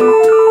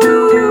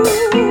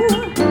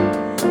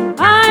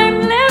 I'm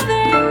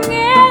living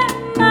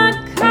in a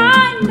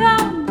kind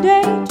of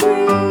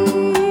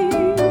daydream.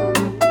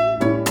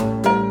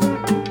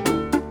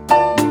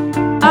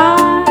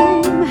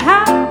 I'm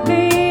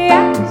happy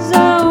as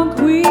a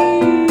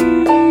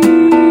queen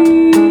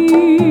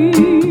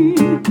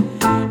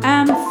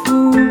and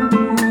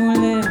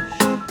foolish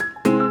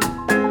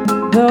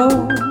though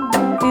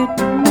it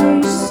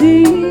may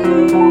seem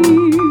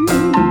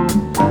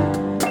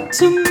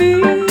to me,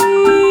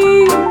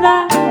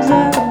 that's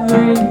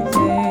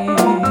everything.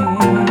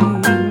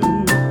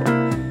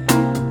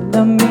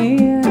 The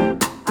mere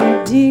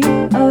idea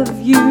of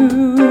you,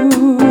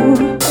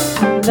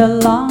 the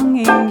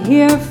longing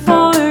here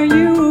for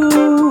you.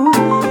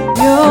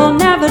 You'll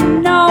never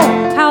know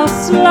how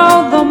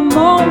slow the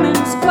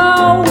moments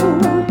go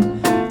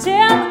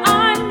till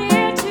I'm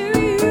near to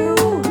you.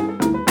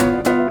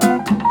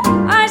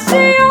 I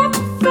see your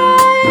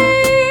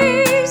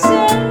face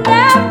in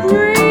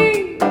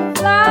every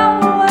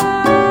flower,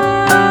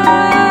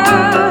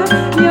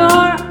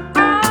 your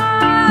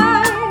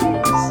eyes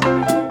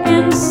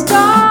in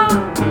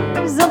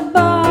stars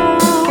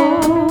above.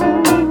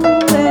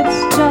 It's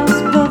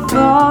just the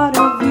thought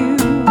of you,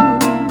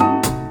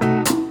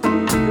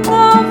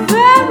 the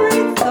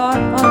very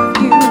thought of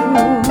you,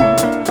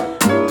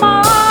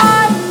 my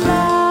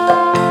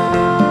love.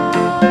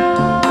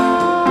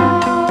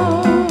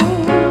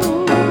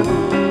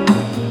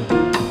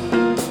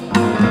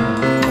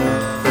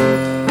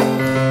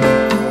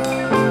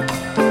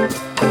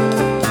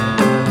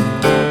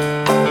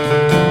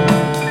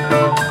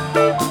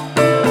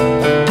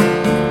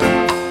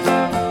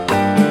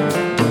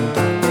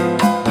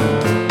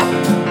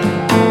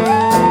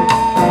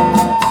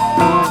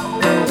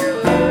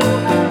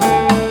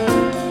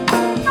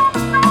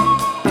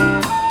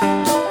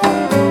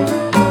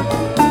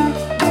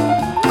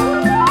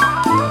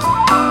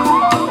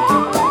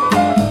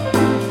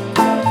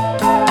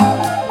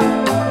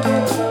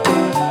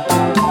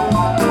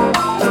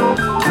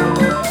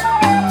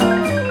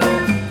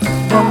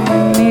 The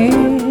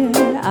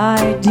mere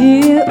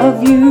idea of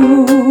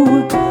you,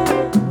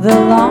 the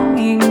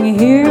longing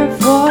here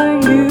for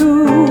you.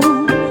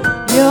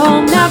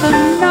 You'll never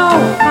know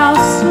how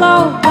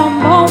slow the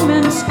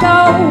moments go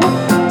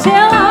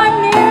till I'm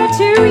near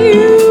to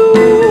you.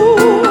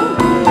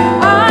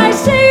 I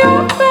see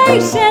your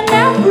face in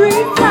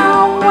every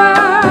flower,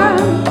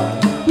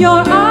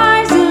 your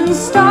eyes in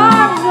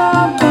stars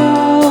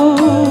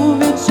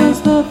above. It's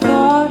just the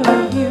thought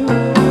of you,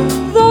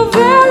 the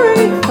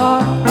very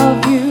thought of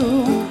you,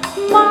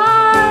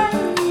 my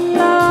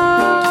love,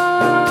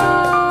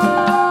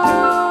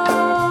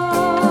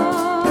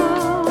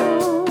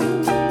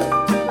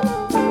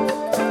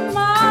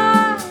 my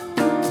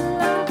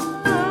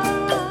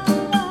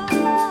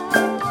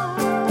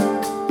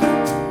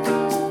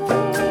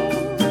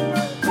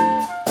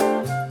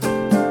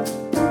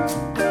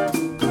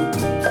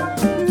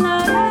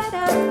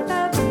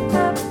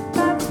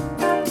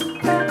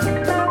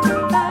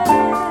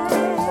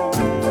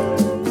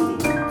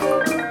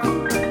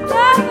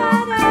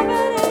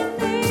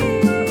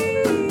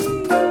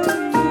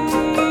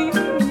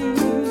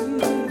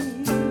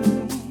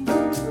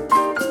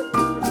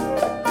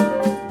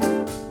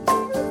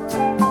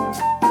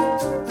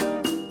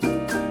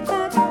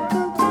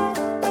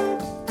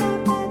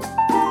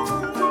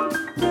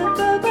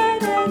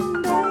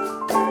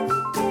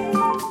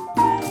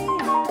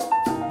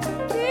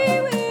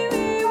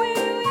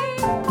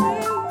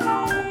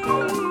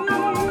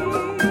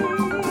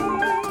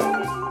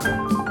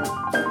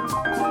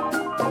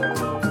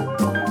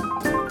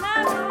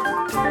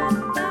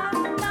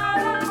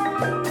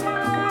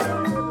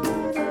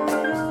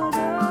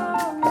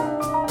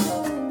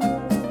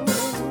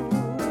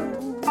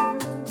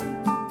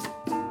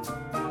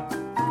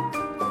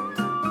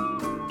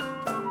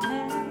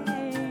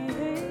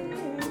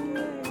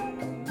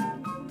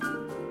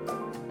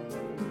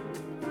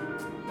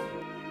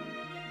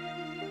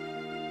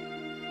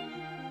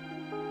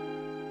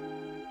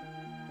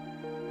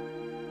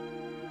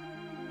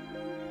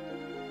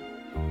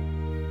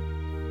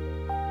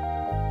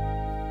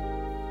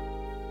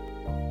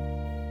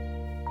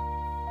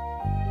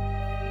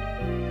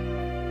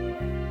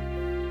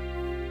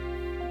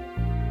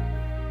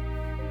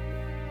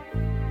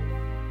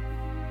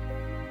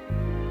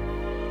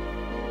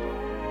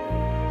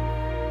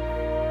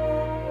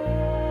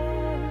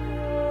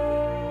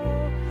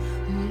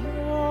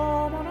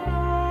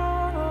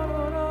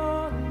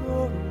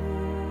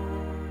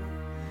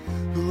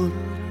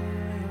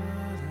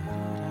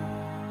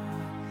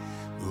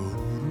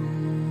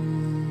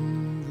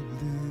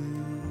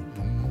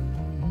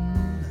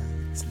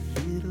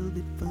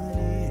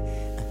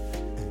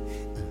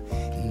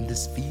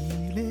this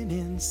feeling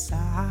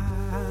inside,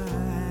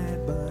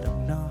 but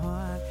I'm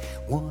not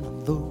one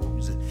of those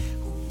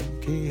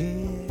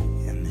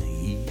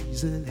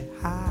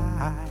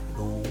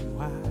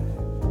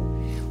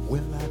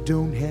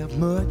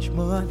much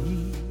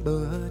money,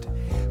 but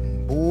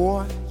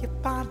boy, if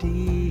I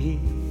did,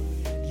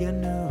 you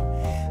know,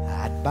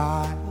 I'd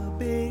buy a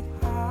big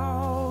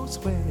house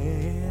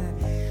where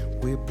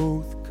we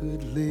both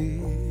could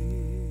live.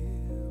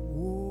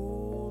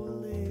 Oh,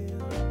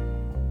 live.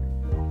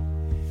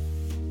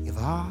 If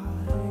I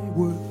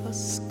were a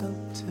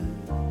sculptor,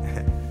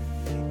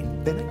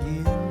 and then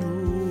again,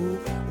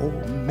 no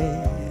old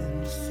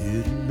man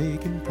sitting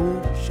making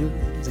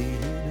potions in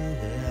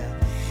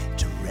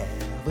to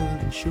travel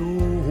and show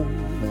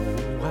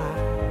why.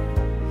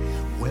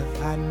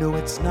 Well, I know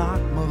it's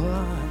not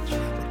much,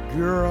 but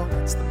girl,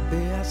 it's the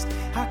best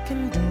I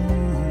can do.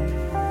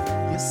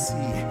 You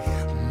see,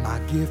 my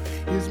gift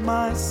is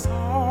my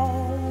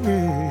song,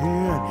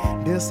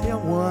 and this here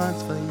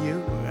one's for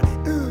you,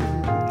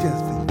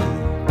 just for you.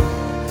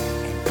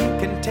 And you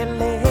can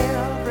tell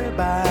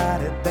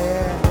everybody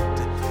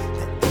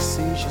that this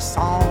is your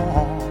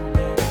song.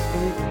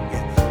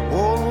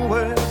 All the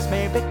words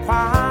may be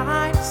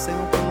quite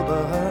simple,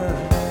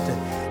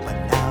 but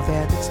now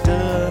that it's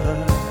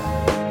done,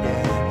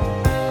 yeah,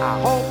 I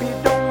hope you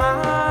don't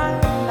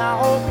mind. I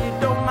hope you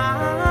don't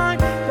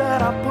mind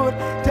that I put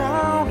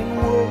down in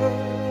words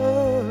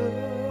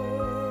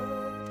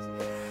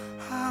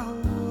how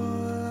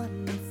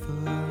wonderful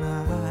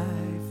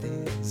life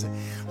is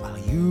while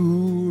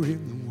you're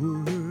in the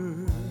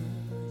world.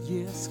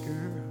 Yes, girl.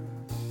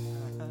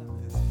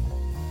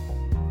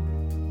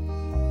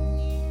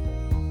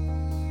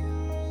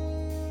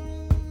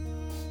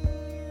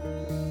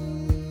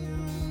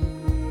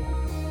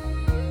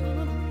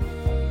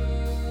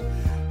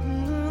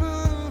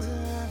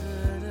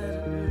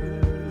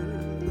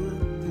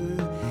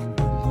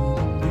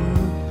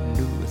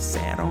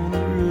 Sat on the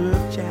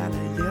roof, child,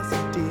 yes I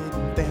did.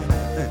 And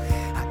then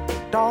I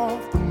kicked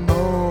off the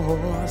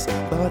moors,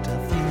 but a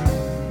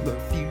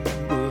few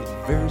of the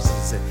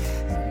verses,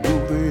 and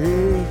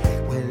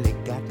well, it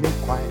got me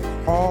quite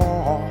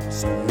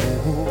hoarse.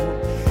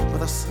 But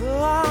the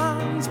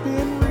sun's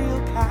been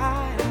real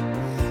kind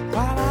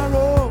while I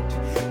wrote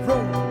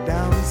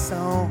down the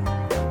song.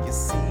 You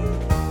see,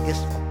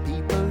 it's for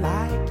people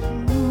like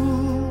you,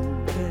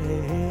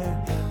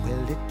 yeah.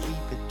 Well, to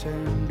keep it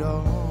turned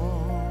on.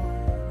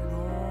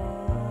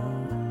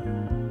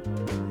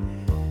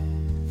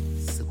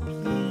 So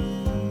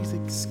please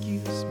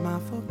excuse my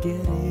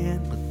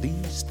forgetting, but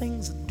these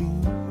things I do.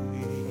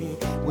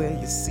 Well,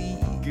 you see,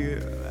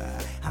 girl,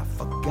 I've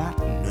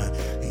forgotten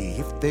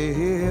if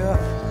they're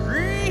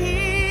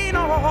green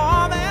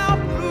or they're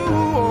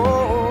blue.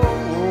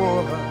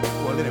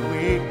 Well,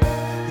 anyway,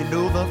 you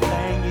know the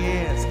thing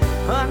is,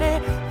 honey,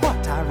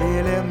 what I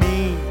really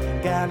mean,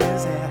 God,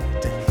 is that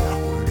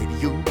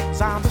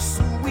radios are the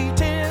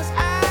sweetest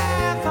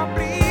ass I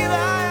believe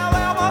I'll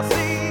ever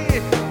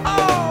see.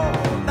 Oh,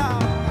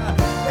 Lord,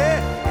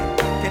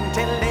 you can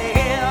tell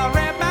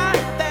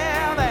everybody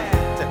there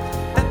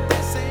that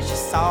this is your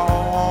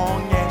song.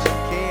 Yes, you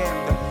can.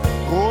 The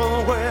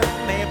whole world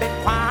may be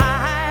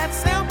quite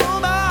simple,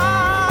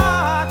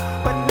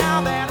 but now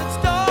that it's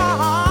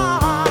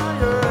done,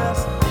 yes,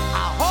 I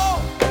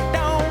hope you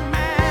don't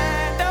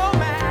mind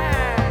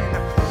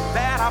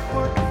that I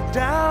put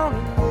down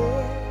in words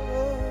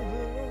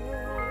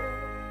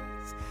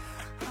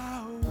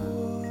how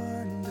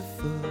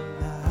wonderful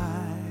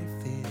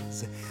life is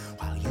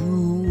while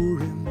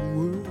you're in the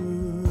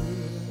world.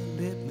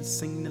 Let me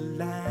sing the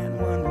line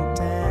one more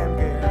time,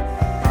 girl. I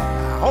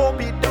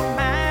hope you don't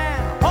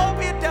mind, hope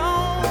you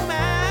don't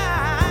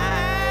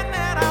mind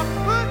that I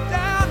put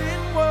down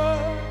in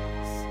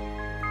words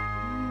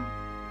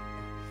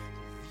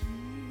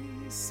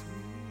these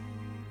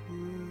sweet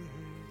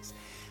words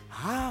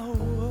how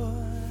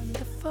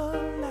wonderful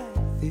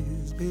life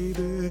is,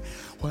 baby,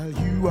 while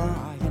you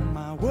are in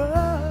my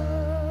world.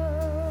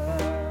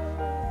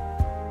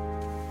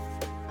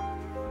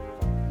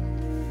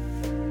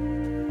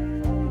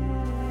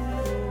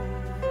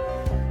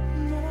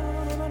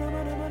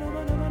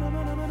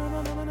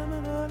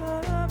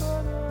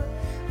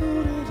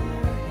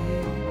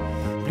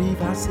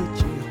 Believe I sit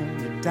you on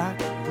the dock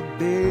of the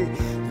bay,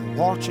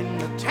 watching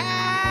the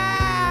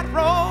tide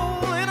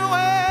rolling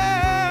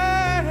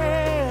away.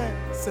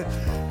 So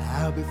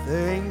I'll be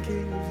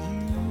thinking of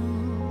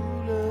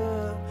you,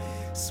 love,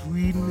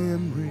 sweet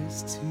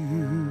memories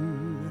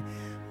too.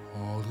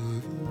 All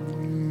of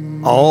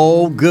you.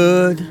 All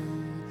good,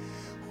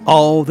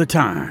 all the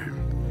time.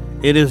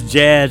 It is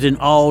jazz in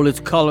all its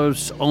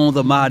colors on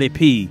the Mighty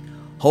P,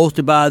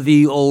 hosted by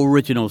the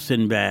original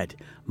Sinbad.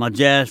 My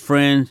jazz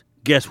friends,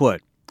 guess what?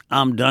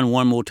 I'm done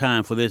one more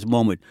time for this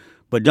moment.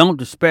 But don't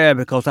despair,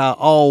 because I'll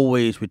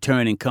always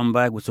return and come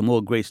back with some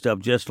more great stuff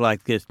just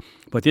like this.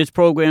 But this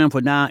program for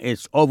now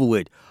is over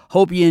with.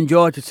 Hope you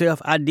enjoyed yourself.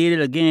 I did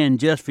it again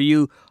just for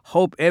you.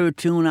 Hope every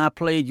tune I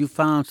played you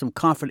found some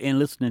comfort in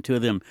listening to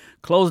them.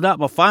 Closed out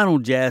my final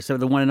jazz of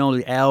the one and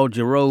only Al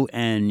Jarreau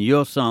and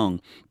Your Song.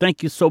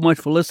 Thank you so much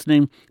for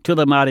listening to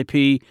the Mighty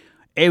P.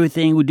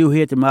 Everything we do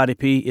here at the Mighty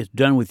P is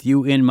done with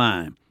you in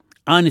mind.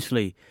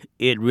 Honestly,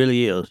 it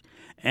really is.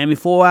 And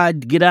before I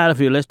get out of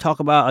here, let's talk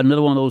about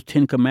another one of those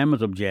 10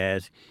 commandments of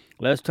jazz.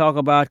 Let's talk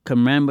about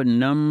commandment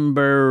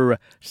number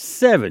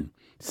 7.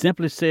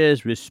 Simply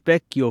says,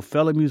 respect your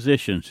fellow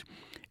musicians.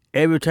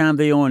 Every time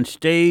they're on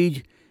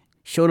stage,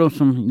 show them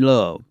some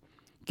love.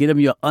 Give them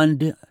your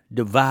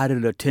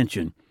undivided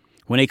attention.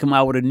 When they come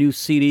out with a new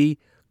CD,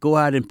 go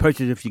out and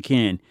purchase if you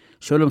can.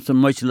 Show them some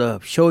much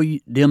love. Show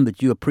them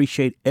that you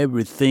appreciate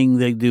everything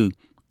they do,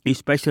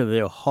 especially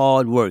their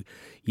hard work.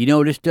 You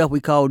know, this stuff we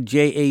call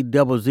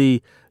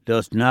JAZZ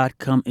does not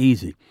come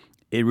easy.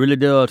 It really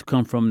does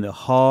come from the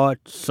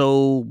heart,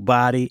 soul,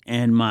 body,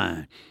 and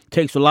mind. It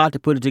takes a lot to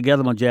put it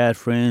together, my jazz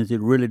friends.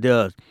 It really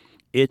does.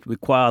 It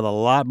requires a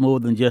lot more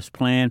than just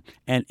playing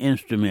an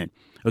instrument.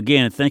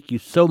 Again, thank you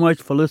so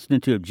much for listening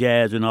to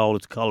Jazz in all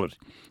its colors.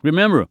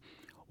 Remember,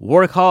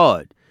 work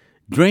hard,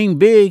 dream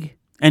big,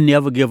 and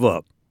never give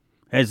up.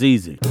 That's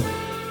easy.